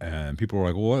 and people are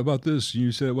like, well, what about this?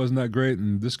 You said it wasn't that great,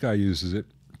 and this guy uses it.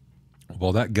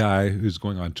 Well, that guy who's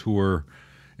going on tour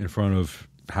in front of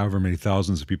however many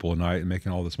thousands of people a night and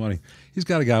making all this money, he's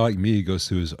got a guy like me who goes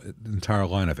through his entire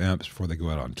line of amps before they go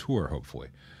out on tour, hopefully.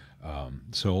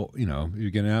 So, you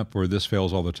get an amp where this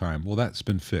fails all the time. Well, that's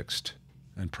been fixed,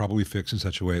 and probably fixed in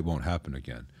such a way it won't happen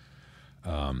again.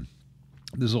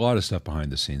 There's a lot of stuff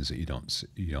behind the scenes that you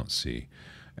don't see.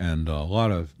 And a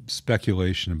lot of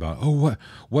speculation about, oh,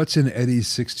 what's in Eddie's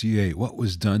 68? What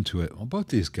was done to it? Well, both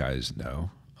these guys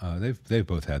know. They've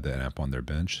both had that amp on their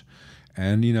bench.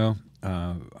 And,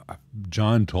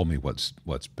 John told me what's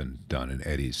been done in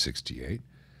Eddie's 68.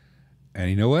 And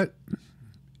you know what?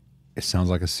 It sounds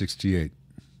like a 68.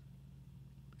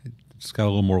 It's got a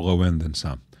little more low end than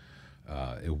some.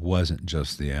 It wasn't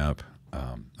just the amp.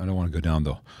 I don't want to go down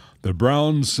the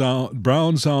brown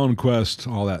sound quest,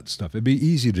 all that stuff. It'd be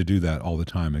easy to do that all the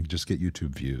time and just get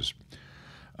YouTube views.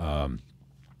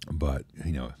 But,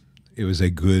 it was a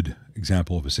good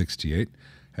example of a 68.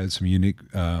 Had some unique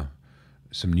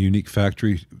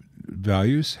factory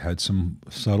values, had some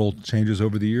subtle changes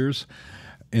over the years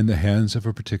in the hands of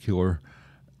a particular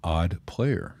odd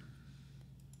player.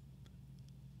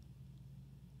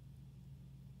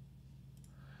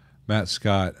 Matt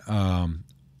Scott, I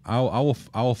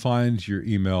will find your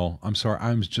email. I'm sorry,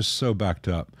 I'm just so backed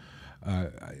up.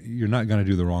 You're not going to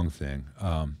do the wrong thing.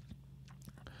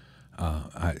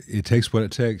 It takes what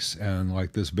it takes, and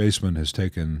like this basement has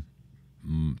taken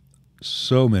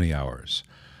so many hours,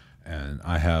 and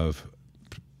I have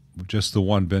just the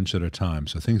one bench at a time.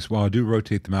 So while I do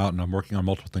rotate them out and I'm working on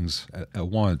multiple things at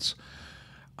once,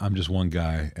 I'm just one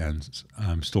guy and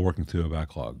I'm still working through a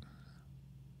backlog.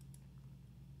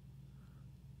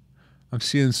 I'm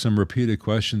seeing some repeated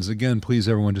questions. Again, please,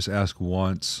 everyone, just ask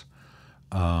once.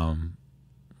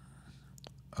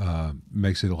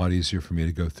 Makes it a lot easier for me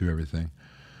to go through everything.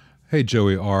 Hey,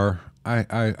 Joey R.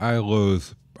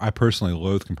 I personally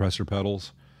loathe compressor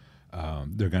pedals.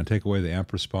 They're going to take away the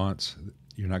amp response.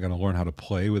 You're not going to learn how to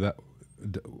play with that.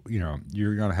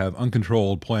 You're going to have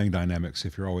uncontrolled playing dynamics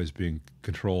if you're always being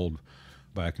controlled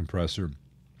by a compressor.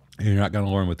 And you're not going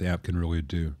to learn what the amp can really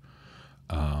do.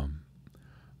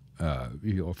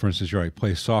 For instance, you're like,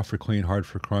 play soft for clean, hard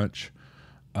for crunch.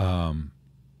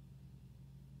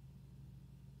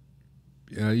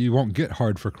 You won't get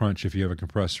hard for crunch if you have a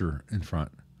compressor in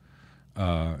front.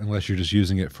 Unless you're just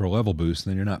using it for a level boost,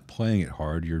 then you're not playing it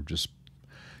hard.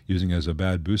 You'll using it as a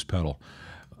bad boost pedal.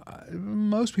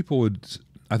 Most people would,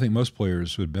 I think most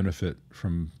players would benefit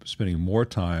from spending more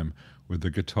time with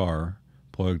their guitar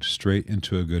plugged straight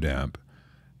into a good amp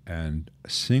and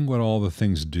seeing what all the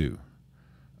things do.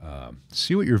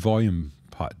 See what your volume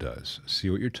pot does. See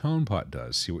what your tone pot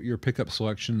does. See what your pickup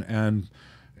selection and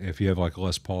if you have like a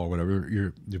Les Paul or whatever,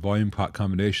 your volume pot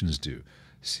combinations do.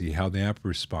 See how the amp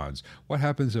responds. What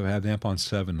happens if I have the amp on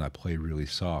 7 and I play really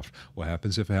soft? What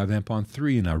happens if I have the amp on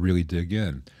 3 and I really dig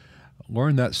in?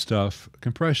 Learn that stuff.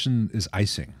 Compression is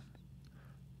icing.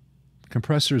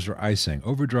 Compressors are icing.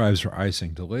 Overdrives are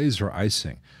icing. Delays are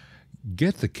icing.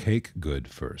 Get the cake good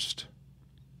first.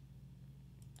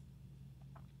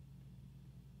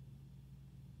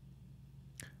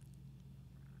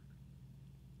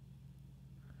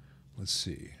 Let's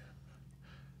see.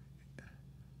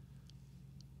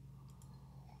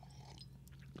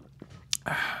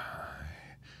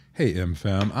 Hey,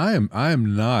 M-Fam. I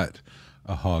am not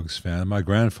a Hogs fan. My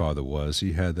grandfather was.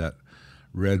 He had that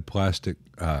red plastic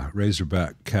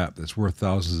Razorback cap that's worth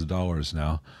thousands of dollars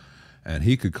now, and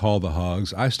he could call the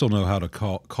Hogs. I still know how to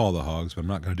call the Hogs, but I'm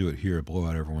not going to do it here, blow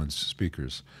out everyone's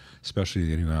speakers,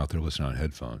 especially anyone out there listening on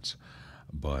headphones.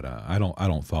 But I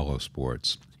don't follow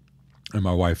sports, and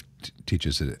my wife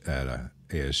teaches it at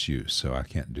ASU, so I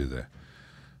can't do the.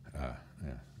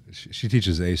 She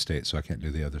teaches A-State, so I can't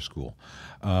do the other school.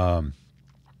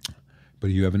 But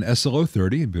you have an SLO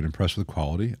 30. I've been impressed with the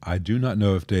quality. I do not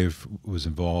know if Dave was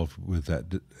involved with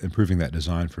that, improving that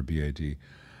design for BAD.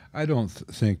 I don't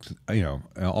think,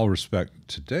 all respect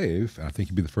to Dave, I think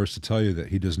he'd be the first to tell you that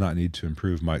he does not need to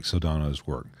improve Mike Sodano's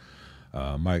work.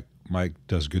 Mike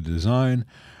does good design.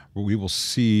 We will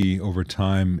see over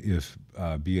time if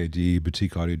BAD,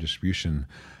 Boutique Audio Distribution,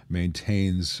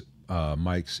 maintains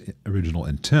Mike's original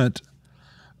intent,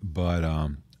 but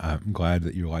I'm glad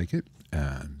that you like it.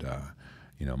 And,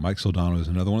 Mike Soldano is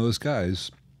another one of those guys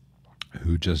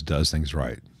who just does things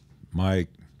right. Mike,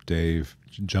 Dave,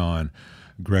 John,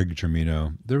 Greg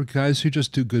Germino, they're guys who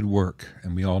just do good work,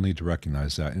 and we all need to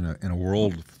recognize that. In a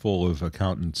world full of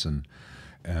accountants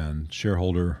and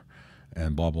shareholder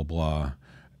and blah, blah, blah,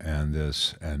 and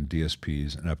this and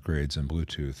DSPs and upgrades and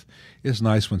Bluetooth, it's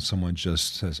nice when someone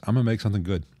just says, I'm going to make something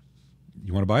good.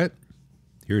 You want to buy it?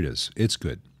 Here it is. It's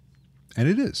good. And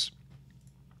it is.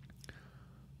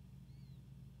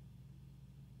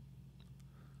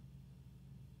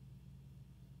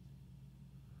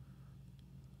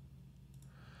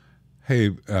 Hey,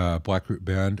 Blackroot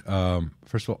Band.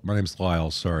 First of all, my name's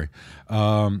Lyle, sorry.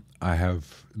 I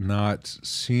have not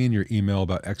seen your email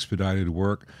about expedited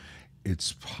work.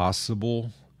 It's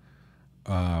possible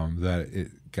that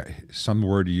some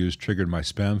word you used triggered my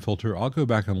spam filter. I'll go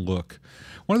back and look.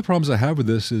 One of the problems I have with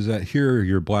this is that here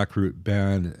your Blackroot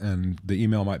Band and the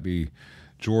email might be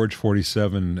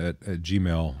George47 at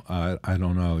Gmail. I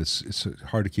don't know. It's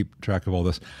hard to keep track of all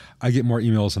this. I get more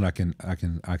emails than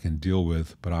I can deal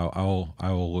with, but I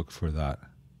will look for that.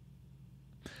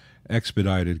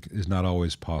 Expedited is not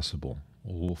always possible.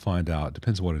 We'll find out.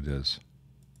 Depends on what it is.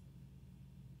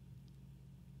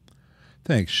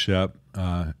 Thanks, Shep.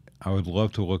 I would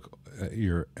love to look at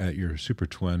your Super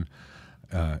Twin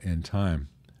in time.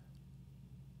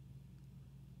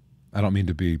 I don't mean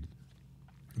to be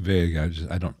vague.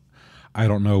 I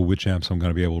don't know which amps I'm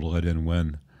going to be able to let in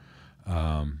when.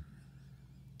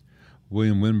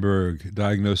 William Winberg,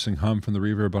 diagnosing hum from the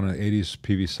reverb on an 80s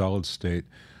PV solid state.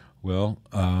 Well,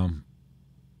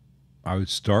 I would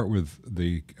start with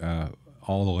the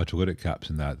all the electrolytic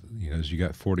caps in that. As you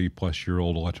got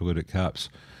 40-plus-year-old electrolytic caps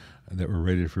that were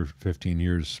rated for 15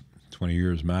 years, 20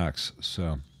 years max.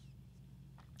 So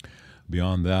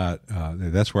beyond that,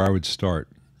 that's where I would start.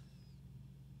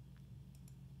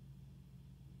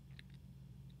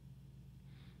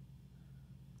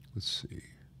 Let's see.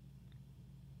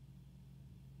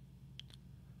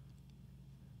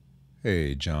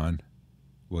 Hey, John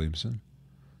Williamson.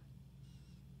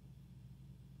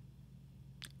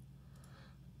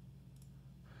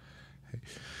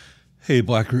 Hey,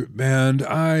 Blackroot Band.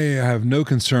 I have no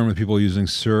concern with people using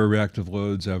Sura reactive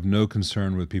loads. I have no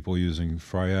concern with people using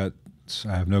Fryettes.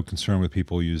 I have no concern with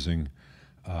people using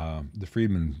the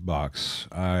Friedman box.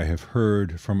 I have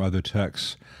heard from other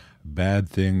techs bad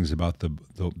things about the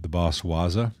Boss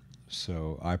Waza,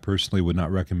 so I personally would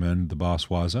not recommend the Boss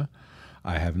Waza.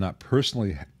 I have not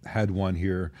personally had one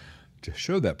here to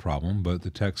show that problem, but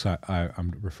the techs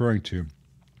I'm referring to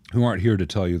who aren't here to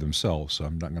tell you themselves, so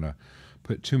I'm not going to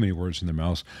put too many words in their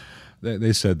mouths.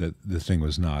 They said that the thing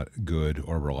was not good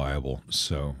or reliable,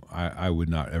 so I would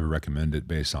not ever recommend it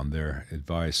based on their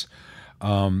advice.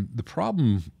 The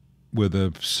problem with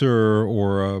a Sur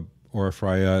or or a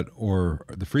Fryette or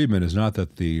the Friedman is not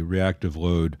that the reactive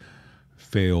load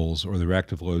fails or the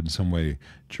reactive load in some way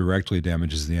directly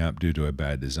damages the amp due to a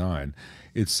bad design.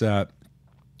 It's that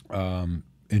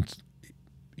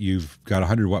you've got a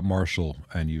 100-watt Marshall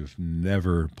and you've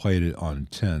never played it on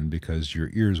 10 because your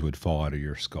ears would fall out of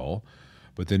your skull.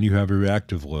 But then you have a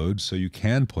reactive load, so you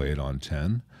can play it on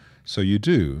 10. So you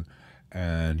do.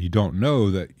 And you don't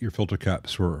know that your filter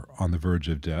caps were on the verge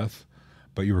of death,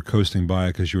 but you were coasting by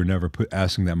because you were never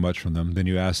asking that much from them. Then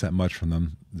you ask that much from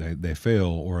them, they fail,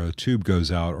 or a tube goes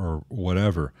out, or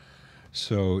whatever.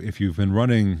 So if you've been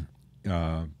running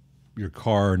your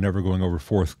car never going over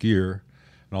 4th gear,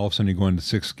 and all of a sudden you go into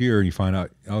 6th gear and you find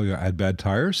out, oh, you had bad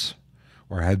tires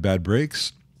or had bad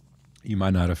brakes, you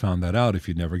might not have found that out if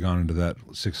you'd never gone into that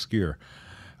 6th gear.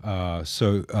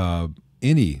 So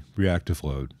any reactive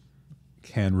load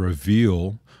can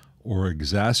reveal or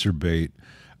exacerbate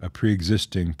a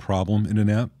pre-existing problem in an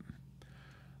amp,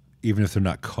 even if they're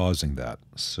not causing that.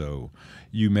 So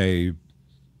you may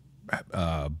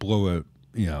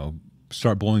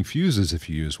start blowing fuses if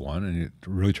you use one, and it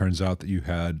really turns out that you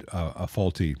had a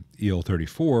faulty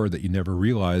EL34 that you never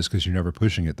realized because you're never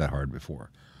pushing it that hard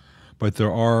before. But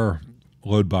there are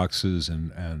load boxes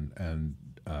and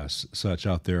such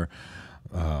out there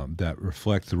that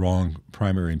reflect the wrong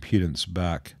primary impedance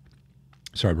back,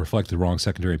 reflect the wrong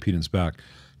secondary impedance back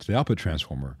to the output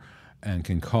transformer and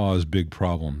can cause big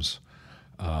problems.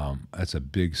 That's a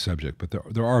big subject, but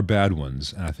there are bad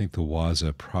ones, and I think the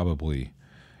Waza probably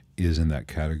is in that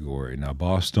category. Now,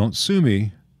 boss, don't sue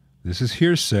me. This is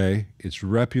hearsay. It's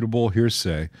reputable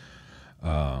hearsay,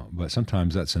 but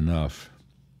sometimes that's enough.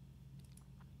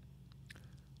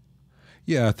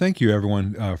 Yeah, thank you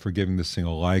everyone for giving this thing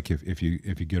a like if you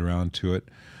get around to it.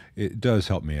 It does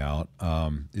help me out.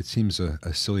 It seems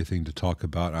a silly thing to talk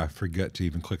about. I forget to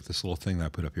even click this little thing that I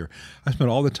put up here. I spent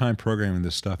all the time programming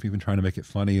this stuff, even trying to make it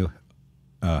funny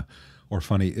or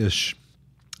funny-ish,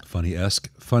 funny-esque,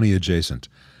 funny adjacent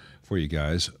for you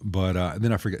guys. But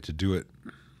then I forget to do it.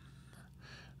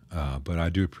 But I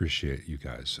do appreciate you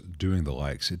guys doing the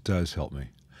likes. It does help me.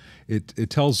 It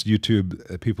tells YouTube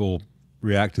that people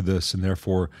react to this, and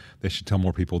therefore they should tell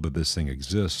more people that this thing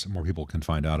exists. More people can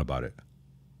find out about it.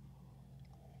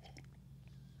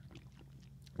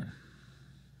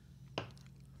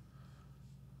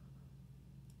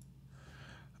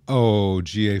 Oh,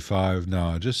 GA5,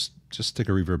 no, just stick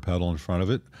a reverb pedal in front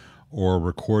of it, or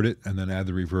record it and then add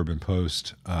the reverb in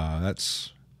post.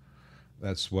 That's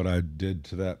what I did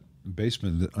to that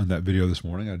basement on that video this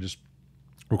morning. I just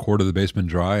recorded the basement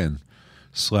dry and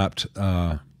slapped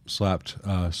some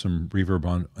reverb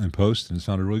on in post, and it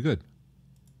sounded really good.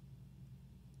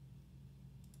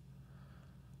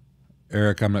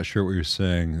 Eric, I'm not sure what you're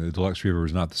saying. The deluxe reverb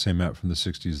is not the same amp from the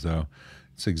 60s, though.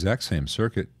 It's the exact same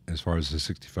circuit as far as the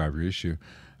 65 reissue.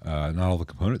 Not all the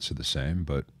components are the same,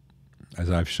 but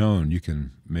as I've shown, you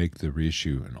can make the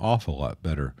reissue an awful lot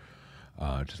better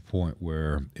to the point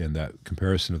where in that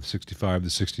comparison of the 65, the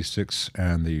 66,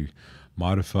 and the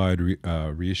modified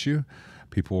reissue,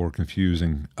 people were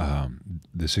confusing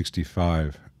the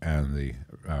 65 and the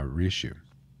reissue.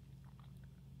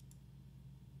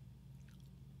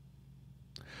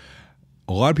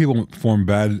 A lot of people form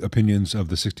bad opinions of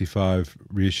the 65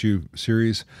 reissue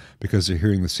series because they're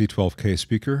hearing the C12K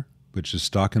speaker, which is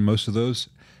stock in most of those,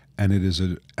 and it is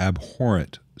an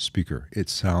abhorrent speaker. It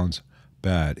sounds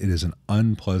bad. It is an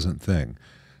unpleasant thing.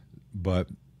 But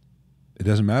it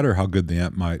doesn't matter how good the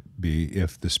amp might be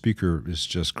if the speaker is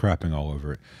just crapping all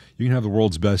over it. You can have the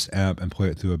world's best amp and play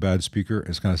it through a bad speaker,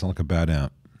 it's going to sound like a bad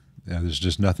amp. Yeah, there's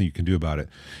just nothing you can do about it.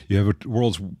 You have a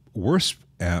world's worst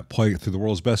amp, play it through the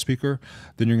world's best speaker,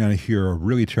 then you're going to hear a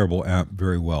really terrible amp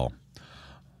very well.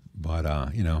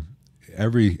 But, you know,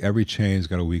 every chain's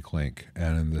got a weak link,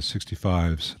 and in the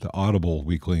 65s, the audible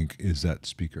weak link is that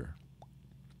speaker.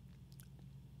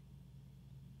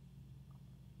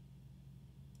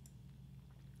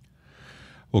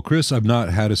 Well, Chris, I've not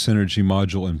had a Synergy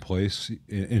module in place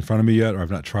in front of me yet, or I've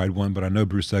not tried one, but I know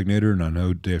Bruce Egnator and I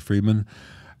know Dave Friedman,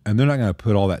 and they're not going to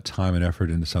put all that time and effort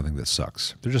into something that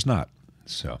sucks. They're just not.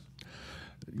 So,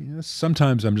 you know,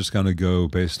 sometimes I'm just going to go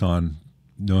based on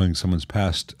knowing someone's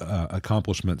past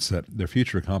accomplishments, that their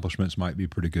future accomplishments might be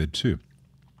pretty good too.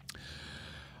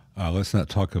 Let's not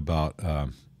talk about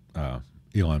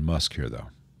Elon Musk here, though.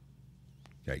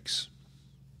 Yikes.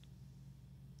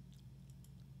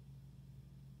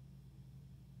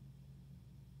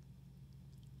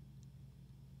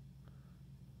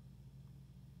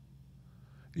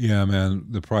 Yeah, man,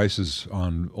 the prices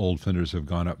on old Fenders have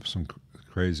gone up some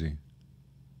crazy.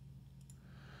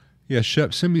 Yeah,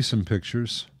 Shep, send me some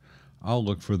pictures. I'll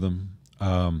look for them.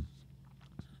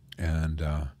 and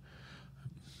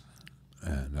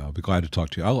I'll be glad to talk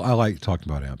to you. I like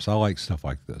talking about amps. I like stuff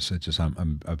like this. It's just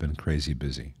I've been crazy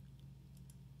busy.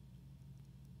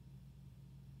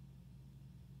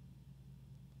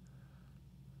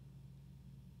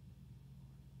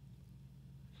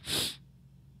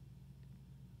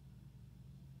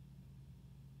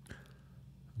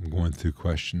 I'm going through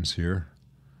questions here.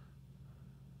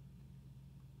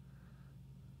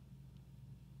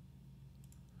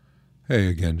 Hey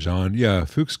again, John. Yeah,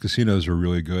 Fuchs casinos are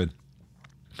really good.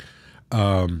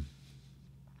 I've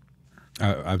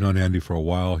known Andy for a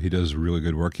while. He does really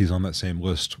good work. He's on that same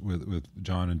list with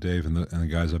John and Dave and the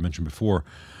guys I mentioned before.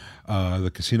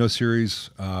 The casino series,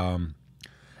 and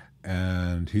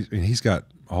he's got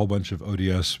a whole bunch of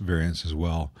ODS variants as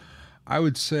well. I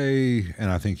would say,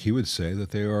 and I think he would say,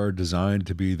 that they are designed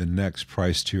to be the next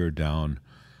price tier down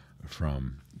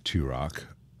from T-Rock.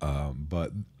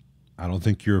 But I don't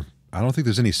think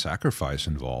there's any sacrifice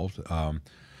involved.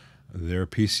 They're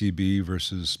PCB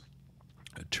versus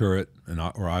turret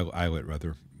or eyelet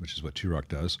rather, which is what T-Rock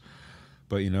does.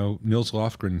 But Nils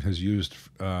Lofgren has used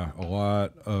a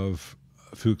lot of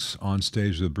Fuchs on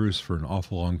stage with Bruce for an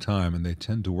awful long time, and they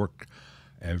tend to work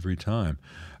every time.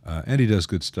 And he does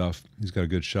good stuff. He's got a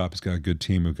good shop. He's got a good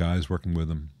team of guys working with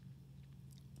him.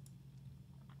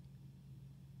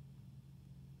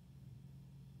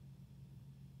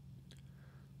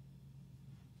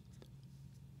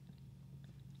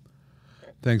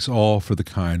 Thanks all for the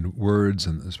kind words,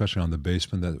 and especially on the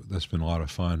basement. That's been a lot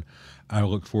of fun. I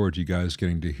look forward to you guys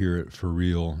getting to hear it for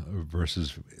real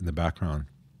versus in the background.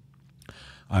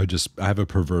 I have a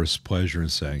perverse pleasure in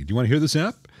saying, do you want to hear this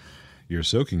amp? You're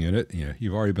soaking in it.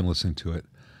 You've already been listening to it.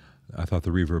 I thought the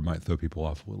reverb might throw people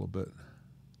off a little bit.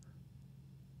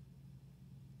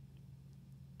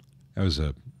 That was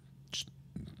a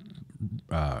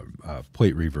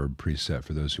plate reverb preset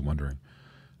for those who are wondering.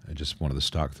 Just one of the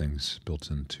stock things built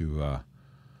into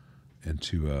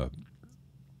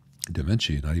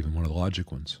DaVinci, not even one of the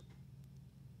Logic ones.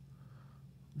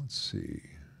 Let's see.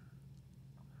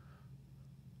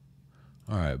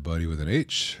 All right, buddy with an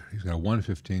H. He's got a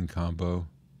 115 combo.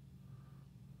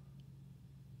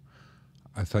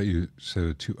 I thought you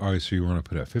said so you want to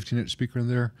put a 15-inch speaker in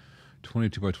there,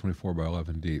 22 by 24 by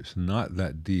 11 deep. So not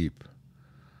that deep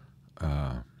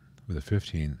with a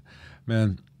 15.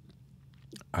 Man,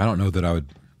 I don't know that I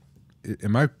would.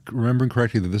 Am I remembering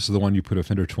correctly that this is the one you put a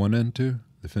Fender Twin into?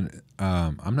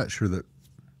 I'm not sure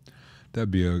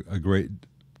that'd be a great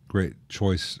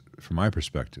choice from my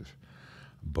perspective.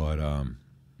 But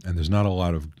and there's not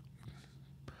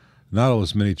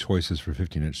as many choices for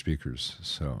 15-inch speakers.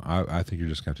 So I think you're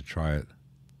just going to have to try it.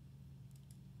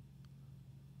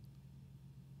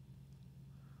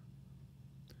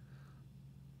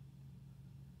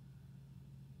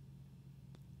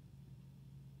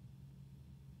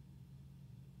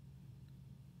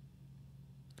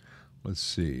 Let's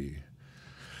see.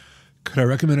 Could I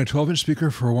recommend a 12-inch speaker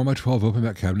for a 1x12 open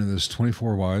back cabinet that's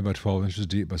 24 wide by 12 inches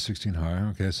deep by 16 high?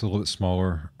 Okay, it's a little bit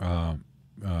smaller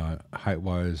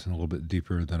height-wise and a little bit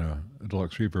deeper than a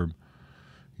deluxe reverb.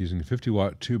 Using a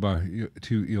 50-watt 2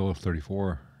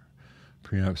 EL34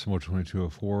 preamp similar to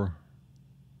 2204.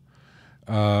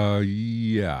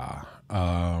 Yeah.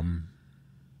 Well,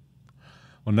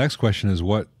 next question is,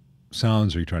 what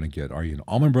sounds are you trying to get? Are you an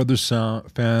Allman Brothers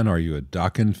fan? Are you a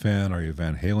Dokken fan? Are you a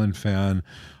Van Halen fan?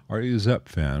 Are you a Sept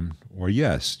fan? Or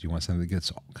yes, do you want something that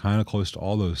gets kind of close to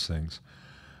all those things?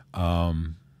 I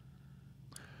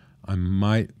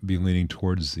might be leaning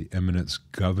towards the Eminence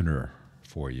Governor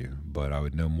for you, but I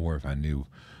would know more if I knew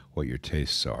what your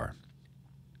tastes are.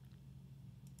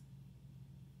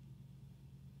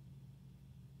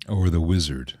 Or the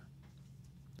Wizard.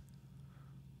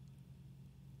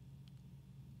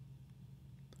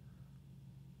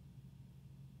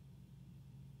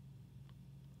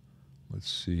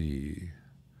 Let's see.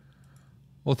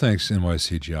 Well, thanks,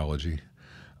 NYC Geology.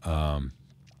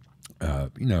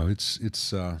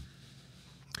 It's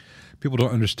people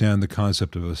don't understand the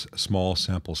concept of a small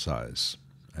sample size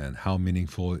and how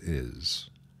meaningful it is.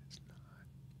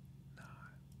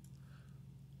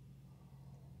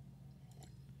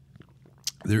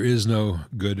 There is no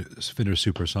good Fender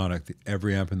Supersonic.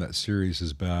 Every amp in that series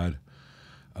is bad.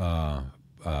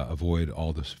 Avoid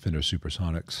all the Fender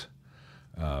Supersonics.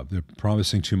 They're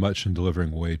promising too much and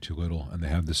delivering way too little, and they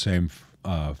have the same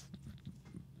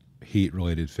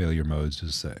heat-related failure modes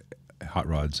as the Hot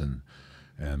Rods and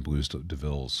Blues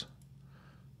DeVilles.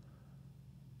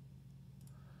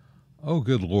 Oh,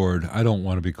 good Lord! I don't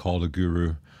want to be called a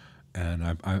guru,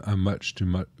 and I'm much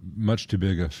too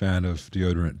big a fan of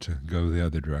deodorant to go the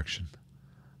other direction.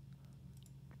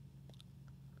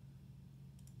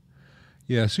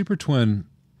 Yeah, Super Twin.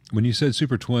 When you said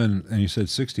Super Twin and you said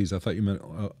 60s, I thought you meant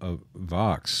a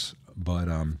Vox, but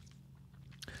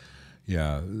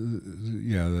yeah,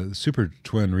 yeah, the Super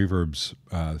Twin reverbs,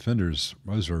 Fenders,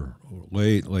 those are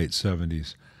late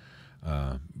 70s.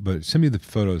 But send me the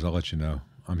photos, I'll let you know.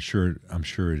 I'm sure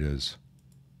it is.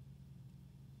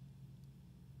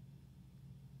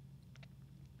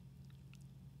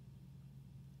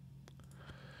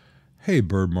 Hey,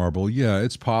 Bird Marble. Yeah,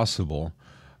 it's possible.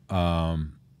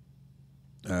 Um,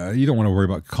 you don't want to worry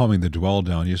about calming the dwell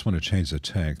down. You just want to change the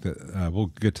tank. We'll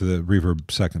get to the reverb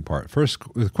second part. First,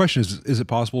 the question is it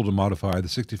possible to modify the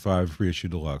 65 reissue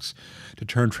deluxe to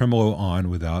turn tremolo on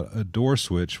without a door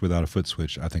switch, without a foot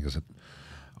switch? I think is an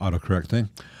autocorrect thing.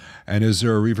 And is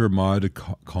there a reverb mod to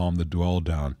calm the dwell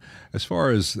down? As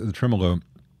far as the tremolo,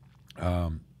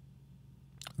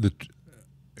 the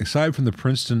aside from the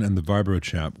Princeton and the Vibro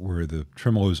Champ, where the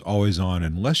tremolo is always on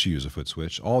unless you use a foot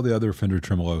switch, all the other Fender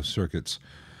tremolo circuits,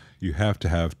 you have to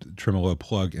have tremolo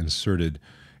plug inserted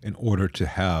in order to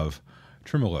have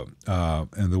tremolo.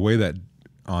 And the way that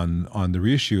on the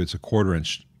reissue, it's a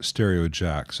 1/4-inch stereo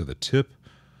jack. So the tip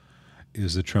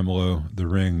is the tremolo, the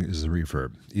ring is the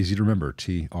reverb. Easy to remember,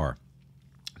 TR.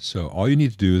 So all you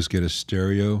need to do is get a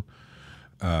stereo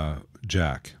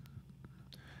jack.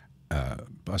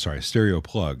 Stereo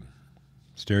plug,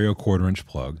 stereo 1/4-inch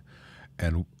plug,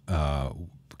 and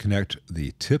connect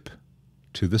the tip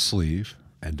to the sleeve,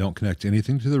 and don't connect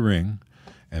anything to the ring,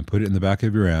 and put it in the back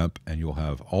of your amp, and you'll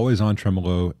have always on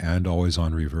tremolo and always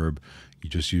on reverb. You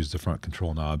just use the front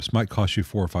control knobs. Might cost you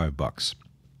 $4 or $5.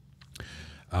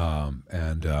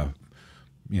 And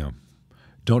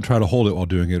don't try to hold it while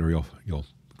doing it, or you'll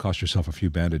cost yourself a few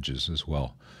bandages as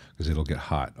well, because it'll get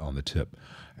hot on the tip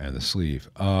and the sleeve.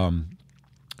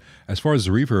 As far as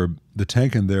the reverb, the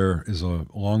tank in there is a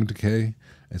long decay.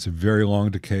 It's a very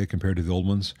long decay compared to the old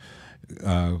ones.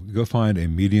 Go find a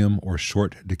medium or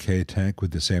short decay tank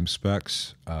with the same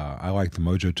specs. I like the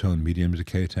Mojo Tone medium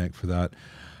decay tank for that.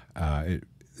 It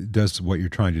does what you're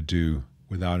trying to do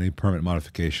without any permanent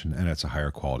modification, and it's a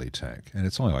higher quality tank. And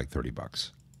it's only like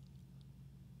 $30.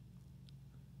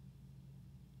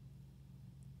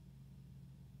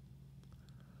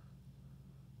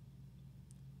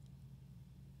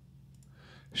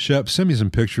 Shep, send me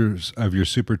some pictures of your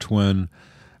Super Twin,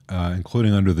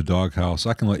 including under the doghouse.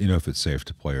 I can let you know if it's safe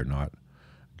to play or not.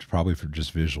 It's probably for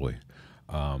just visually.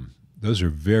 Those are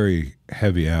very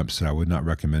heavy amps that I would not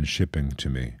recommend shipping to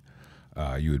me.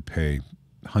 You would pay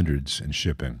hundreds in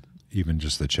shipping, even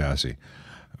just the chassis.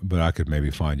 But I could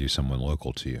maybe find you someone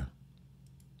local to you.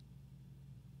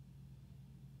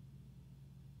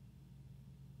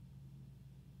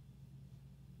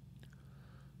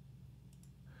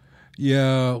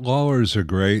 Yeah, Lawlers are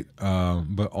great,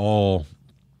 but all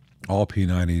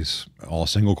P90s, all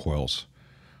single coils,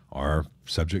 are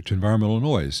subject to environmental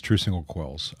noise. True single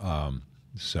coils.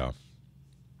 So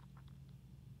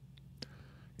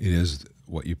it is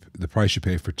the price you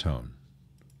pay for tone.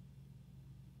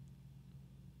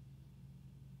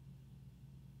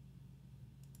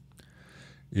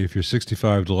 If your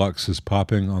 65 Deluxe is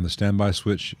popping on the standby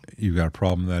switch, you've got a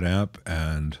problem with that amp.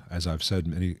 And as I've said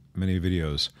in many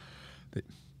videos,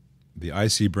 the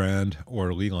IC brand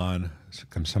or Leland,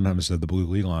 sometimes the blue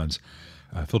Lelands,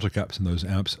 filter caps in those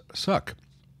amps suck.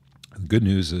 The good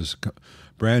news is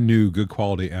brand new, good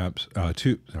quality amps,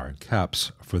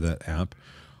 caps for that amp,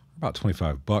 about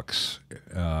 $25.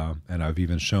 And I've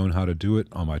even shown how to do it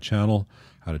on my channel,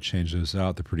 how to change those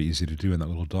out. They're pretty easy to do in that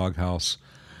little doghouse.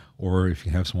 Or if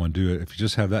you have someone do it, if you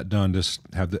just have that done, just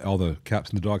have all the caps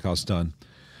in the doghouse done,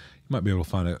 you might be able to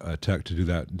find a tech to do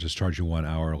that and just charge you 1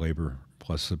 hour labor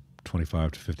plus the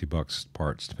 $25 to $50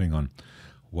 parts, depending on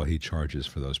what he charges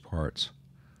for those parts.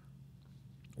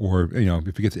 Or, if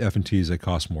you get the F&Ts, they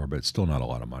cost more, but it's still not a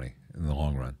lot of money in the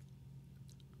long run.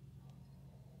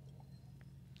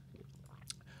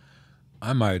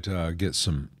 I might get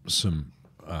some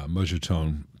Mojo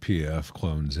Tone PF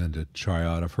clones in to try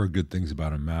out. I've heard good things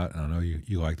about them, Matt, and I know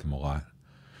you like them a lot.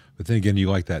 But then again,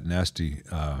 you like that nasty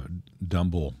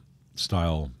Dumble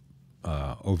style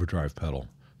overdrive pedal,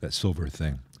 that silver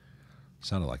thing.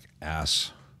 Sounded like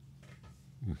ass.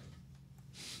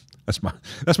 That's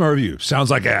my review.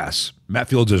 Sounds like ass. Matt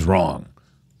Fields is wrong.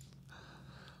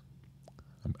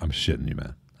 I'm shitting you,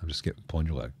 man. I'm just pulling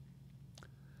your leg.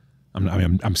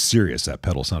 I'm serious. That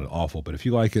pedal sounded awful, but if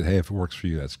you like it, hey, if it works for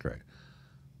you, that's great.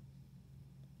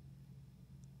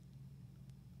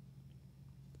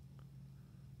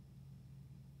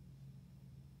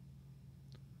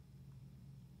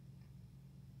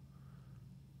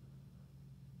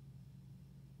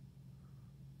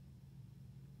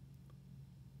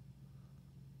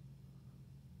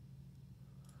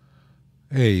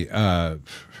 Hey,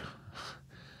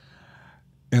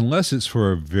 unless it's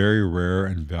for a very rare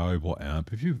and valuable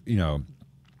amp, if you know,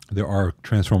 there are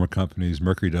transformer companies.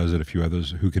 Mercury does it. A few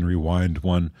others who can rewind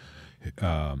one.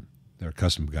 There are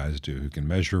custom guys do who can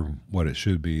measure what it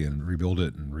should be and rebuild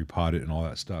it and repot it and all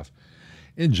that stuff.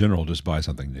 In general, just buy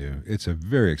something new. It's a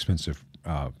very expensive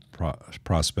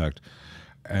prospect,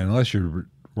 and unless you're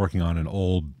working on an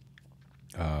old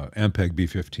Ampeg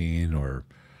B15 or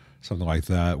something like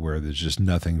that, where there's just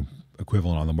nothing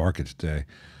equivalent on the market today,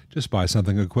 just buy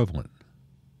something equivalent.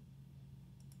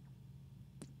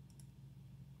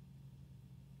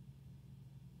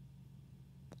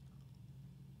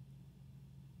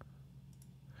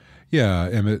 Yeah,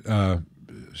 Emmett,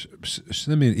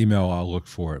 send me an email. I'll look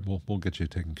for it. We'll get you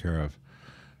taken care of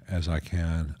as I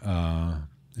can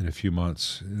in a few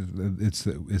months.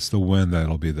 It's the when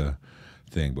that'll be the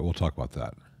thing, but we'll talk about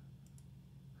that.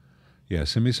 Yeah,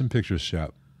 send me some pictures,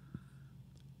 chap.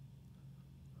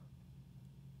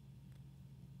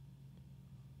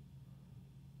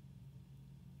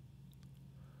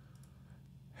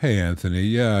 Hey, Anthony.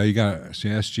 Yeah, you got the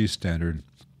SG standard.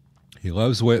 He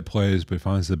loves the way it plays, but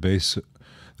finds the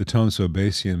tone so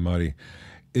bassy and muddy.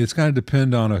 It's going to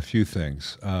depend on a few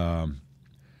things. I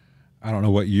don't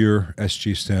know what year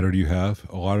SG standard you have.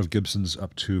 A lot of Gibsons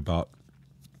up to about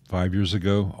 5 years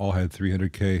ago all had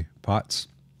 300K pots.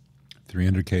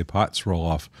 300K pots roll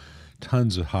off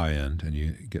tons of high end, and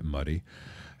you get muddy.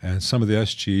 And some of the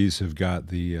SGs have got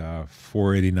the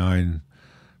 489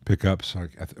 pickups,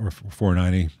 or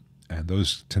 490, and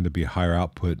those tend to be higher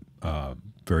output,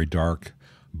 very dark,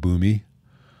 boomy.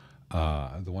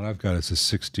 The one I've got is a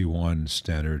 61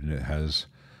 standard, and it has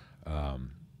a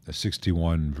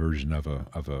 61 version of a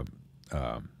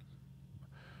what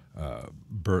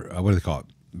do they call it?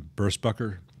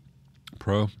 Burstbucker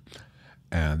Pro,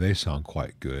 and they sound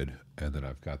quite good. And then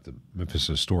I've got the Memphis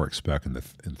Historic spec in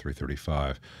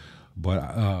 335, but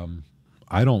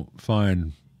I don't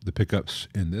find the pickups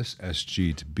in this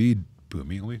SG to be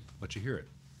boomy. Let me let you hear it.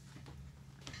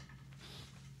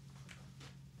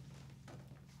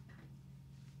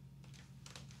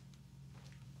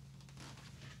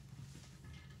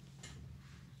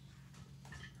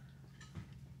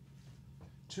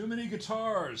 Too many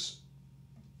guitars.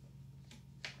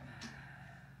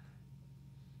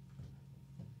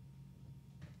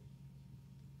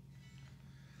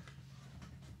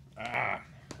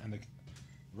 And the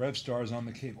Rev Star's on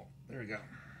the cable. There we go.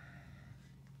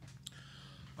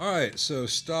 All right, so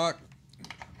stock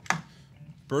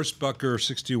Burstbucker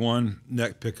 61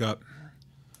 neck pickup,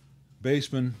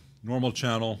 bassman, normal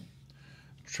channel,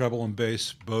 treble and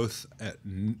bass, both at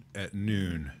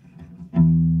noon.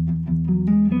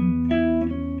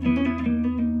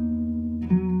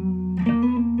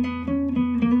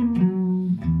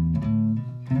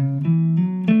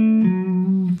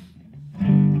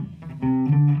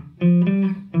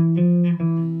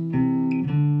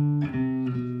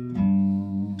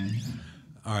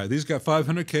 All right, these got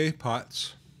 500K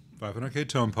pots, 500K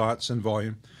tone pots in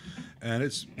volume, and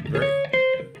it's very...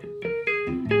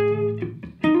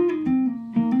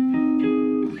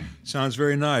 Sounds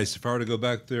very nice. If I were to go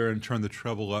back there and turn the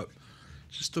treble up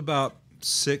just about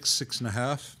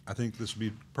 6.5, I think this would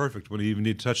be perfect. Wouldn't even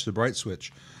need to touch the bright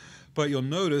switch. But you'll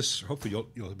notice, hopefully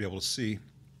you'll be able to see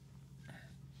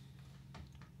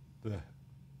the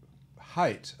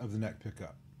height of the neck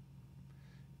pickup.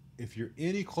 If you're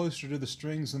any closer to the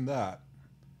strings than that,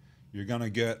 you're going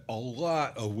to get a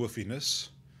lot of woofiness.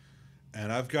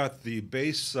 And I've got the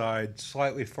bass side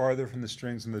slightly farther from the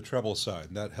strings than the treble side,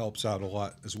 and that helps out a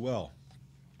lot as well.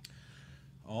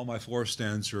 All my floor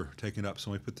stands are taken up,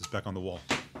 so let me put this back on the wall.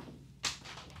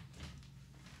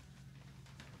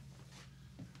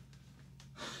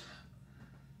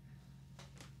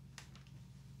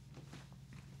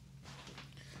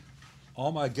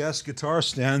 All my guest guitar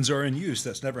stands are in use.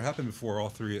 That's never happened before, all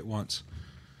three at once.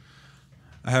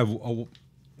 I have a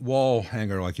wall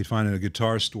hanger like you'd find in a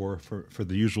guitar store for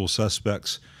the usual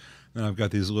suspects. Then I've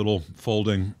got these little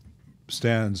folding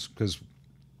stands because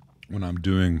when I'm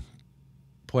doing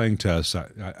playing tests,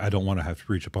 I don't want to have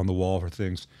to reach up on the wall for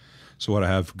things. So what I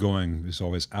have going is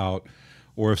always out.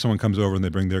 Or if someone comes over and they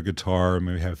bring their guitar,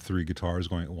 maybe have 3 guitars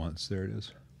going at once, there it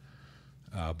is.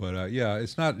 Yeah,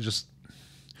 it's not just...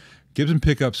 Gibson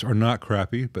pickups are not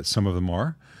crappy, but some of them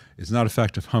are. It's not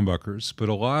effective humbuckers, but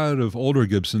a lot of older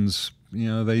Gibsons, you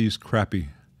know, they use crappy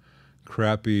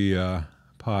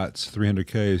pots,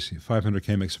 300Ks.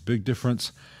 500K makes a big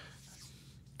difference.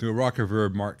 The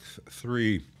Rockaverb Mark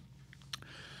III,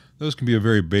 those can be a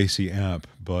very bassy amp,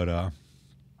 but,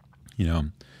 you know,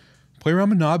 play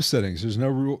around with knob settings. There's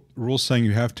no rule saying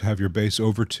you have to have your bass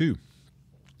over 2.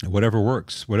 Whatever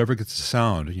works, whatever gets the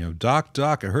sound. Doc,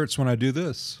 doc, it hurts when I do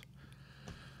this.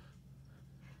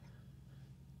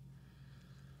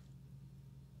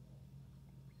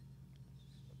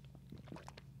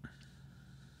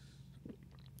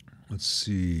 Let's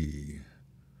see.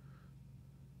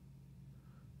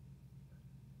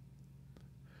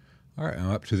 All right,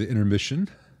 I'm up to the intermission.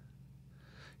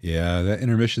 Yeah, that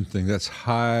intermission thing, that's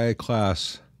high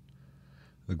class.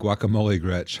 The guacamole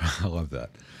Gretsch. I love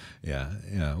that. Yeah,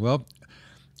 yeah. Well,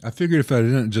 I figured if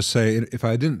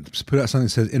I didn't put out something that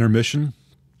says intermission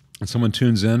and someone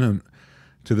tunes in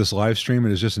to this live stream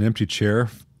and it's just an empty chair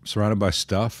surrounded by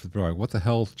stuff, they're like, what the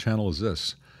hell channel is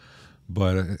this?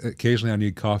 But occasionally I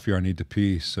need coffee or I need to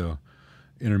pee, so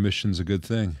intermission's a good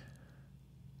thing.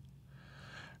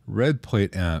 Red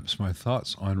plate amps. My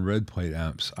thoughts on red plate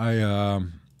amps. I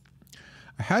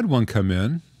had one come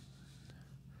in. I'm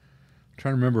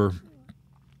trying to remember.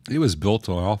 It was built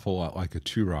an awful lot like a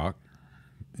Two-Rock.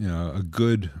 A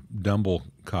good Dumble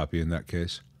copy in that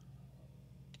case.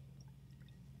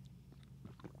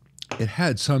 It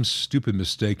had some stupid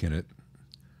mistake in it.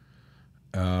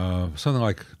 Something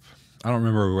like, I don't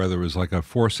remember whether it was like a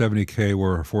 470K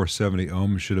where a 470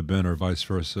 ohm should have been, or vice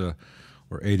versa,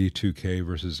 or 82K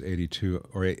versus 82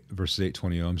 or versus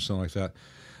 820 ohms, something like that.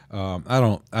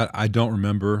 I don't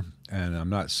remember, and I'm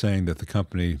not saying that the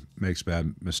company makes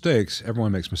bad mistakes.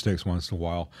 Everyone makes mistakes once in a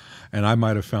while, and I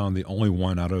might have found the only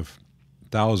one out of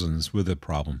thousands with a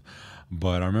problem.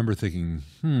 But I remember thinking,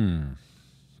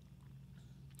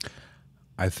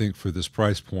 I think for this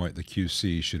price point, the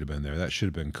QC should have been there. That should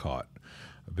have been caught,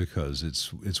 because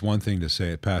it's one thing to say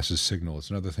it passes signal. It's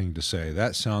another thing to say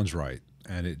that sounds right,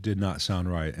 and it did not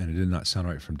sound right, and it did not sound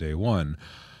right from day one.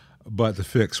 But the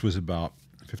fix was about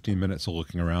 15 minutes of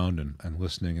looking around and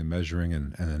listening and measuring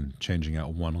and then changing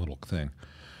out one little thing.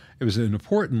 It was an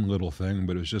important little thing,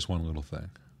 but it was just one little thing.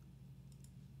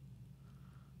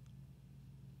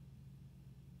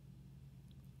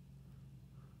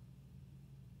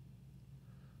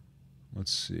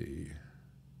 Let's see.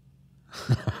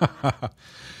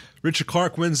 Richard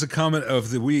Clark wins the comment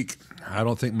of the week. I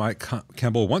don't think Mike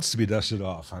Campbell wants to be dusted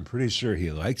off. I'm pretty sure he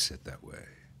likes it that way.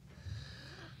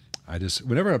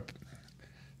 Whenever I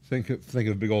think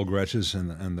of big old Gretches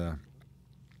and the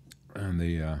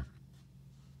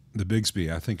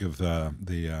Bigsby, I think of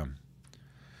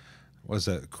what's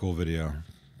that cool video?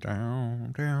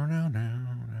 Down, down, down, down,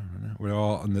 down. We're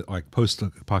all in the like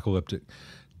post-apocalyptic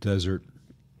desert,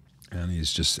 and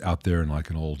he's just out there in like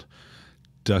an old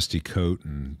dusty coat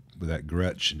and with that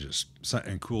Gretsch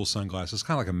and cool sunglasses,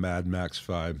 kind of like a Mad Max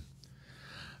vibe.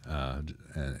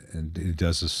 And he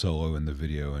does a solo in the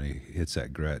video, and he hits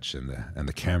that Gretsch and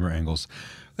the camera angles.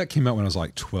 That came out when I was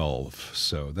like 12,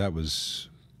 so that was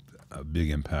a big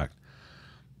impact.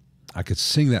 I could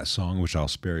sing that song, which I'll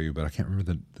spare you, but I can't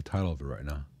remember the title of it right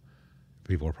now.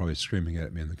 People are probably screaming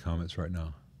at me in the comments right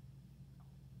now.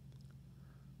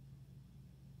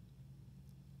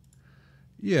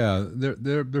 Yeah,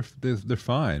 they're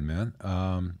fine, man.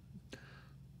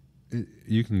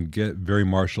 You can get very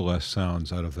Marshall-esque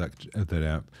sounds out of that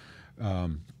amp.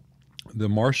 The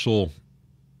Marshall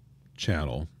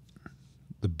channel,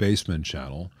 the Bassman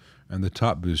channel, and the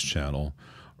Top Boost channel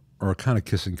are kind of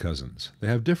kissing cousins. They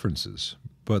have differences,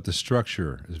 but the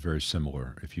structure is very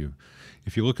similar. If you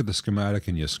look at the schematic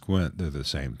and you squint, they're the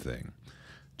same thing,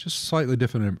 just slightly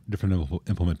different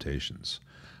implementations.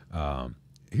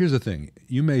 Here's the thing: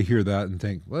 you may hear that and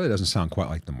think, well, it doesn't sound quite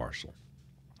like the Marshall.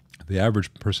 The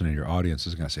average person in your audience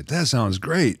is going to say, that sounds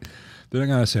great. They're not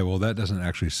going to say, well, that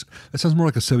sounds more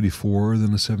like a 74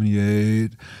 than a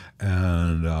 78.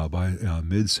 And by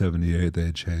mid 78,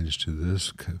 they changed to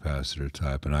this capacitor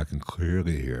type, and I can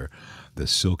clearly hear the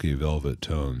silky velvet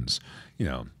tones.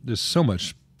 There's so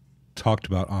much talked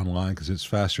about online because it's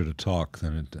faster to talk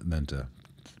than to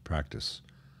practice.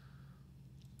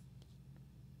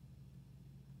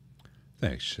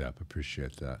 Thanks, Shep.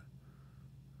 Appreciate that.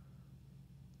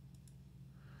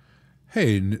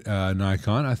 Hey,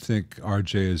 Nikon, I think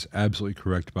RJ is absolutely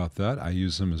correct about that. I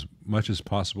use them as much as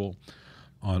possible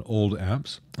on old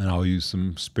amps, and I'll use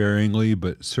them sparingly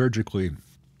but surgically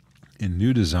in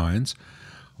new designs.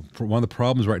 One of the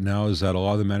problems right now is that a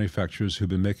lot of the manufacturers who've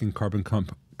been making carbon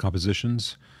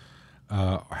compositions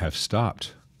have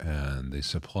stopped, and the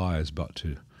supply is about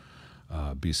to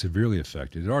be severely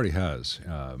affected. It already has.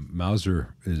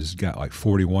 Mauser has got like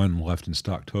 41 left in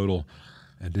stock total,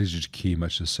 and DigiKey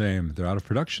much the same. They're out of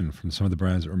production from some of the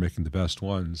brands that are making the best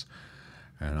ones,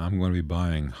 and I'm going to be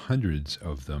buying hundreds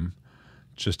of them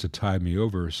just to tide me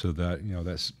over, so that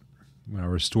that's when I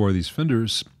restore these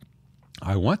fenders.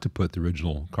 I want to put the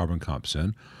original carbon comps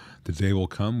in. The day will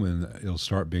come when it'll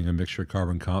start being a mixture of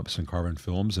carbon comps and carbon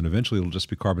films, and eventually it'll just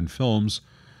be carbon films,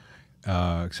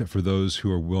 except for those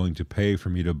who are willing to pay for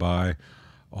me to buy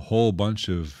a whole bunch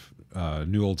of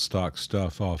new old stock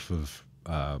stuff off of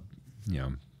you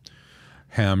know,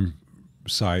 ham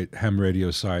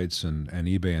radio sites and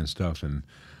eBay and stuff, and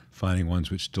finding ones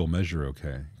which still measure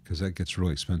okay, because that gets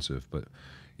really expensive. But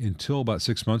until about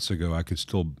 6 months ago, I could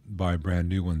still buy brand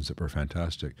new ones that were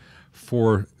fantastic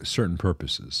for certain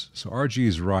purposes. So RG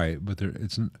is right, but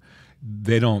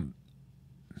they don't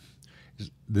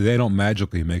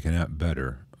magically make an amp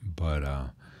better.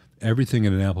 But everything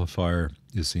in an amplifier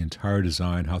is the entire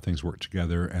design, how things work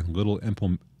together, and little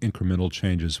incremental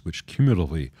changes which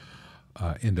cumulatively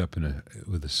end up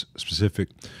with a specific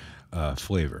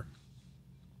flavor.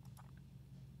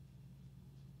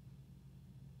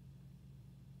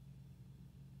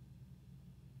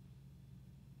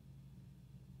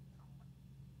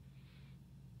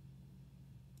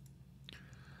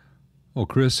 Well,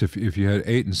 Chris, if you had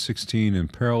 8 and 16 in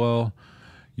parallel,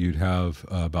 you'd have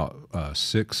about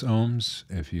 6 ohms.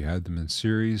 If you had them in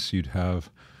series, you'd have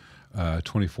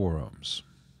 24 ohms.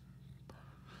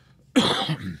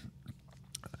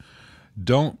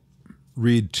 Don't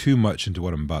read too much into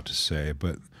what I'm about to say,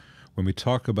 but when we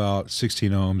talk about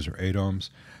 16 ohms or 8 ohms,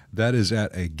 that is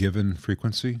at a given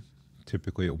frequency,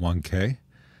 typically at 1K.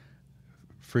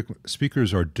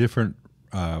 Speakers are different,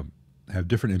 have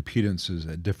different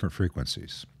impedances at different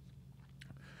frequencies.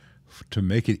 To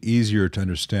make it easier to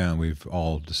understand, we've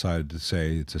all decided to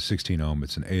say it's a 16 ohm,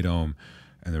 it's an 8 ohm,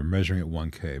 and they're measuring at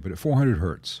 1K. But at 400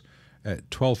 hertz, at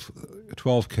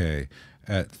 12K,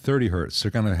 at 30 hertz,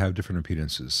 they're going to have different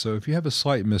impedances. So if you have a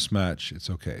slight mismatch, it's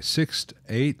okay. 6 to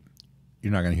 8,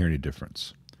 you're not going to hear any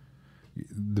difference.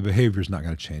 The behavior is not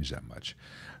going to change that much.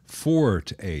 4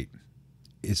 to 8,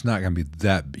 it's not going to be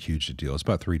that huge a deal. It's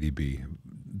about 3 dB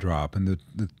drop, and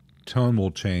the tone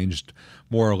will change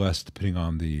more or less depending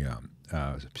on the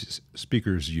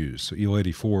speakers used. So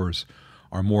EL84s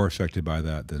are more affected by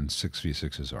that than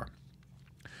 6v6s are.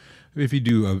 If you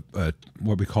do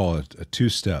what we call a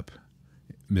two-step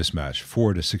mismatch,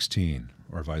 4 to 16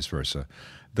 or vice versa,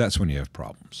 that's when you have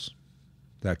problems.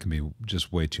 That can be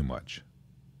just way too much.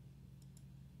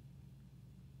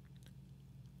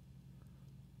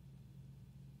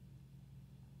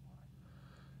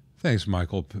 Thanks,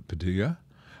 Michael Padilla.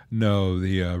 No,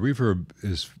 the reverb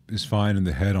is fine in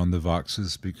the head on the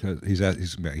Voxes because he's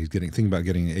thinking about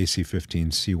getting an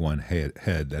AC15C1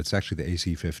 head. That's actually the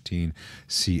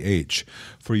AC15CH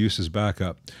for use as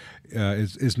backup.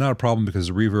 It's not a problem because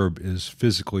the reverb is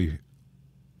physically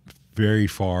very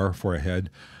far for a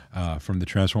head from the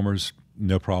transformers.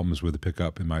 No problems with the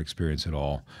pickup in my experience at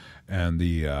all. And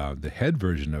the head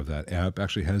version of that amp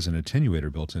actually has an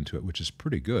attenuator built into it, which is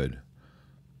pretty good.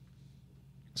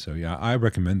 So yeah, I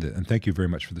recommend it, and thank you very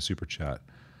much for the super chat.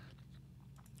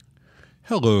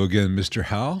 Hello again, Mr.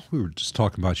 Hal. We were just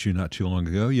talking about you not too long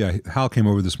ago. Yeah, Hal came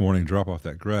over this morning to drop off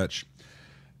that Gretsch,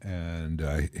 and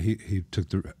he took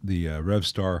the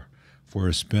RevStar for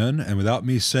a spin, and without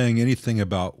me saying anything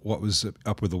about what was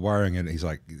up with the wiring, and he's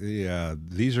like, yeah,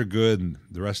 these are good, and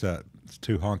the rest of that is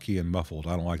too honky and muffled.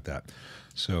 I don't like that.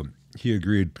 So he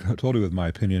agreed totally with my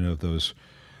opinion of those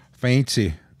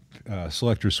fancy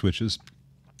selector switches.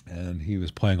 And he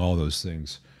was playing all those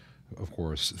things, of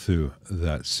course, through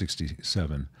that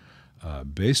 67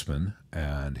 Bassman,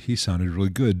 and he sounded really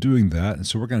good doing that. And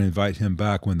so we're going to invite him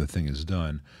back when the thing is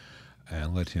done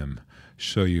and let him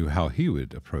show you how he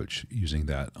would approach using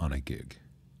that on a gig.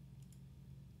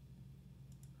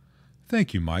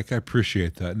 Thank you, Mike. I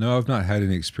appreciate that. No, I've not had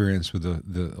any experience with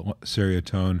the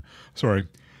Seriatone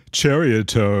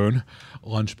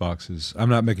lunchboxes. I'm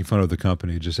not making fun of the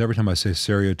company. Just every time I say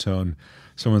Seriatone,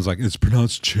 someone's like, it's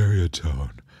pronounced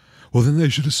Cheriotone. Well, then they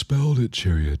should have spelled it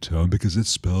Cheriotone because it's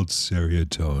spelled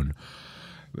Seriatone.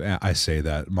 I say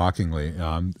that mockingly.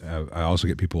 I also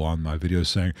get people on my videos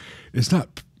saying, it's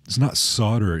not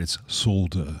solder, it's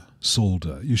solder.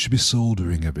 Solder. You should be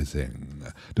soldering everything.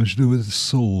 Don't you know what a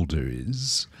solder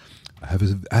is? I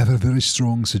have a very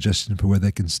strong suggestion for where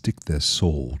they can stick their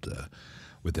solder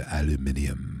with the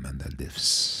aluminium and the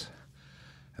lifts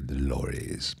and the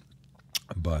lorries.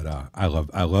 But I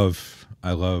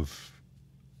love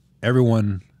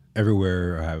everyone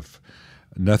everywhere. I have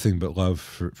nothing but love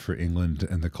for England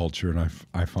and the culture, and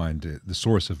I find it the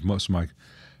source of most of my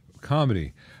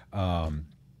comedy. But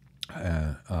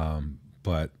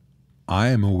I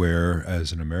am aware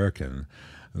as an American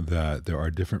that there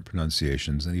are different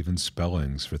pronunciations and even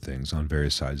spellings for things on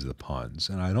various sides of the ponds.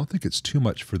 And I don't think it's too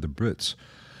much for the Brits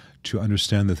to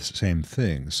understand the same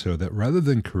thing, so that rather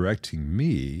than correcting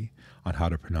me on how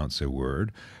to pronounce a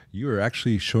word, you are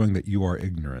actually showing that you are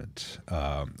ignorant.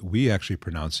 We actually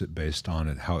pronounce it based on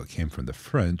how it came from the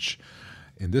French.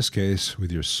 In this case,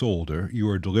 with your solder, you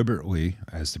are deliberately,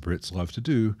 as the Brits love to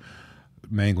do,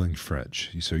 mangling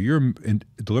French. So you're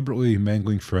deliberately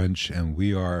mangling French, and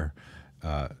we are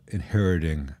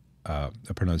inheriting a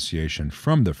pronunciation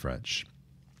from the French.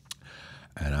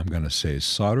 And I'm going to say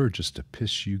solder just to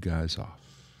piss you guys off.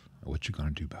 What you going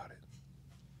to do about it?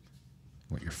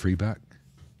 Want your free back?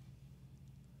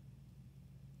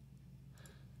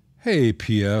 Hey,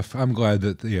 PF. I'm glad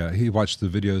that he watched the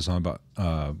videos on about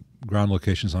ground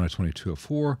locations on a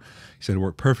 2204. He said it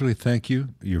worked perfectly. Thank you.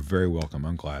 You're very welcome.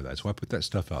 I'm glad. That's why I put that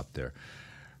stuff out there.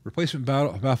 Replacement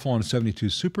baffle on a 72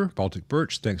 Super, Baltic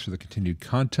Birch. Thanks for the continued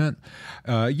content.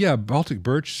 Yeah, Baltic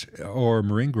Birch or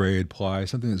marine grade ply,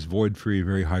 something that's void-free,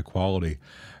 very high quality.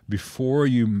 Before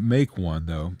you make one,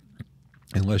 though,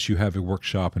 unless you have a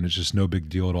workshop and it's just no big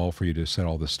deal at all for you to set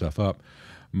all this stuff up,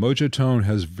 Mojotone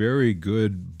has very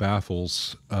good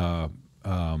baffles,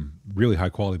 really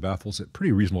high-quality baffles at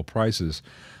pretty reasonable prices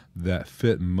that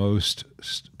fit most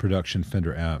production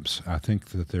Fender amps. I think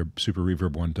that their Super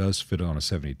Reverb one does fit on a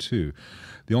 72.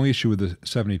 The only issue with the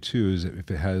 72 is if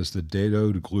it has the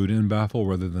dadoed glued-in baffle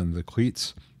rather than the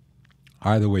cleats.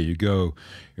 Either way you go,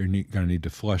 you're going to need to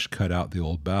flush cut out the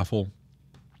old baffle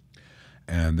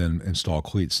and then install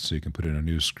cleats so you can put in a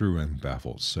new screw-in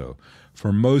baffle. So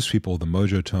for most people, the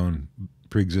Mojotone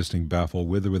pre-existing baffle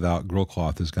with or without grill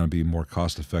cloth is going to be more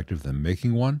cost-effective than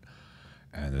making one.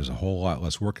 And there's a whole lot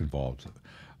less work involved.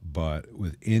 But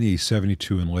with any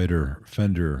 72 and later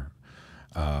Fender,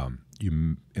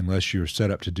 unless you're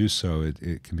set up to do so,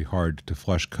 it can be hard to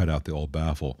flush cut out the old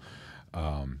baffle.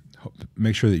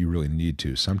 Make sure that you really need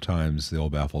to. Sometimes the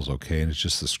old baffle is okay, and it's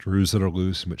just the screws that are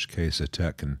loose, in which case a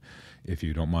tech can, if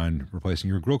you don't mind replacing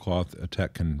your grill cloth, a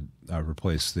tech can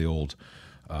replace the old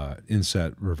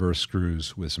inset reverse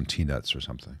screws with some T-nuts or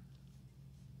something.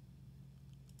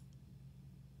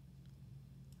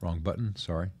 Wrong button,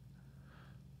 sorry.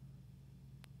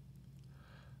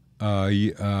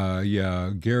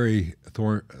 Yeah, Gary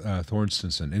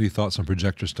Thorstenson. Any thoughts on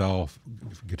projector style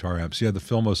guitar amps? Yeah, the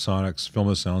Filmosonics,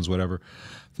 Filmosounds, whatever.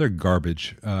 They're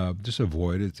garbage. Just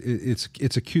avoid it. It's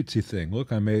a cutesy thing.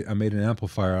 Look, I made an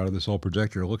amplifier out of this old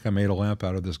projector. Look, I made a lamp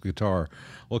out of this guitar.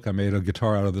 Look, I made a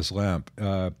guitar out of this lamp.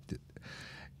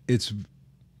 It's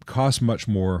costs much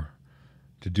more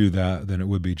to do that than it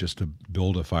would be just to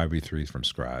build a 5v3 from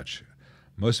scratch.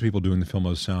 Most people doing the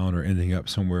Filmo sound are ending up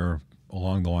somewhere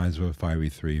along the lines of a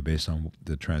 5v3 based on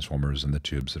the transformers and the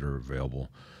tubes that are available,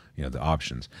 you know, the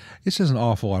options. It's just an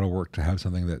awful lot of work to have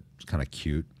something that's kind of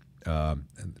cute. And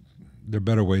there are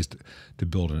better ways to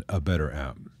build a better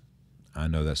amp. I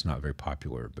know that's not very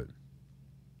popular, but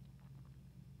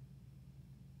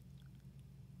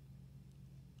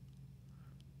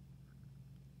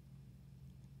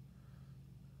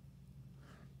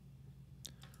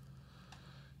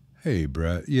hey,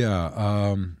 Brett.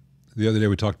 Yeah, the other day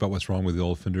we talked about what's wrong with the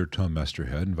old Fender Tone Master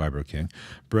Head and Vibro King.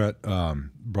 Brett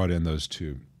brought in those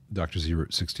two Dr. Zero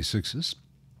 66s,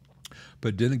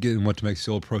 but didn't get in what makes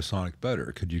the old ProSonic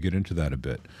better. Could you get into that a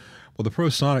bit? Well, the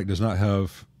ProSonic does not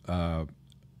have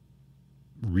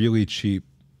really cheap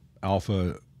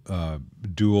alpha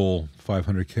dual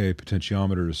 500K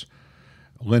potentiometers,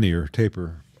 linear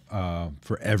taper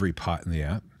for every pot in the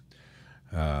amp.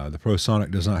 The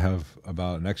ProSonic does not have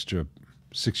about an extra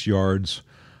 6 yards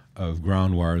of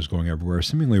ground wires going everywhere,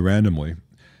 seemingly randomly.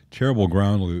 Terrible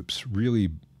ground loops, really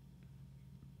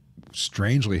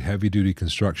strangely heavy-duty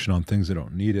construction on things that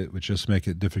don't need it, which just make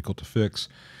it difficult to fix,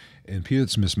 and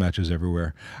impedance mismatches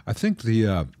everywhere. I think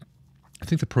the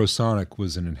ProSonic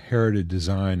was an inherited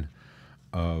design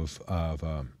of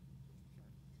Paul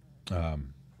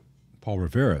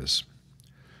Rivera's,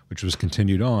 which was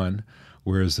continued on,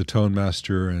 whereas the Tone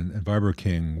Master and Vibro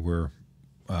King were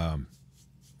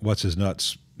what's his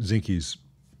nuts Zinke's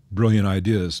brilliant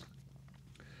ideas.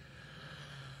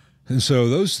 And so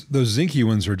those Zinke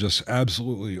ones are just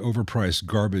absolutely overpriced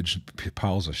garbage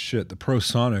piles of shit. The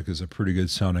ProSonic is a pretty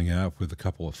good sounding amp with a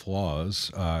couple of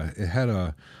flaws. It had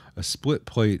a split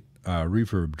plate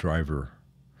reverb driver,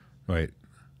 right?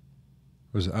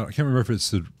 I can't remember if it's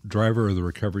the driver or the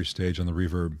recovery stage on the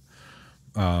reverb.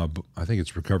 I think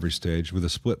it's recovery stage with a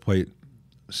split plate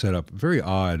setup. Very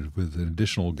odd with an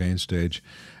additional gain stage,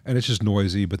 and it's just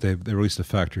noisy. But they released a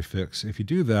factory fix. If you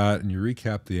do that and you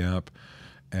recap the amp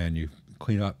and you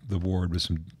clean up the board with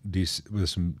some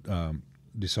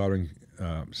desoldering,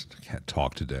 I can't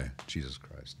talk today. Jesus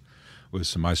Christ. With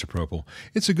some isopropyl,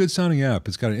 it's a good sounding amp.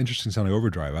 It's got an interesting sounding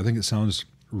overdrive. I think it sounds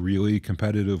really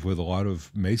competitive with a lot of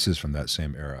Mesas from that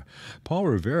same era. Paul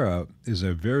Revere is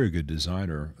a very good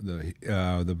designer.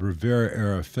 The Revere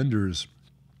era Fenders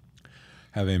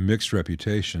have a mixed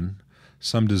reputation,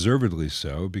 some deservedly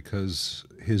so, because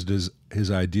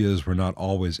his ideas were not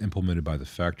always implemented by the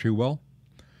factory well.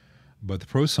 But the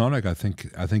ProSonic,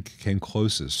 I think came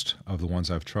closest of the ones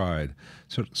I've tried.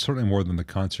 Certainly more than the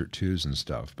Concert 2s and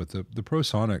stuff. But the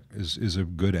ProSonic is a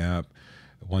good amp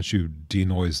once you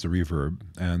denoise the reverb.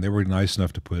 And they were nice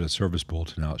enough to put a service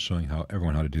bulletin out showing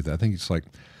everyone how to do that. I think it's like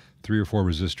 3 or 4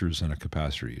 resistors and a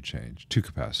capacitor you change, 2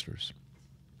 capacitors.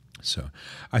 So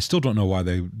I still don't know why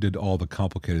they did all the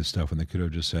complicated stuff when they could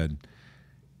have just said,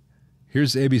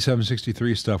 here's the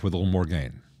AB763 stuff with a little more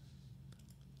gain.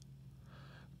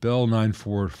 Bell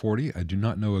 9440. I do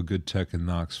not know a good tech in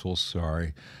Knoxville.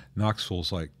 Sorry.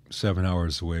 Knoxville's like 7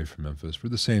 hours away from Memphis. We're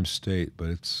the same state, but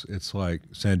it's like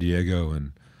San Diego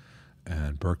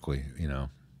and Berkeley, you know.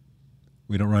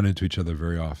 We don't run into each other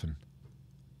very often.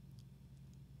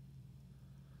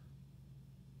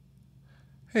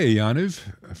 Hey,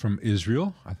 Yaniv from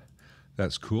Israel.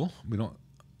 That's cool.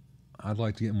 I'd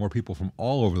like to get more people from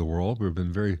all over the world. We've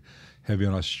been very heavy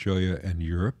on Australia and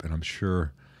Europe, and I'm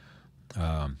sure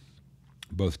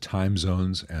both time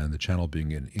zones and the channel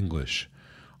being in English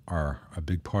are a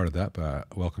big part of that. But I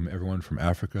welcome everyone from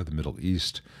Africa, the Middle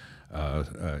East,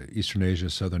 Eastern Asia,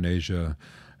 Southern Asia,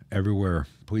 everywhere.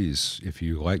 Please, if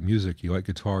you like music, you like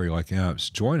guitar, you like amps,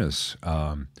 join us.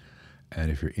 And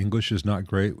if your English is not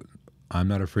great, I'm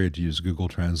not afraid to use Google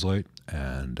Translate,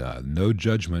 and no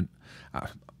judgment.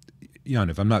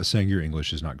 Jan, if I'm not saying your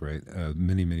English is not great,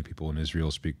 many people in Israel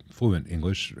speak fluent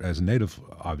English as a native,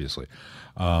 obviously.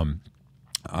 But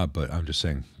I'm just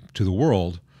saying, to the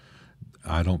world,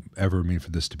 I don't ever mean for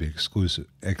this to be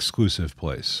exclusive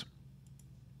place.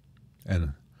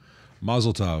 And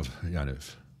Mazel Tov,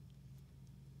 Yaniv.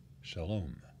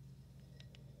 Shalom.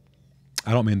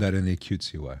 I don't mean that in the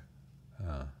cutesy way.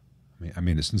 I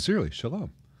mean it sincerely.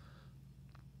 Shalom.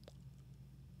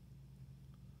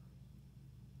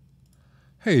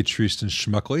 Hey, Tristan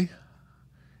Schmuckley.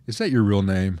 Is that your real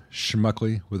name?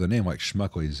 Schmuckley? With a name like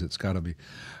Schmuckley's, it's got to be.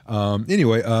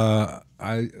 Anyway,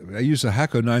 I used a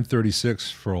Hacko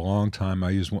 936 for a long time. I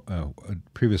used a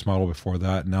previous model before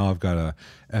that. Now I've got a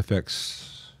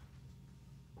FX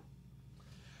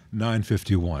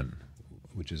 951,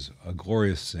 which is a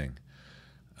glorious thing.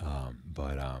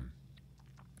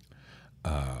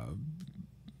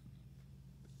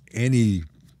 Any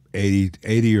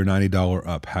 $80 or $90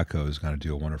 up Hacko is going to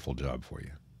do a wonderful job for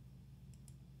you.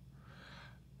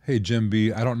 Hey, Jim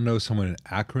B. I don't know someone in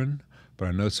Akron, but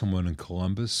I know someone in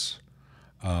Columbus.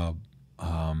 But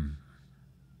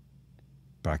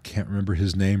I can't remember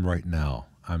his name right now.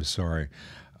 I'm sorry.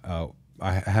 I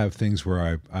have things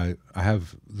where I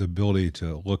have the ability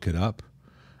to look it up,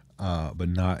 but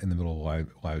not in the middle of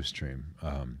live stream.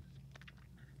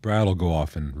 Brad will go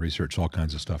off and research all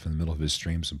kinds of stuff in the middle of his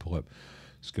streams and pull up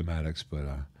schematics, but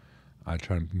I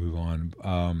try to move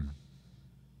on.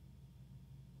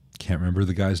 Can't remember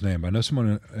the guy's name. I know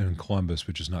someone in Columbus,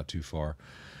 which is not too far.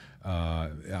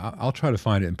 I'll try to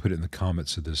find it and put it in the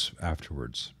comments of this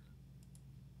afterwards.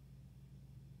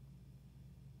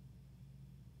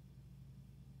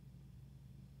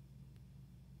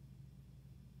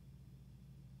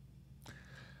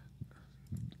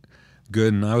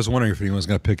 Good, and I was wondering if anyone's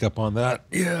going to pick up on that.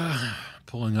 Yeah,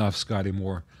 pulling off Scotty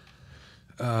Moore.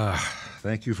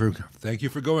 Thank you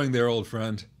for going there, old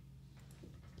friend.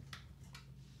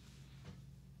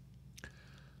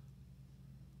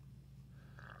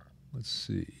 Let's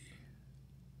see.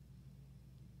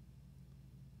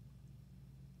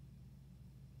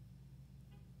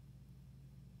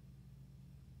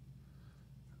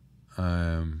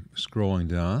 I'm scrolling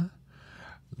down.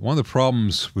 One of the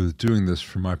problems with doing this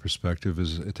from my perspective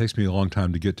is it takes me a long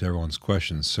time to get to everyone's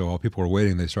questions. So while people are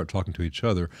waiting, they start talking to each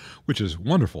other, which is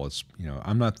wonderful. It's, you know,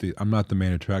 I'm not the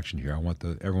main attraction here. I want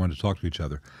everyone to talk to each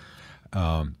other.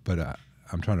 But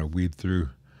I'm trying to weed through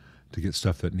to get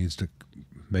stuff that needs to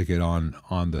make it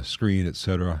on the screen,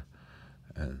 etc.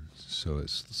 And so it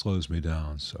slows me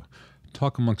down. So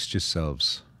talk amongst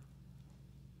yourselves.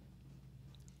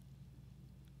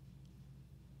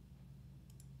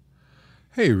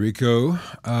 Hey, Rico.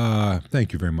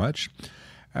 Thank you very much.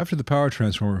 After the power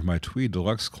transformer of my Tweed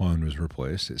Deluxe clone was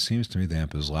replaced, it seems to me the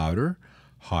amp is louder,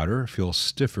 hotter, feels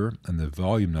stiffer, and the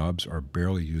volume knobs are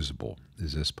barely usable.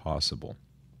 Is this possible?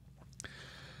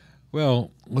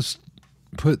 Well, let's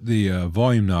put the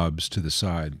volume knobs to the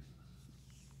side.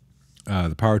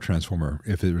 The power transformer,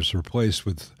 if it was replaced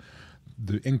with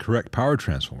the incorrect power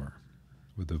transformer,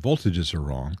 where the voltages are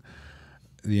wrong,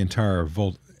 the entire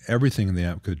volt, everything in the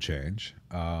amp could change,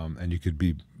 and you could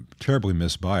be terribly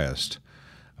misbiased.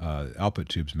 Output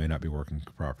tubes may not be working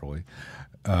properly.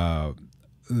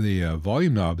 The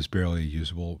volume knob is barely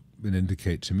usable and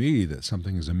indicate to me that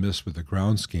something is amiss with the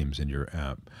ground schemes in your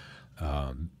amp.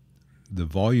 The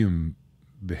volume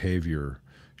behavior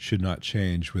should not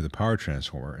change with a power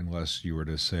transformer unless you were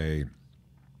to, say,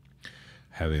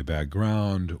 have a bad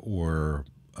ground or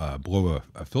blow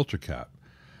a filter cap.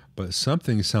 But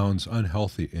something sounds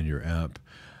unhealthy in your amp,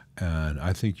 and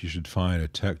I think you should find a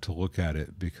tech to look at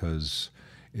it, because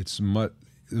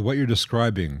what you're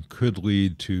describing could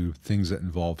lead to things that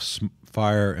involve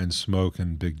fire and smoke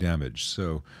and big damage.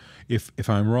 So if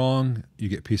I'm wrong, you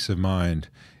get peace of mind.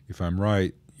 If I'm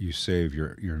right, you save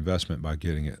your investment by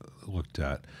getting it looked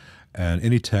at. And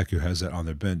any tech who has that on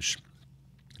their bench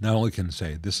not only can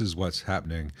say, this is what's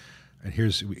happening, and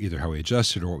here's either how we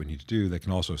adjust it or what we need to do, they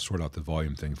can also sort out the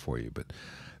volume thing for you. But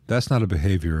that's not a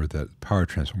behavior that power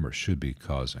transformers should be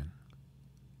causing.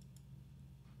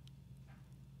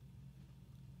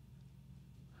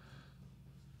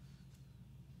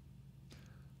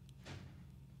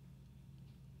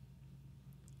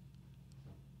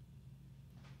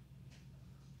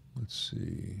 Let's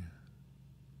see.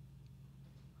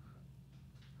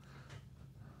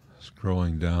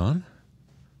 Scrolling down.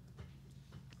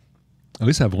 At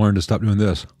least I've learned to stop doing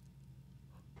this.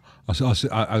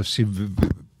 I see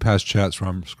past chats where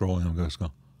I'm scrolling. I'm going to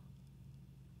go.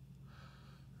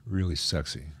 Really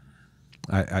sexy.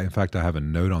 In fact, I have a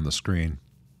note on the screen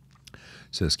that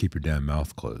says, "Keep your damn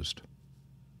mouth closed."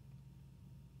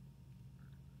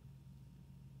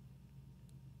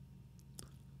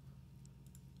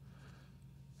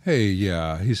 Hey,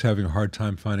 yeah, he's having a hard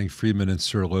time finding Friedman and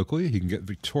Sir locally. He can get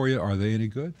Victoria. Are they any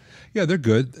good? Yeah, they're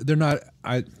good. They're not.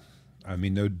 I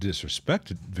mean, no disrespect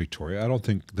to Victoria. I don't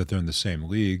think that they're in the same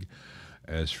league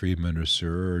as Friedman or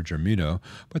Sir or Germino,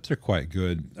 but they're quite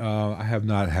good. I have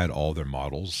not had all their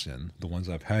models, and the ones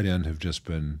I've had in have just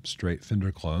been straight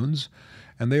Fender clones,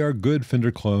 and they are good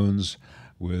Fender clones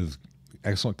with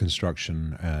excellent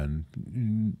construction,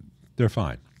 and they're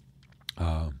fine.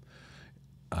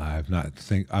 I've not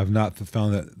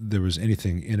found that there was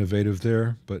anything innovative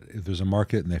there, but if there's a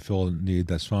market and they feel a need,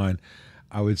 that's fine.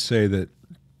 I would say that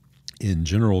in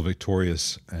general,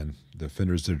 Victorious and the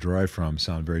Fenders they're derived from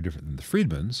sound very different than the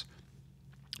Friedmans.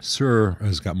 Sir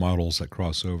has got models that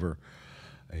cross over,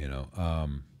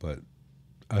 but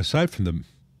aside from the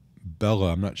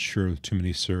Bella, I'm not sure too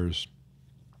many Sirs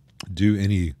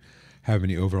have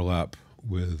any overlap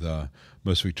with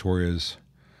most Victorias.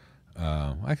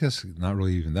 I guess not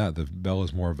really even that. The Bella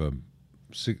is more of a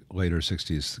later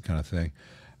 60s kind of thing.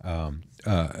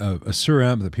 A Sir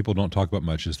amp that people don't talk about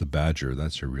much is the Badger.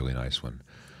 That's a really nice one.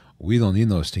 We don't need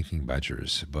those stinking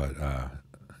Badgers, but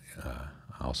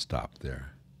I'll stop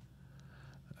there.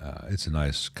 It's a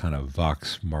nice kind of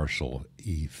Vox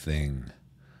Marshall-y thing.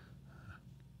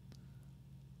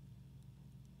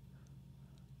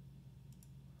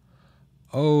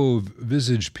 Oh,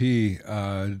 Visage P.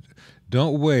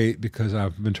 Don't wait, because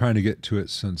I've been trying to get to it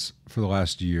for the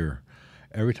last year.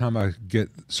 Every time I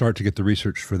start to get the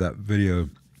research for that video,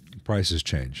 prices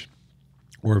change,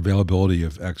 or availability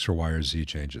of X or Y or Z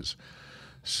changes.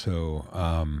 So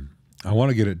I want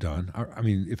to get it done. I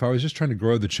mean, if I was just trying to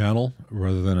grow the channel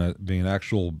rather than being an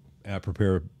actual app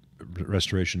repair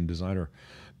restoration designer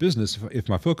business, if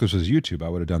my focus was YouTube, I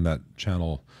would have done that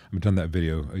channel. I've done that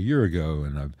video a year ago,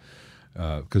 and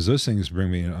because those things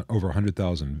bring me over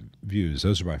 100,000 views.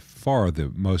 Those are by far the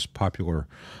most popular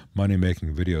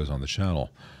money-making videos on the channel.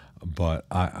 But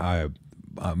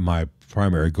my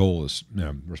primary goal is,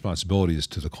 responsibility is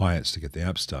to the clients to get the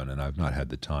amps done, and I've not had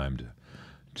the time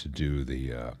to do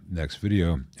the next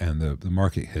video. And the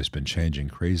market has been changing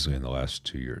crazily in the last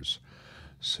 2 years.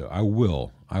 So I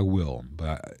will,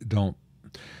 but I don't.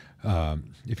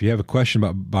 If you have a question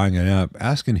about buying an amp,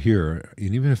 ask in here.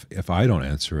 And even if I don't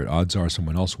answer it, odds are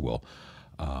someone else will.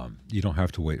 You don't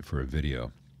have to wait for a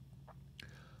video.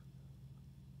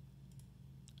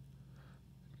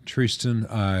 Tristan,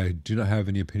 I do not have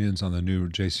any opinions on the new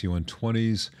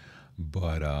JC120s,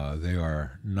 but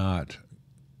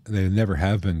they never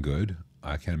have been good.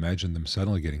 I can't imagine them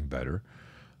suddenly getting better.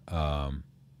 I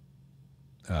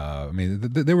mean,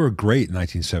 they were great in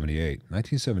 1978.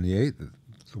 1978,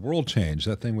 the world changed.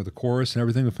 That thing with the chorus and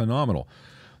everything was phenomenal.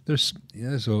 There's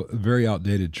a very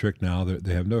outdated trick now.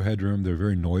 They have no headroom. They're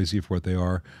very noisy for what they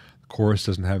are. The chorus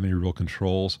doesn't have any real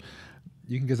controls.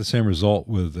 You can get the same result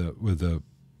with the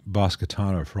Boss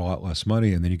Katana for a lot less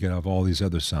money, and then you get have all these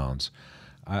other sounds.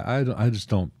 I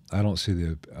don't see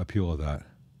the appeal of that.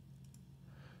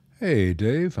 Hey,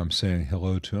 Dave. I'm saying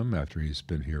hello to him after he's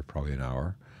been here probably an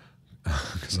hour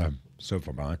because I'm so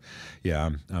far behind. Yeah,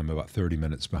 I'm about 30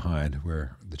 minutes behind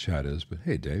where the chat is. But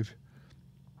hey, Dave.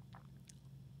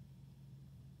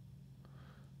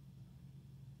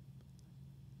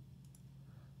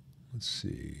 Let's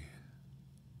see.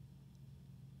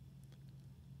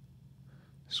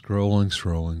 Scrolling.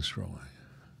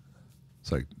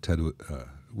 It's like Ted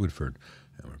Woodford.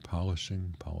 And we're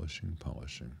polishing.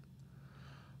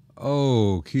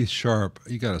 Oh, Keith Sharp,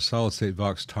 you got a solid state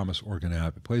Vox Thomas organ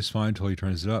app. It plays fine until he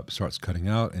turns it up, starts cutting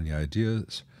out any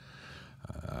ideas.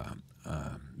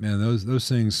 Man, those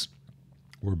things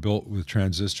were built with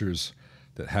transistors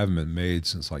that haven't been made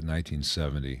since like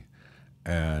 1970.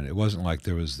 And it wasn't like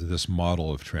there was this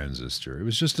model of transistor. It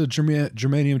was just a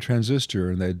germanium transistor,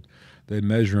 and they'd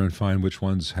measure and find which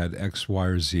ones had X, Y,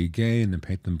 or Z gain and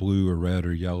paint them blue or red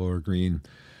or yellow or green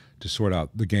to sort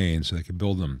out the gain so they could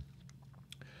build them.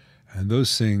 And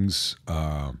those things,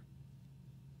 that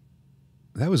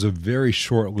was a very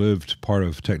short-lived part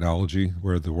of technology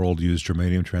where the world used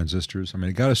germanium transistors. I mean,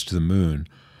 it got us to the moon,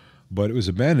 but it was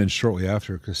abandoned shortly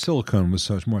after because silicon was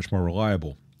much more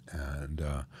reliable. And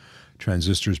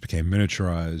transistors became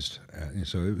miniaturized. And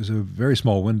so it was a very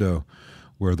small window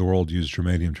where the world used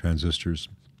germanium transistors.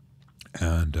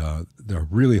 And they're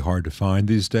really hard to find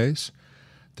these days.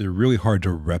 They're really hard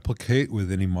to replicate with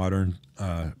any modern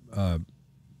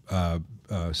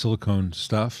silicone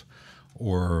stuff,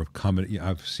 or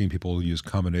I've seen people use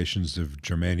combinations of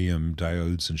germanium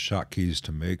diodes and Schottkys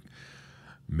to make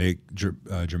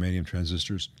germanium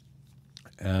transistors.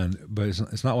 But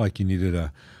it's not like you needed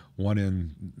a 1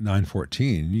 in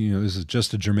 914. You know, this is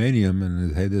just a germanium,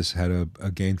 and this had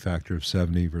a gain factor of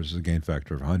 70 versus a gain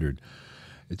factor of 100.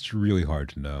 It's really hard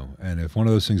to know. And if one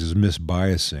of those things is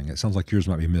misbiasing, it sounds like yours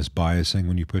might be misbiasing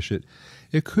when you push it.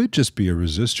 It could just be a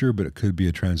resistor, but it could be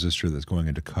a transistor that's going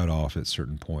into cutoff at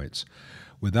certain points.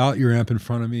 Without your amp in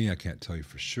front of me, I can't tell you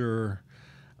for sure.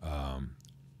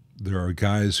 There are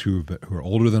guys who are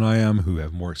older than I am who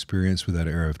have more experience with that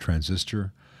era of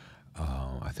transistor.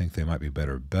 I think they might be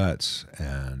better bets.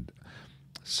 And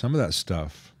some of that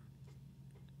stuff,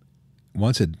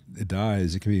 once it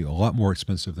dies, it can be a lot more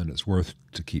expensive than it's worth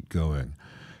to keep going,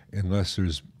 unless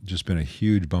there's just been a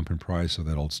huge bump in price of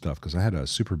that old stuff. Because I had a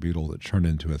Super Beetle that turned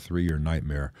into a 3-year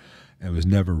nightmare and was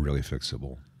never really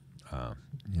fixable. I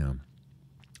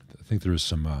think there was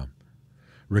some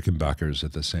Rickenbackers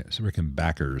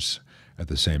at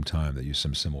the same time that used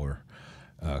some similar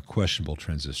questionable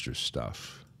transistor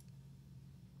stuff.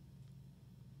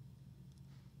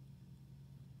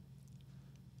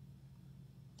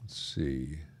 Let's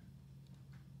see.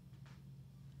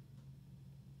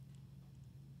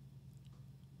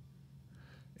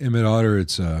 Emmett Otter,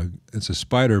 it's a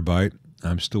spider bite.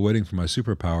 I'm still waiting for my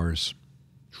superpowers.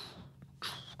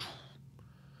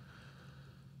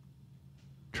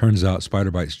 Turns out spider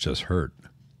bites just hurt.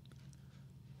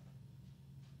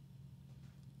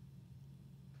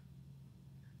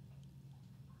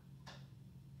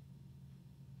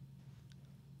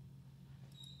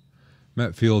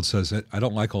 Matt Field says that I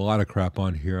don't like a lot of crap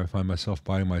on here. I find myself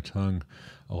biting my tongue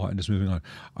a lot and just moving on.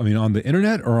 I mean, on the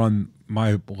internet or on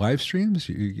my live streams,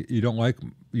 you don't like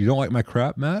my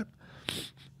crap, Matt?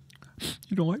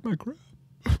 You don't like my crap?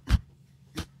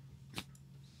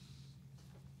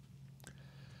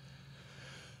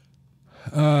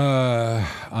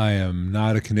 I am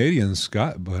not a Canadian,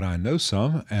 Scott, but I know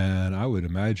some, and I would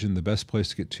imagine the best place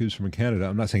to get tubes from Canada,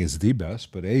 I'm not saying it's the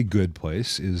best, but a good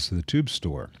place, is the tube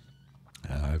store.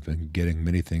 I've been getting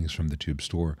many things from the tube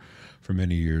store for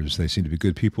many years. They seem to be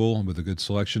good people with a good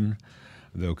selection.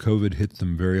 Though COVID hit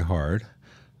them very hard,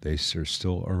 they are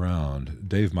still around.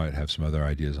 Dave might have some other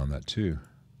ideas on that too.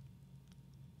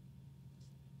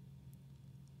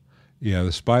 Yeah,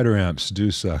 the spider amps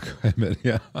do suck. I admit,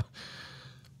 yeah.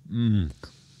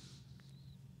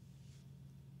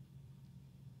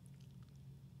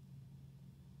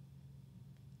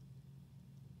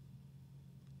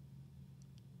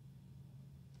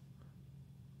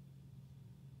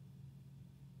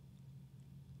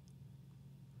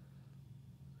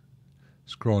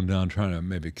 Scrolling down, trying to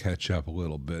maybe catch up a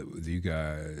little bit with you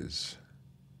guys.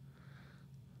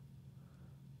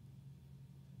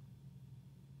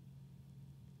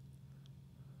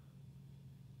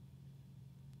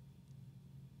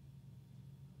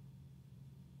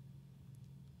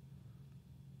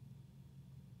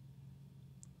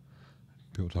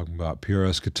 People talking about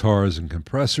PRS guitars and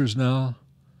compressors now.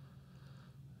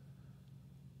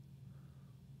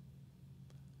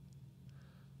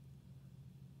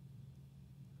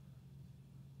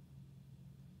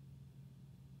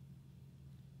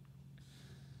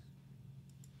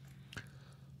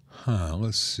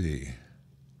 Let's see.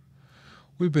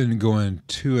 We've been going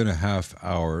 2.5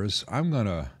 hours. I'm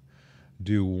gonna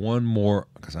do one more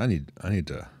because I need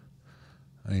to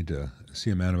see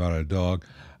a man about a dog.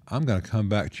 I'm gonna come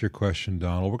back to your question,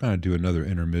 Donald. We're gonna do another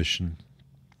intermission.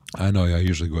 I know I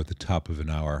usually go at the top of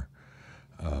an hour,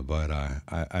 but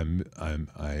I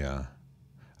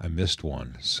missed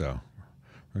one, so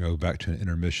we're gonna go back to an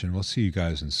intermission. We'll see you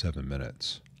guys in 7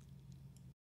 minutes.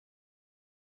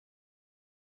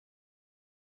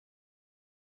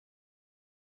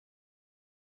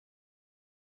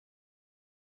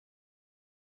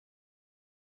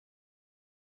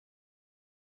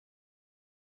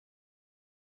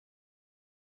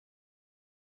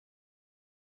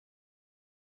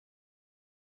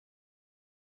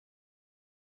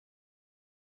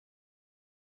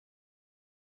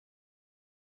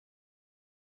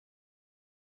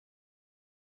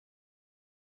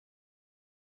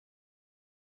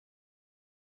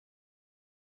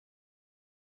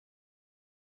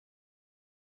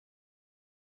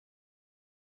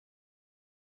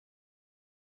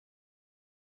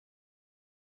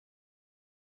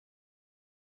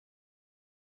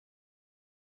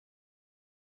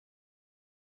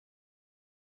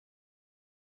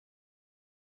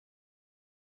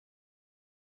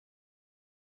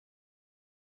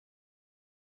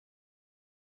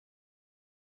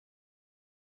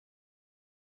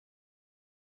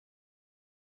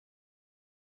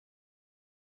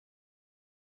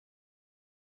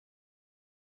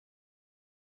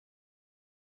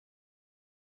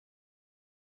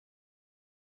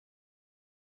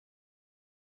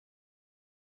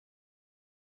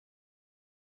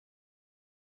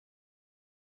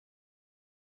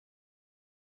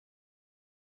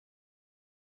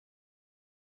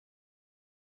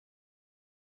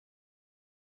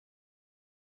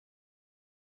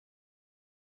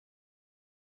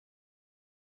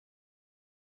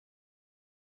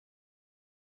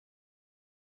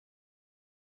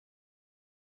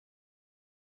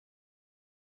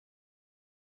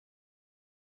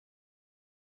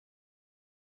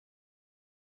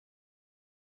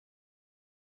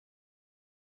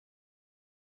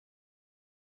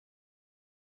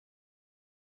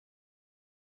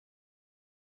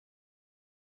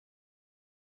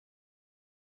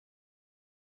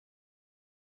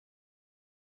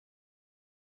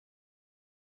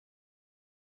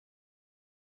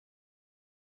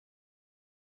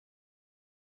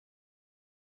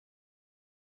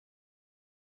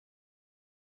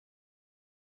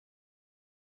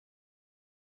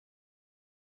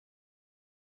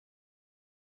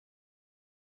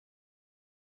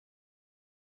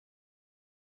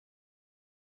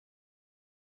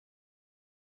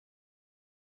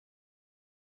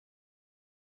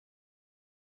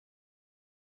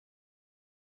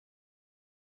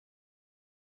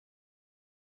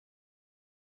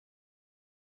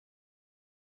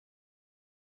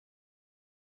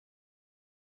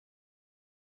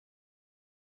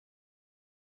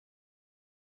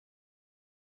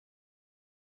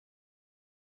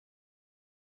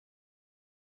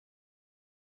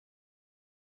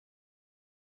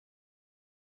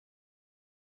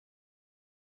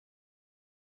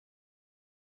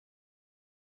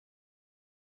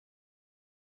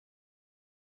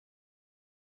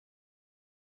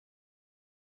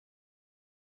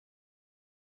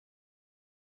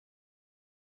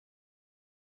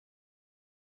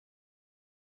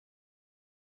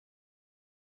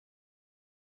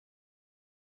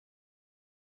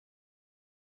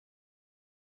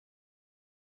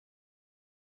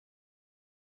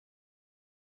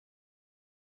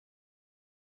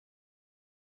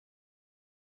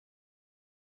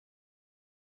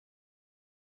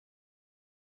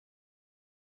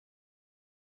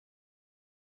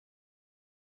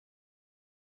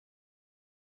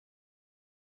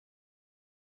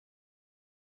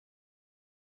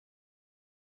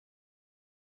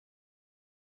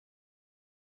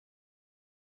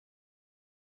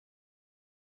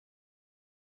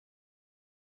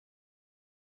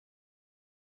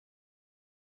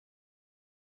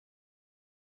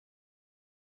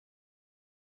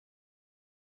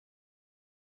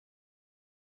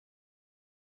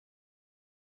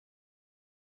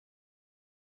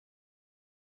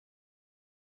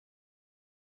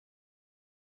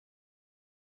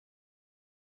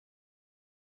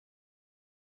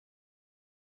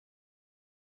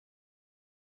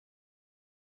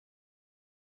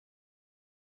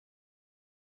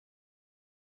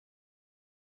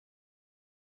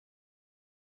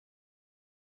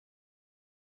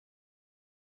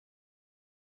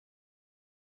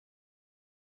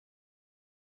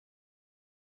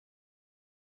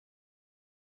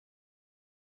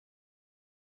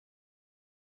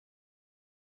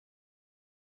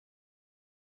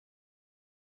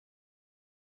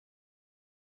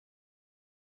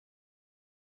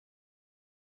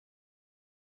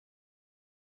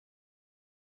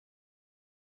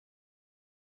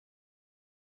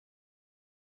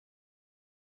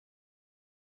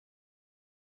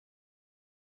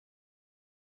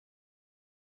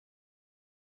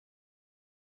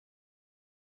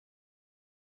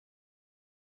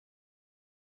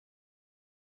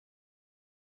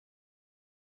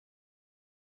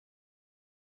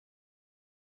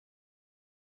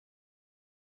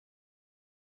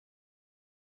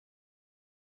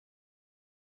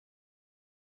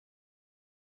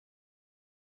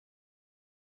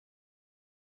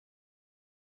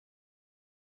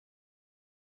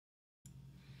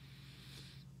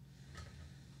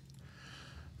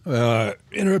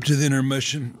 Interrupted the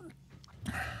intermission.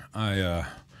 I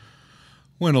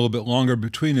went a little bit longer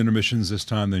between intermissions this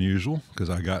time than usual because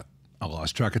I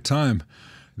lost track of time.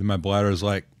 Then my bladder is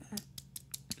like,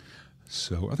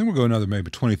 so I think we'll go another maybe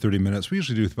 20, 30 minutes. We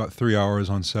usually do about 3 hours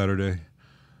on Saturday,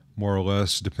 more or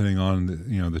less, depending on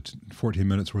the 14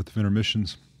 minutes worth of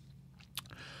intermissions.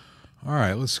 All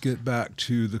right, let's get back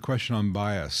to the question on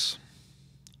bias.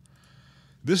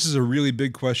 This is a really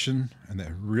big question, and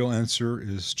the real answer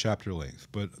is chapter length.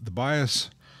 But the bias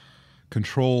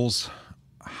controls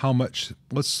how much.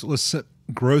 Let's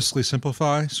grossly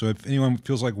simplify. So if anyone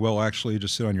feels like, well, actually,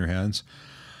 just sit on your hands.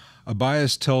 A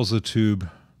bias tells the tube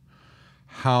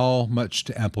how much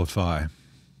to amplify,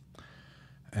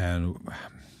 and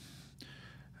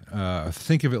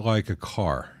think of it like a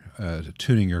car,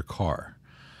 tuning your car.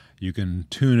 You can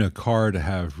tune a car to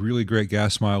have really great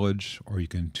gas mileage, or you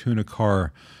can tune a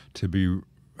car to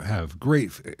have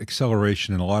great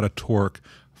acceleration and a lot of torque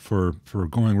for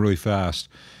going really fast.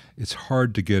 It's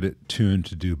hard to get it tuned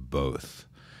to do both.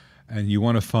 And you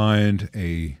want to find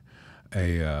you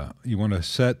want to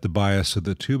set the bias so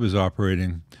the tube is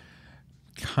operating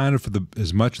kind of for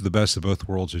as much of the best of both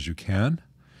worlds as you can.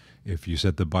 If you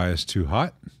set the bias too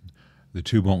hot, the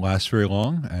tube won't last very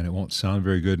long, and it won't sound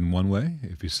very good in one way.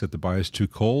 If you set the bias too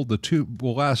cold, the tube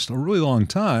will last a really long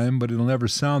time, but it'll never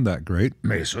sound that great.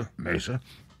 Mesa.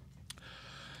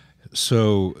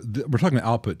 So we're talking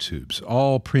output tubes.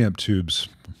 All preamp tubes,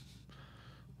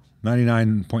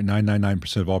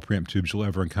 99.999% of all preamp tubes you'll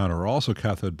ever encounter are also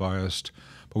cathode biased,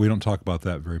 but we don't talk about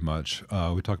that very much.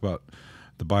 We talk about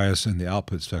the bias in the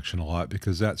output section a lot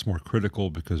because that's more critical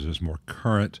because there's more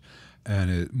current,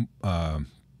 and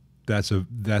that's a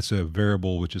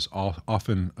variable which is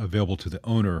often available to the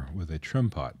owner with a trim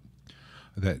pot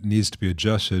that needs to be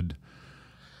adjusted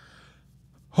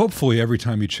hopefully every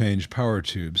time you change power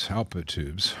tubes, output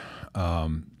tubes.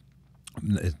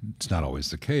 It's not always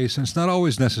the case, and it's not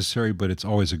always necessary, but it's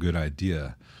always a good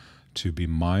idea to be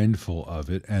mindful of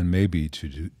it and maybe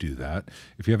to do that.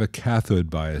 If you have a cathode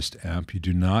biased amp, you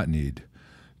do not need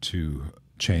to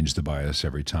change the bias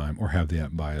every time or have the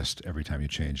amp biased every time you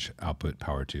change output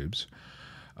power tubes.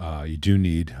 You do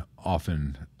need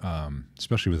often,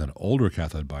 especially with an older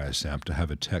cathode bias amp, to have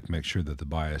a tech make sure that the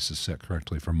bias is set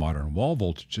correctly for modern wall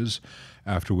voltages,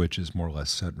 after which is more or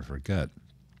less set and forget.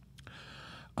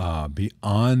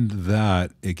 Beyond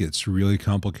that, it gets really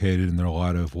complicated, and there are a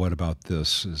lot of what about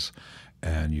this,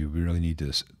 and you really need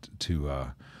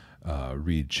to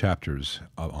read chapters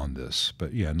on this.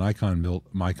 But yeah,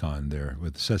 Micon there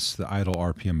sets the idle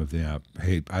RPM of the amp.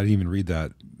 Hey, I didn't even read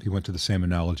that. He went to the same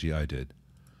analogy I did.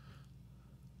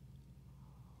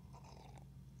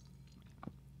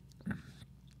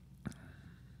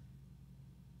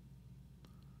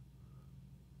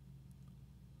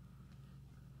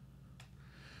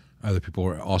 Other people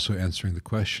are also answering the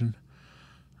question.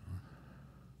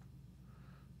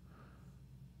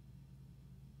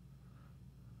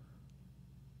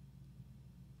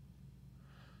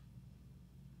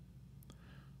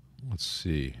 Let's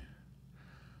see.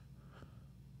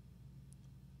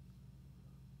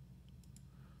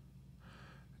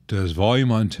 Does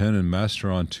volume on 10 and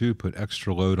master on 2 put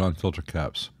extra load on filter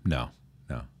caps? No.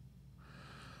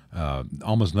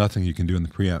 Almost nothing you can do in the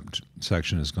preamp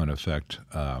section is going to affect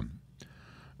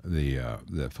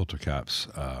the filter caps.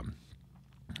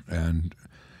 And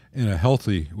in a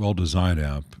healthy, well-designed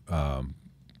amp,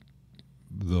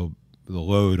 the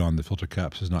load on the filter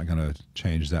caps is not going to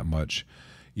change that much,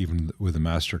 even with the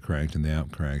master cranked and the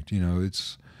amp cranked. You know,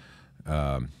 it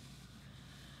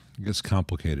gets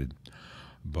complicated.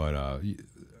 But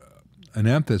an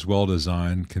amp that's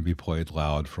well-designed can be played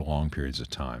loud for long periods of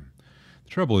time.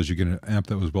 The trouble is you get an amp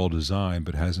that was well-designed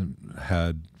but hasn't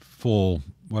had full,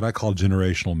 what I call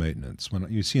generational maintenance. When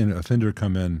you see a Fender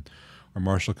come in or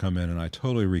Marshall come in, and I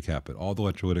totally recap it, all the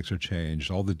electrolytics are changed,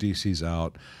 all the DC's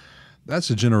out, that's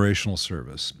a generational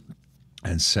service.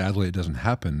 And sadly, it doesn't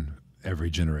happen every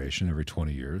generation, every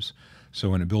 20 years.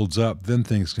 So when it builds up, then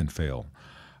things can fail.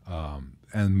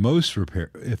 And most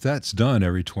repair, if that's done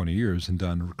every 20 years and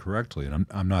done correctly, and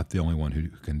I'm not the only one who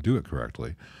can do it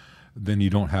correctly, then you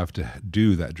don't have to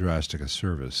do that drastic a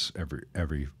service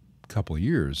every couple of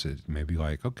years. It may be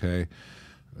like, okay,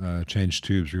 change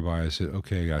tubes, rebias it.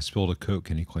 Okay, I spilled a Coke.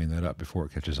 Can you clean that up before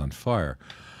it catches on fire?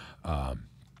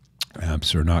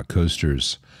 Amps are not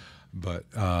coasters, but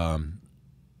I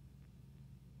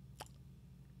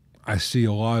see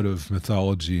a lot of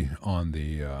mythology on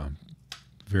the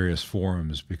various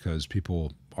forums because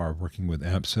people are working with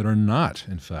amps that are not,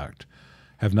 in fact,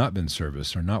 have not been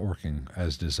serviced, are not working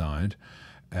as designed,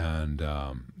 And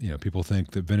people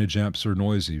think that vintage amps are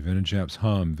noisy, vintage amps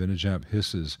hum, vintage amp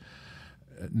hisses.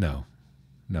 No,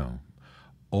 no.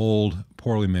 Old,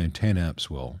 poorly maintained amps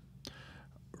will.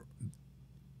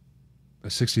 A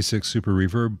 66 Super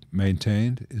Reverb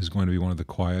maintained is going to be one of the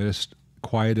quietest,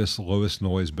 lowest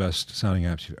noise, best sounding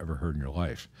amps you've ever heard in your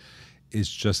life.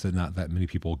 It's just that not that many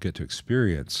people get to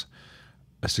experience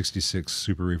a 66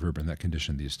 Super Reverb in that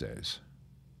condition these days.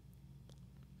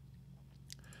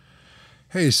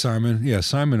 Hey, Simon. Yeah,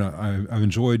 Simon, I've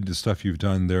enjoyed the stuff you've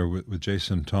done there with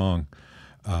Jason Tong.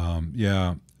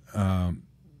 Yeah,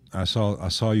 I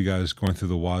saw you guys going through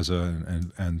the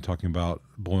Waza and talking about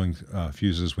blowing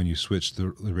fuses when you switch the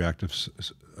reactive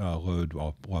load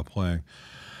while playing.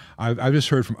 I've just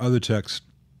heard from other techs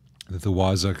that the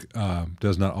Waza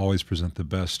does not always present the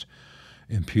best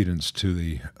impedance to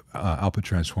the output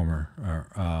transformer.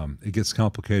 It gets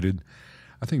complicated.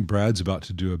 I think Brad's about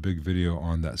to do a big video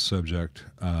on that subject,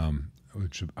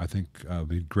 which I think would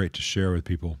be great to share with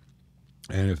people.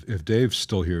 And if Dave's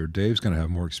still here, Dave's going to have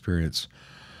more experience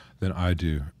than I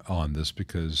do on this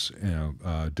because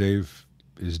Dave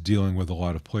is dealing with a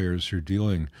lot of players who are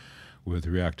dealing with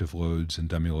reactive loads and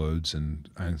dummy loads and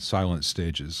silent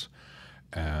stages.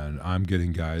 And I'm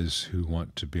getting guys who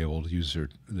want to be able to use their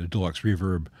deluxe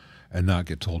reverb and not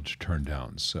get told to turn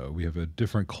down. So we have a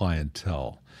different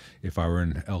clientele. If I were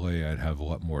in LA, I'd have a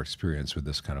lot more experience with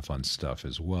this kind of fun stuff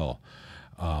as well.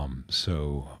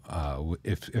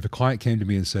 If a client came to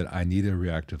me and said, I need a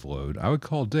reactive load, I would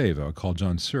call Dave. I would call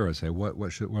John Sura and say, what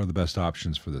are the best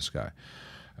options for this guy?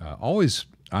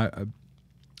 I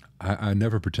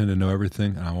never pretend to know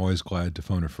everything, and I'm always glad to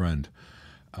phone a friend,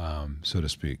 so to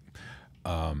speak.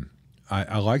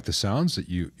 I like the sounds that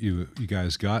you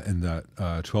guys got in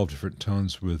that 12 different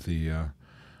tones with the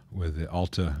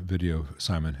Alta video,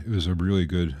 Simon. It was a really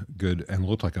good and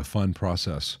looked like a fun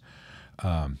process.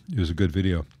 It was a good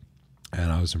video,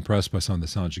 and I was impressed by some of the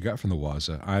sounds you got from the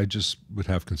Waza. I just would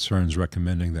have concerns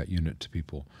recommending that unit to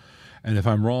people. And if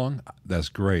I'm wrong, that's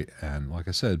great. And like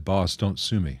I said, boss, don't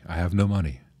sue me. I have no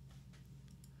money.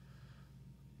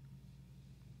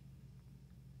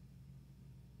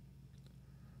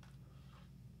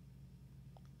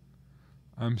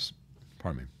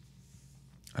 Pardon me.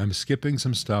 I'm skipping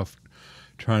some stuff,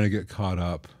 trying to get caught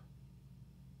up.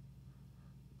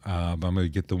 I'm going to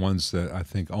get the ones that I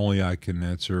think only I can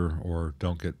answer or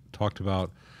don't get talked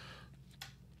about.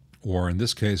 Or in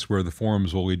this case, where the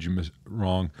forums will lead you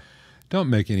wrong, don't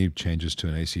make any changes to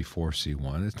an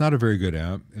AC4C1. It's not a very good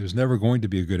amp. It was never going to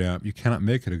be a good amp. You cannot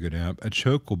make it a good amp. A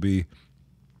choke will be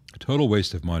a total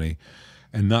waste of money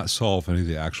and not solve any of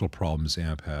the actual problems the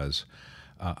amp has.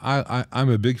 I'm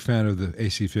a big fan of the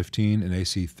AC15 and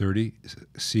AC30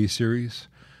 C series.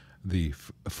 The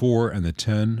 4 and the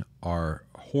 10 are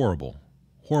horrible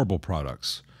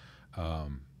products.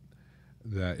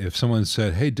 That if someone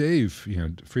said, "Hey, Dave,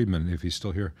 Friedman, if he's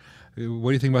still here,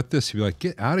 what do you think about this?" He'd be like,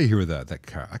 "Get out of here with that.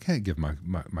 I can't give my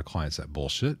clients that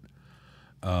bullshit."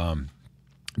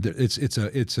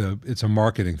 It's a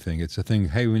marketing thing. It's a thing.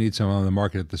 Hey, we need someone on the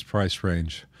market at this price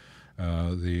range.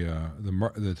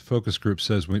 The focus group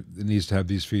says it needs to have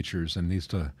these features and needs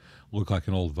to look like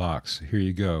an old Vox. Here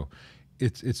you go.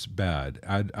 It's bad.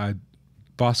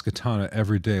 Boss Katana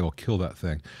every day will kill that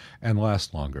thing and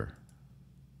last longer.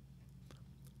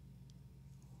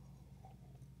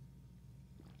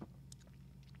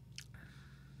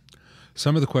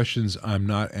 Some of the questions I'm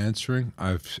not answering.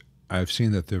 I've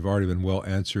seen that they've already been well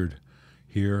answered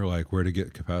here, like where to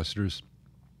get capacitors.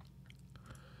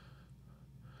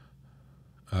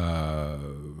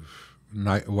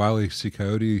 Wiley C.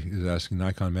 Coyote is asking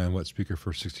Nikon Man what speaker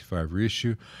for 65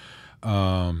 reissue.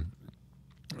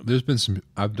 There's been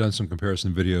I've done some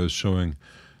comparison videos showing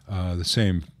the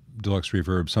same deluxe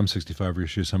reverb, some 65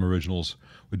 reissues, some originals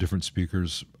with different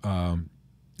speakers.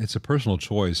 It's a personal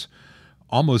choice.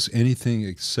 Almost anything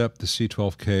except the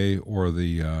C12K or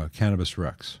the Cannabis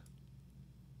Rex,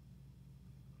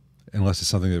 unless it's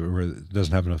something that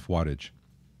doesn't have enough wattage.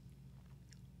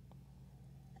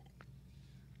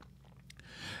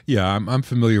 Yeah, I'm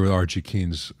familiar with R.G.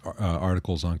 Keen's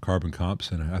articles on carbon comps,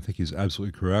 and I think he's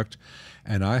absolutely correct.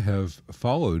 And I have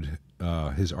followed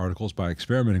his articles by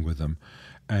experimenting with them,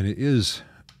 and it is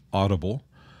audible,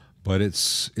 but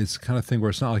it's the kind of thing where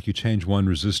it's not like you change one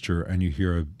resistor and you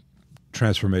hear a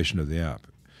transformation of the amp.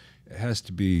 It has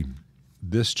to be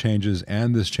this changes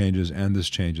and this changes and this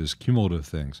changes, cumulative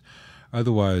things.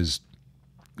 Otherwise,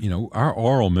 our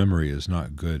oral memory is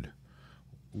not good.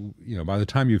 By the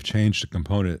time you've changed a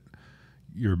component,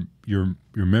 your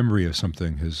memory of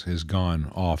something has gone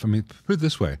off. I mean, put it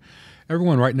this way: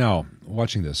 everyone right now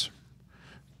watching this,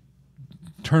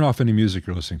 Turn off any music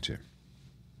you're listening to.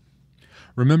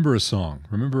 Remember a song.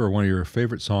 Remember one of your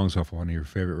favorite songs off one of your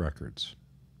favorite records.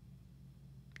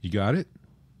 You got it?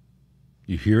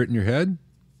 You hear it in your head?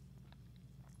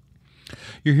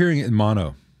 You're hearing it in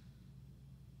mono.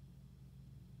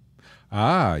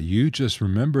 Ah, you just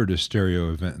remembered a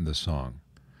stereo event in the song.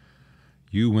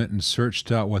 You went and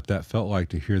searched out what that felt like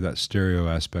to hear that stereo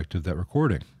aspect of that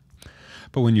recording.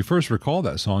 But when you first recall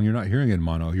that song, you're not hearing it in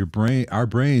mono. Our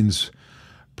brains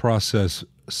process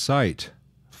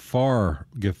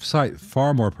give sight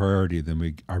far more priority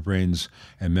than our brains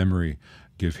and memory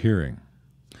give hearing.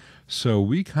 So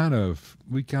we kind of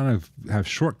have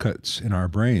shortcuts in our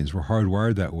brains. We're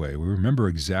hardwired that way. We remember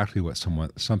exactly what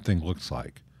something looks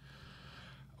like.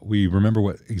 We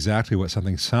remember exactly what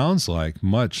something sounds like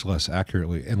much less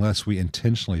accurately unless we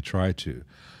intentionally try to.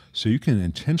 So you can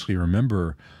intentionally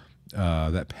remember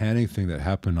that panning thing that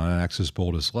happened on Axis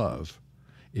Bold as Love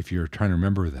if you're trying to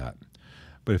remember that.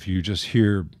 But if you just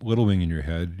hear Little Wing in your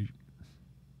head,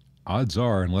 odds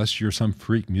are, unless you're some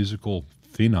freak musical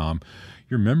phenom,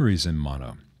 your memory's in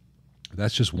mono.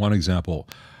 That's just one example.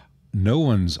 No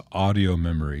one's audio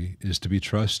memory is to be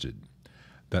trusted.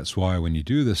 That's why when you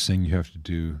do this thing, you have to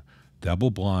do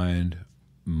double-blind,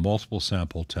 multiple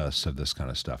sample tests of this kind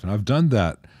of stuff. And I've done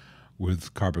that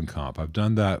with carbon comp. I've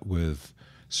done that with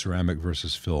ceramic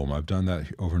versus film. I've done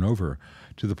that over and over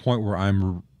to the point where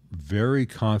I'm very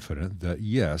confident that,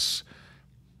 yes,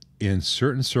 in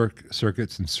certain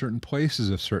circuits, in certain places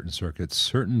of certain circuits,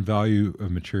 certain value of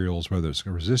materials, whether it's a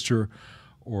resistor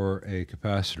or a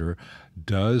capacitor,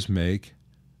 does make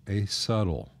a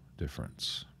subtle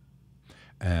difference.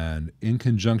 And in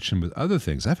conjunction with other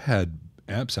things, I've had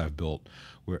amps I've built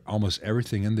where almost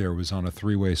everything in there was on a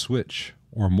three-way switch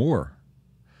or more.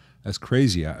 That's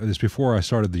crazy. This before I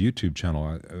started the YouTube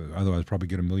channel. Otherwise, I'd probably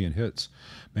get 1 million hits.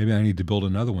 Maybe I need to build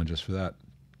another one just for that.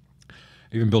 I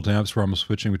even built amps where I'm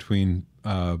switching between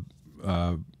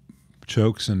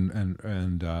chokes and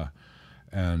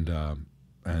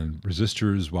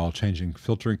resistors while changing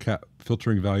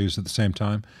filtering values at the same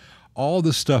time. All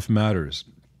this stuff matters,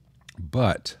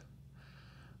 but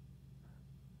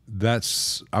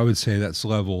I would say that's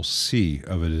level C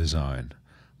of a design.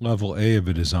 Level A of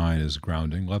a design is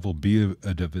grounding. Level B of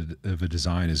a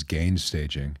design is gain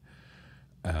staging.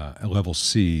 And level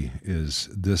C is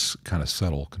this kind of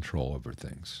subtle control over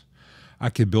things.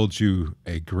 I could build you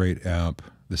a great amp,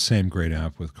 the same great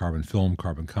amp with carbon film,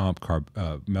 carbon comp,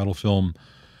 metal film,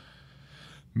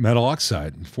 metal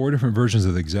oxide, 4 different versions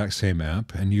of the exact same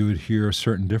amp, and you would hear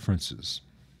certain differences.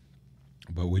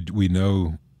 But we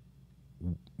know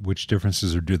which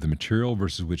differences are due to the material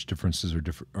versus which differences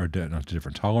are down to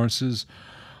different tolerances,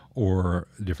 or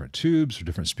different tubes, or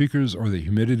different speakers, or the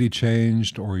humidity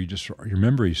changed, or your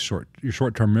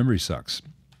short-term memory sucks.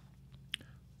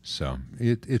 So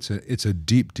it's a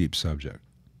deep, deep subject.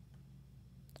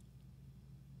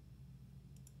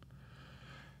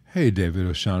 Hey, David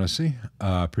O'Shaughnessy,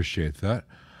 appreciate that.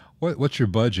 What's your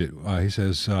budget? He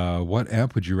says, what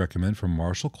amp would you recommend for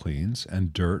Marshall cleans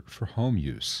and dirt for home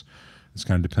use? It's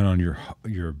going to depend on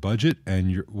your budget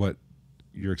and what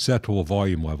your acceptable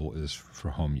volume level is for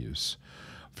home use.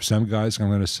 For some guys, I'm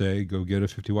going to say go get a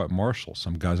 50-watt Marshall.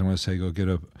 Some guys, I'm going to say go get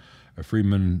a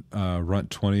Friedman Runt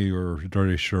 20 or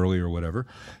Dirty Shirley or whatever.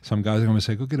 Some guys, I'm going to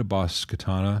say go get a Boss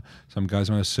Katana. Some guys,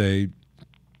 I'm going to say,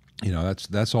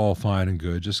 that's all fine and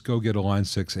good. Just go get a Line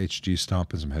 6 HG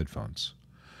Stomp and some headphones.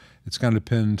 It's going to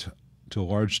depend to a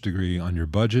large degree on your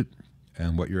budget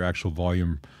and what your actual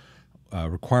volume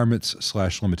requirements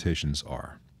 / limitations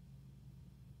are.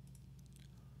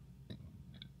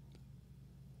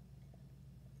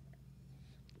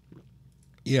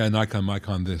 Yeah, Nikon,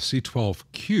 the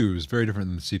C12Q is very different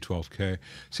than the C12K.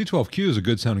 C12Q is a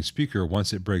good sounding speaker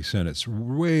once it breaks in. It's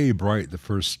way bright the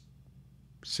first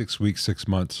 6 weeks, 6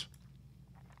 months,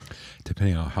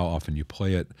 depending on how often you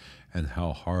play it and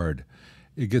how hard.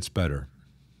 It gets better.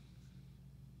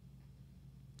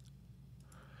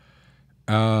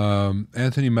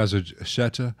 Anthony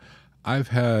Mazzucetta, I've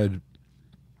had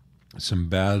some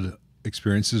bad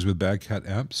experiences with Bad Cat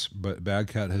amps, but Bad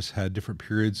Cat has had different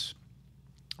periods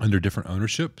under different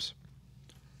ownerships.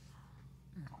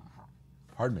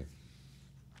 Pardon me.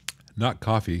 Not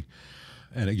coffee,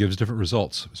 and it gives different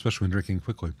results, especially when drinking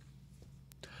quickly.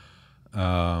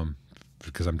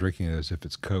 Because I'm drinking it as if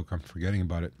it's Coke, I'm forgetting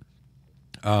about it.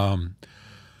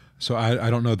 So I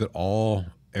don't know that all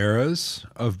eras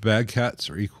of Bad Cats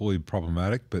are equally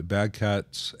problematic, but Bad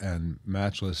Cats and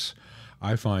Matchless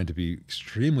I find to be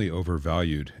extremely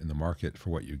overvalued in the market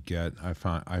for what you get. I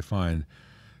find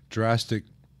drastic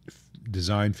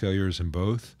design failures in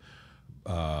both,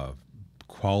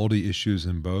 quality issues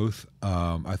in both.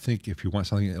 I think if you want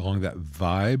something along that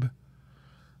vibe,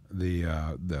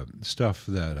 the stuff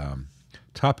that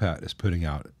Top Hat is putting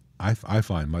out, I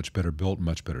find much better built,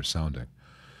 much better sounding.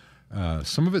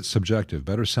 Some of it's subjective.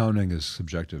 Better sounding is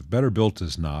subjective. Better built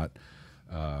is not.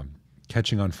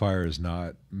 Catching on fire is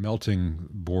not. Melting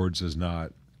boards is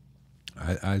not.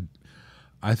 I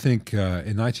think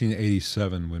in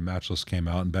 1987, when Matchless came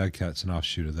out, and Bad Cat's an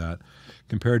offshoot of that,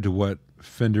 compared to what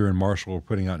Fender and Marshall were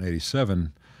putting out in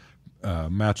 '87,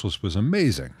 Matchless was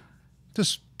amazing,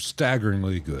 just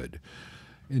staggeringly good.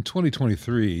 In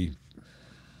 2023,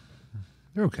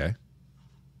 they're okay.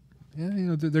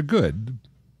 Yeah, they're good.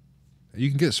 You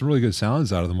can get some really good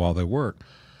sounds out of them while they work,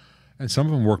 and some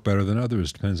of them work better than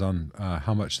others. Depends on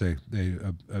how much they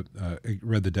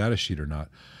read the data sheet or not.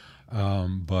 I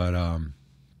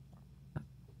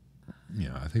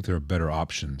think there are better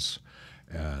options,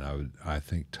 and I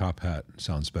think Top Hat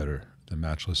sounds better than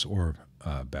Matchless or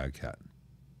Bad Cat.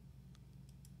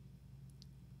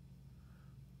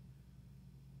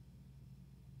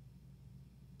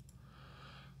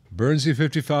 Burnsy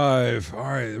 55. All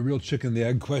right, the real chicken the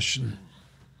egg question.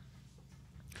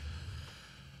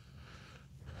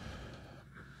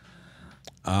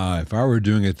 If I were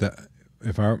doing it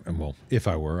if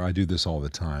I were, I do this all the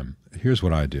time. Here's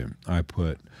what I do. I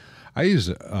use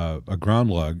a ground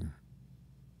lug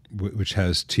which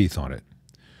has teeth on it.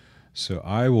 So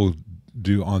I will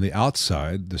do on the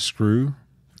outside the screw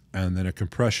and then a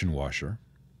compression washer,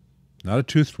 not a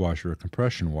toothed washer, a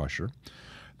compression washer,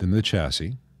 then the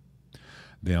chassis.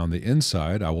 Then on the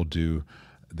inside, I will do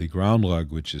the ground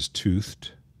lug, which is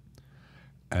toothed,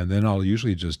 and then I'll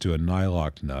usually just do a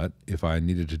nylock nut. If I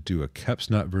needed to do a Kep's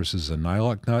nut versus a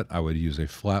nylock nut, I would use a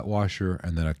flat washer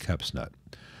and then a Kep's nut.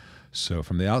 So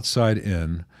from the outside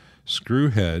in, screw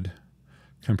head,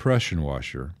 compression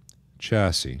washer,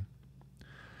 chassis,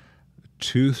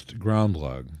 toothed ground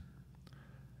lug,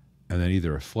 and then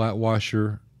either a flat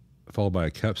washer followed by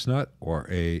a Kep's nut, or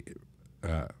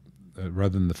rather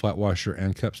than the flat washer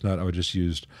and Kep's nut, I would just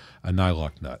use a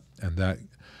nylock nut, and that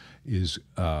is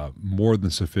more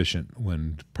than sufficient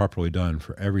when properly done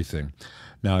for everything.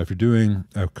 Now, if you're doing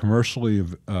a commercially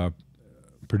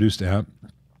produced amp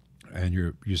and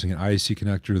you're using an IEC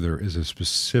connector, there is a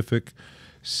specific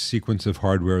sequence of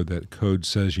hardware that code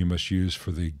says you must use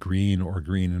for the green or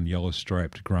green and yellow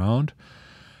striped ground,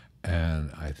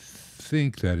 and I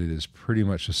think that it is pretty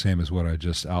much the same as what I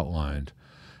just outlined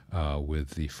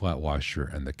with the flat washer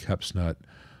and the Kep's nut,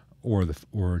 or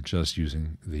just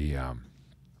using the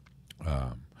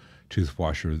tooth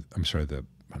washer. I'm sorry, the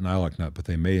nylock nut, but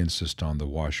they may insist on the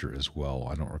washer as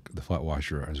well. The flat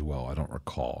washer as well. I don't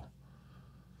recall.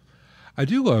 I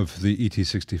do love the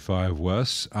ET65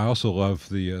 Wes. I also love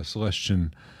the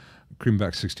Celestion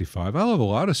Creamback 65. I love a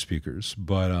lot of speakers,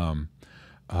 but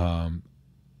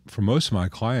for most of my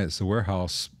clients, the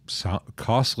Warehouse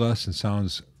costs less and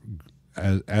sounds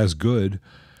as good,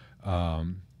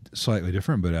 slightly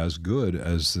different, but as good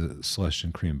as the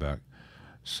Celestion Creamback.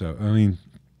 So, I mean,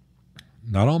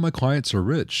 not all my clients are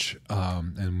rich.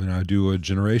 And when I do a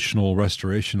generational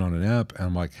restoration on an amp, and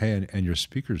I'm like, hey, and your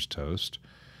speaker's toast,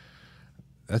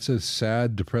 that's a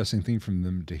sad, depressing thing for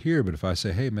them to hear. But if I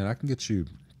say, hey, man, I can get you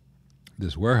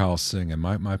this Warehouse thing, and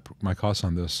my cost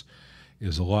on this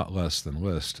is a lot less than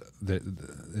list,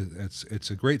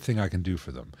 it's a great thing I can do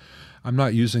for them. I'm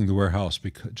not using the Warehouse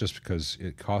just because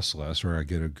it costs less or I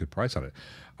get a good price on it.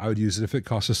 I would use it if it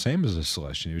costs the same as a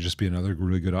Celestion. It would just be another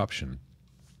really good option.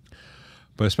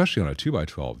 But especially on a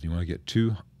 2x12, you want to get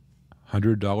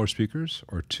 $200 speakers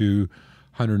or two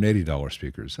 $180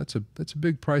 speakers. That's a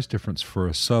big price difference for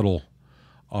a subtle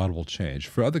audible change.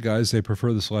 For other guys, they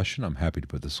prefer the Celestion. I'm happy to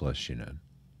put the Celestion in.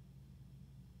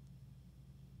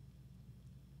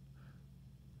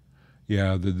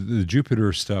 Yeah, the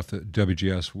Jupiter stuff that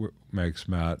WGS makes,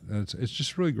 Matt, it's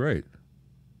just really great.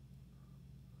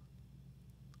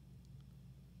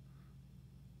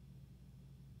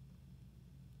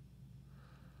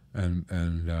 And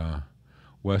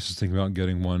Wes is thinking about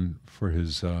getting one for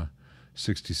his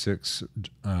 66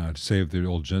 to save the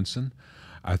old Jensen.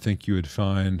 I think you would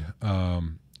find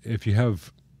if you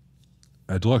have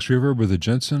a deluxe reverb with a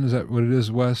Jensen, is that what it is,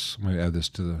 Wes? Let me add this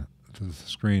to the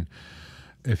screen.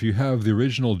 If you have the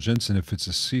original Jensen, if it's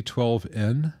a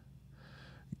C12N,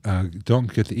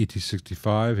 don't get the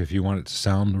ET65. If you want it to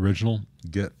sound original,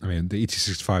 the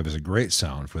ET65 is a great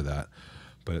sound for that,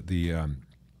 but the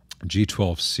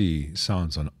G12C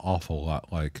sounds an awful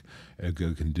lot like a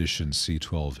good condition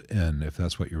C12N, if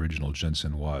that's what your original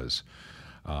Jensen was.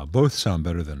 Both sound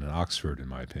better than an Oxford, in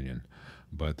my opinion,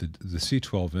 but the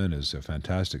C12N is a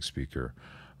fantastic speaker.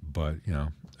 But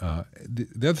the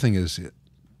other thing is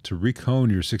to recone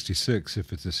your 66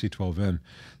 if it's a C12N.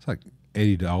 It's like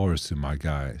 $80 to my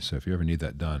guy. So if you ever need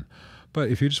that done, but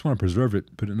if you just want to preserve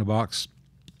it, put it in a box.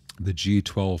 The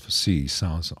G12C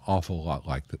sounds an awful lot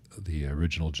like the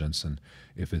original Jensen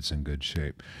if it's in good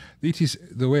shape. The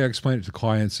ETC, the way I explain it to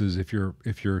clients is if your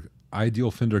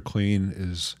ideal fender clean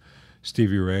is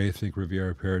Stevie Ray, think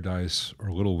Riviera Paradise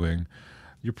or Little Wing,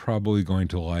 you're probably going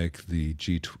to like the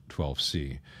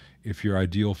G12C. If your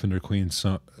ideal fender clean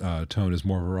tone is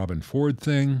more of a Robin Ford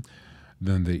thing,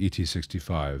 then the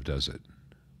ET65 does it.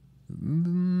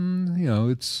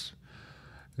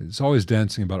 It's always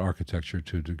dancing about architecture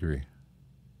to a degree.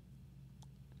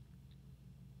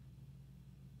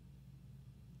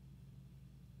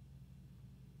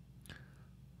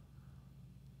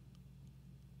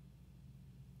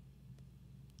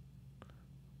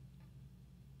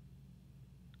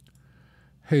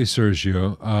 Hey,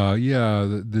 Sergio. Yeah,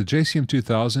 the JCM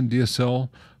 2000 DSL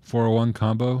 401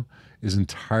 combo is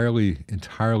entirely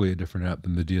a different app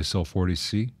than the DSL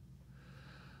 40C.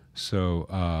 So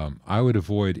I would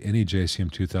avoid any JCM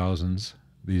 2000s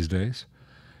these days,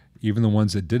 even the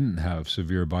ones that didn't have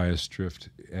severe bias drift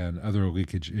and other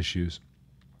leakage issues.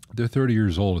 They're 30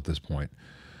 years old at this point.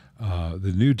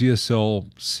 The new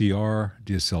DSL CR,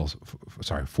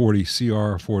 40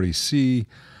 CR, 40C,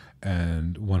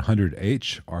 and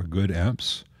 100H are good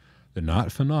amps. They're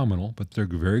not phenomenal, but they're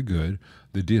very good.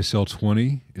 The DSL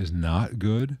 20 is not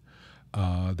good.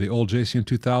 The old JCM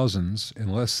 2000s,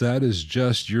 unless that is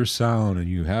just your sound and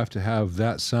you have to have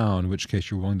that sound, in which case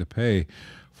you're willing to pay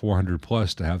 400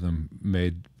 plus to have them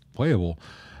made playable,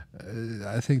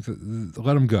 I think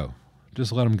let them go.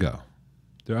 Just let them go.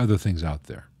 There are other things out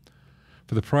there.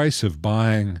 For the price of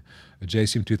buying a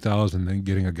JCM 2000 and then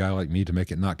getting a guy like me to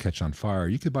make it not catch on fire,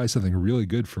 you could buy something really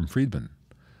good from Friedman.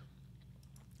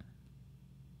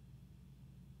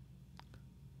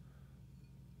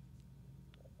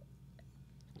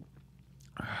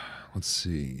 Let's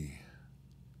see.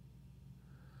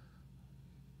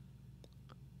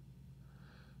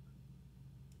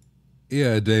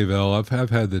 Yeah, Dave L. I've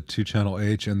had the 2-channel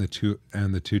H and the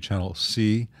 2-channel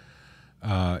C.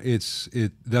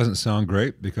 It doesn't sound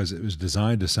great because it was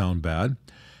designed to sound bad,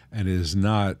 and it is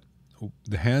not.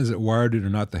 The hands that wired it are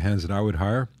not the hands that I would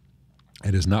hire.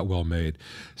 It is not well made.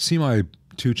 See my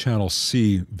 2-channel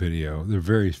C video. They're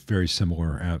very, very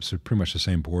similar amps. They're pretty much the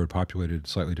same board, populated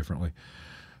slightly differently.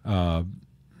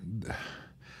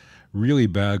 Really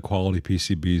bad quality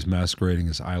PCBs masquerading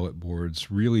as eyelet boards,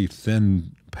 really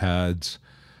thin pads,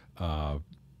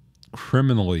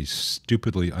 criminally,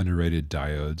 stupidly underrated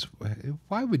diodes.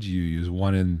 Why would you use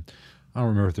one in, I don't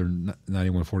remember if they're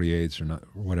 9148s or not,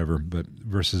 or whatever, but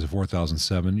versus a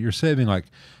 4007, you're saving like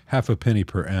half a penny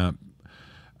per amp.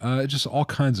 Just all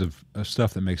kinds of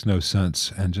stuff that makes no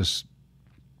sense, and just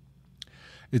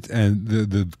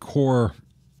the core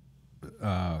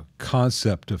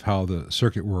concept of how the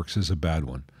circuit works is a bad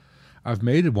one. I've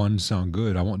made one sound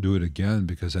good. I won't do it again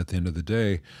because at the end of the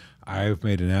day, I've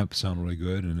made an amp sound really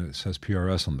good, and it says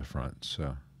PRS on the front.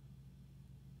 So,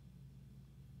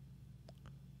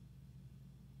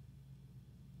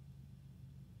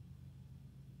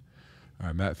 all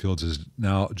right, Matt Fields is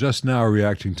just now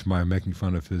reacting to my making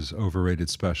fun of his overrated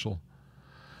special.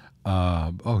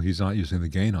 Oh, he's not using the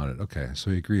gain on it. Okay,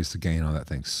 so he agrees the gain on that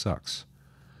thing sucks.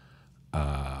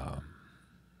 I'm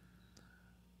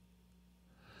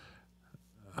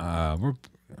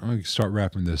going to start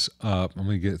wrapping this up. I'm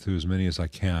going to get through as many as I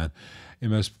can.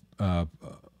 MS Po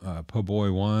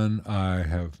Boy 1, I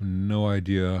have no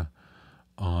idea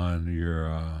on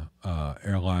your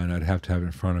airline. I'd have to have it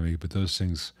in front of me, but those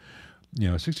things,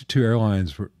 62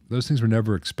 airlines, those things were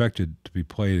never expected to be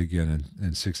played again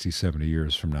in 60, 70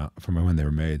 years from when they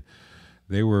were made.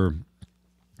 They were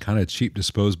kind of cheap,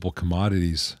 disposable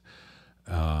commodities.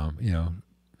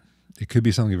 It could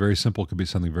be something very simple, it could be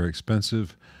something very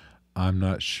expensive. I'm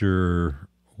not sure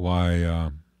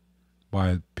why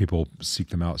people seek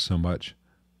them out so much.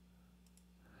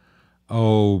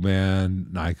 Oh man,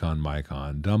 Nikon,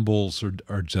 Micon, Dumbles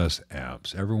are just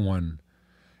amps. Everyone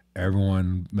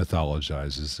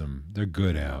mythologizes them. They're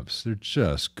good amps. They're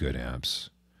just good amps.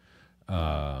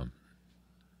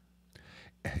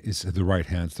 It's the right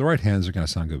hands. The right hands are going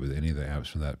to sound good with any of the amps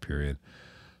from that period.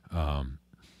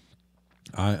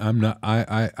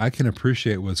 I can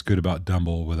appreciate what's good about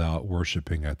Dumble without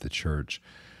worshiping at the church.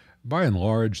 By and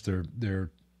large, they're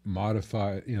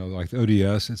modified. Like the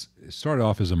ODS, it started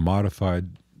off as a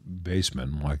modified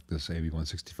Bassman, like this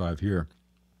AB165 here.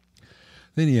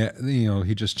 Then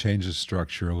he just changed the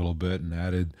structure a little bit and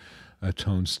added a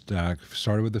tone stack.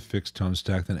 Started with a fixed tone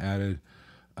stack, then added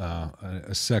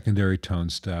a secondary tone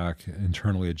stack,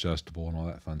 internally adjustable, and all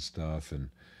that fun stuff. And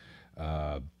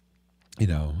I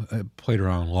played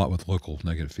around a lot with local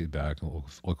negative feedback,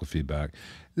 local feedback.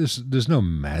 There's no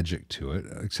magic to it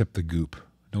except the goop.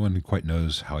 No one quite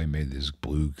knows how he made this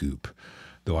blue goop,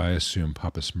 though I assume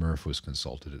Papa Smurf was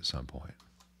consulted at some point.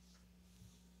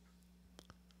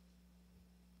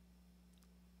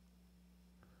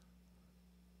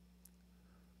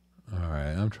 All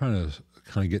right, I'm trying to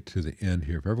kind of get to the end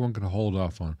here. If everyone can hold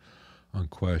off on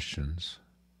questions.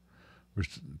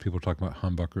 People are talking about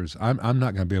humbuckers. I'm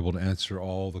not going to be able to answer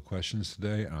all the questions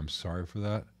today. I'm sorry for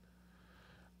that.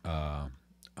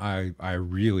 I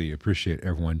really appreciate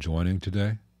everyone joining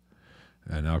today.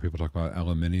 And now people talk about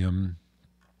aluminium.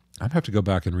 I have to go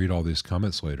back and read all these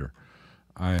comments later.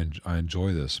 I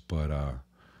enjoy this, but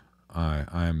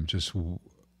I'm just. All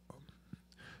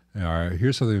right,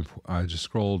 here's something. I just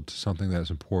scrolled to something that's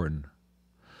important.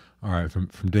 All right, from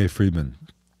Dave Friedman.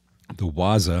 The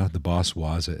Waza, the Boss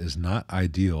Waza, is not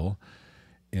ideal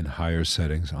in higher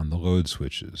settings on the load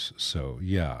switches. So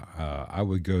yeah, I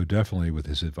would go definitely with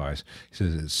his advice. He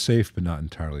says it's safe but not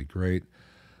entirely great.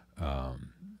 Hi,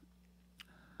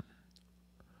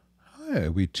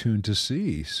 we tuned to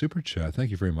C. Super chat.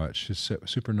 Thank you very much. Super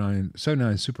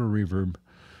 79 Super Reverb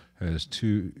has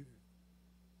 200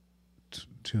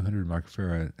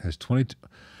 microfarad, has 20.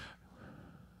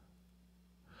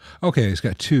 Okay, it's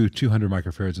got 200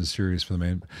 microfarads in series for the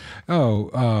main.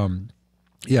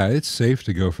 Yeah, it's safe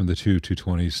to go from the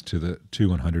 220s to the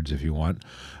 100s if you want.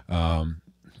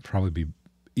 Probably be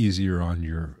easier on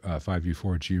your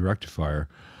 5U4G rectifier.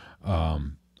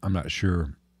 I'm not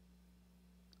sure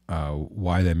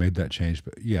why they made that change,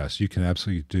 but yes, you can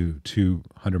absolutely do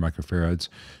 200 microfarads.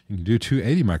 You can do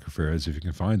 280 microfarads if you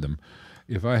can find them.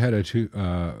 If I had a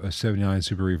 79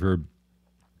 Super Reverb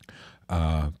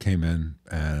came in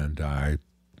and I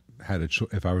had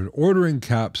if I was ordering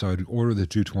caps, I would order the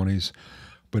 220s.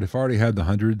 But if I already had the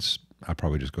 100s, I'd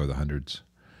probably just go the 100s.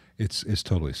 It's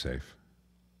totally safe.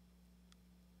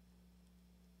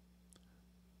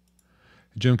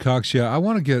 Jim Cox, yeah, I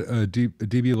want to get a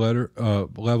dB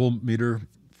level meter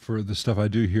for the stuff I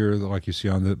do here, like you see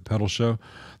on the pedal show.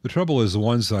 The trouble is the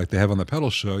ones like they have on the pedal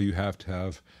show, you have to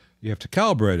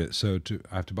calibrate it. So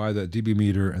I have to buy that dB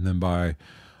meter and then buy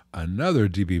another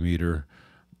dB meter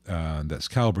that's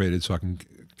calibrated, so I can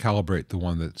calibrate the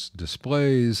one that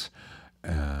displays,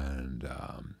 and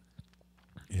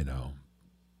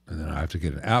and then I have to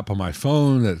get an app on my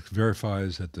phone that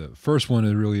verifies that the first one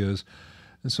it really is.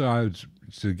 And so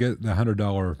to get the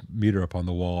 $100 meter up on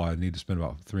the wall, I need to spend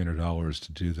about $300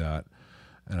 to do that,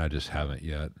 and I just haven't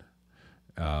yet.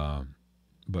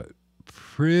 But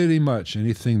pretty much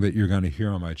anything that you're going to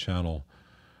hear on my channel,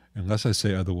 unless I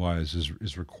say otherwise,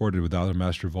 is recorded without a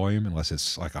master volume, unless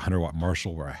it's like a 100-watt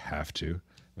Marshall where I have to, in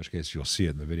which case you'll see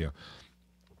it in the video.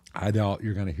 I doubt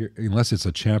you're going to hear, unless it's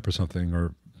a Champ or something,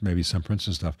 or maybe some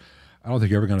Princeton stuff, I don't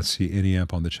think you're ever going to see any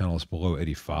amp on the channel that's below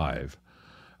 85.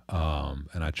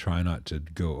 And I try not to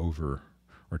go over,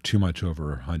 or too much over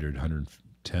 100,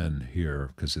 110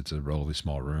 here, because it's a relatively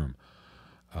small room.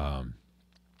 I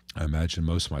imagine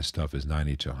most of my stuff is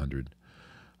 90 to 100.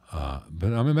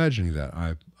 But I'm imagining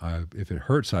that if it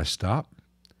hurts, I stop,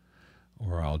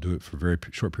 or I'll do it for very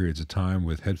short periods of time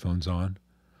with headphones on.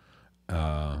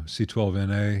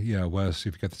 C12NA, yeah, Wes,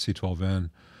 if you got the C12N,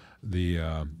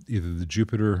 either the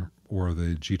Jupiter or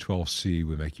the G12C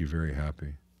would make you very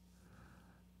happy.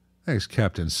 Thanks,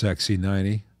 Captain Sexy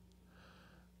 90.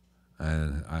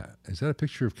 And is that a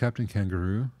picture of Captain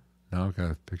Kangaroo? Now I've got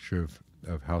a picture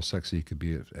of how sexy he could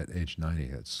be at age 90.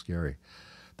 That's scary.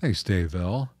 Thanks, Dave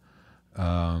L.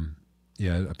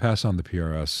 Yeah, I pass on the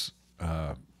PRS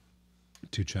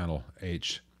to channel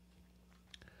H.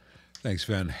 Thanks,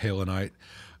 Van Halenite.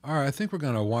 All right, I think we're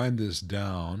going to wind this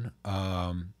down.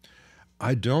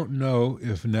 I don't know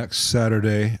if next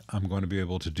Saturday I'm going to be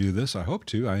able to do this. I hope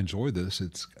to. I enjoy this.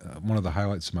 It's one of the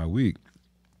highlights of my week.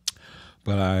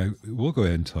 But I will go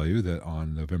ahead and tell you that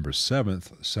on November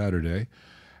 7th, Saturday,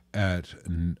 at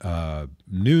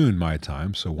noon my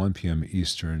time, so 1 p.m.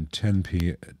 Eastern,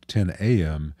 10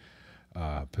 a.m.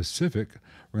 Pacific,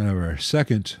 we're going to have our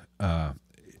second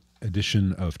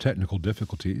edition of Technical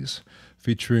Difficulties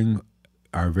featuring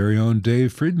our very own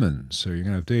Dave Friedman. So you're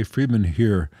going to have Dave Friedman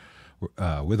here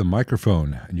with a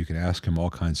microphone, and you can ask him all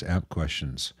kinds of amp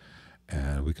questions,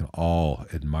 and we can all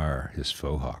admire his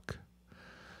faux hawk.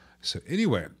 So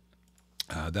anyway,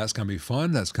 that's going to be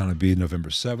fun. That's going to be November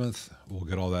 7th. We'll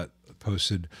get all that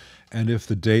posted. And if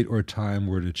the date or time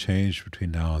were to change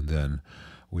between now and then,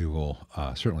 we will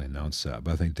certainly announce that.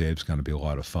 But I think Dave's going to be a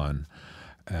lot of fun.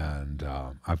 And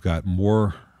I've got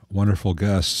more wonderful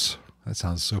guests. That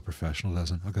sounds so professional,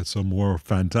 doesn't it? I've got some more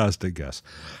fantastic guests.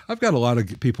 I've got a lot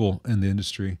of people in the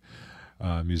industry,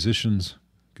 musicians,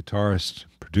 guitarists,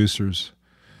 producers,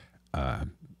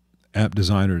 amp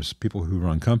designers, people who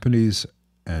run companies,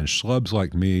 and schlubs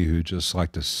like me who just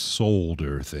like to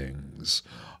solder things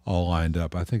all lined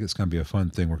up. I think it's going to be a fun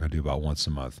thing we're going to do about once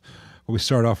a month. But we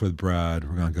start off with Brad,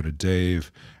 we're going to go to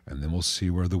Dave, and then we'll see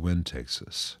where the wind takes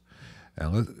us.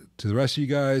 And to the rest of you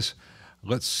guys,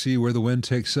 let's see where the wind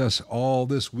takes us all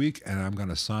this week, and I'm going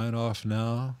to sign off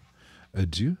now.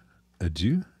 Adieu,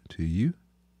 adieu to you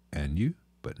and you,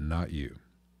 but not you.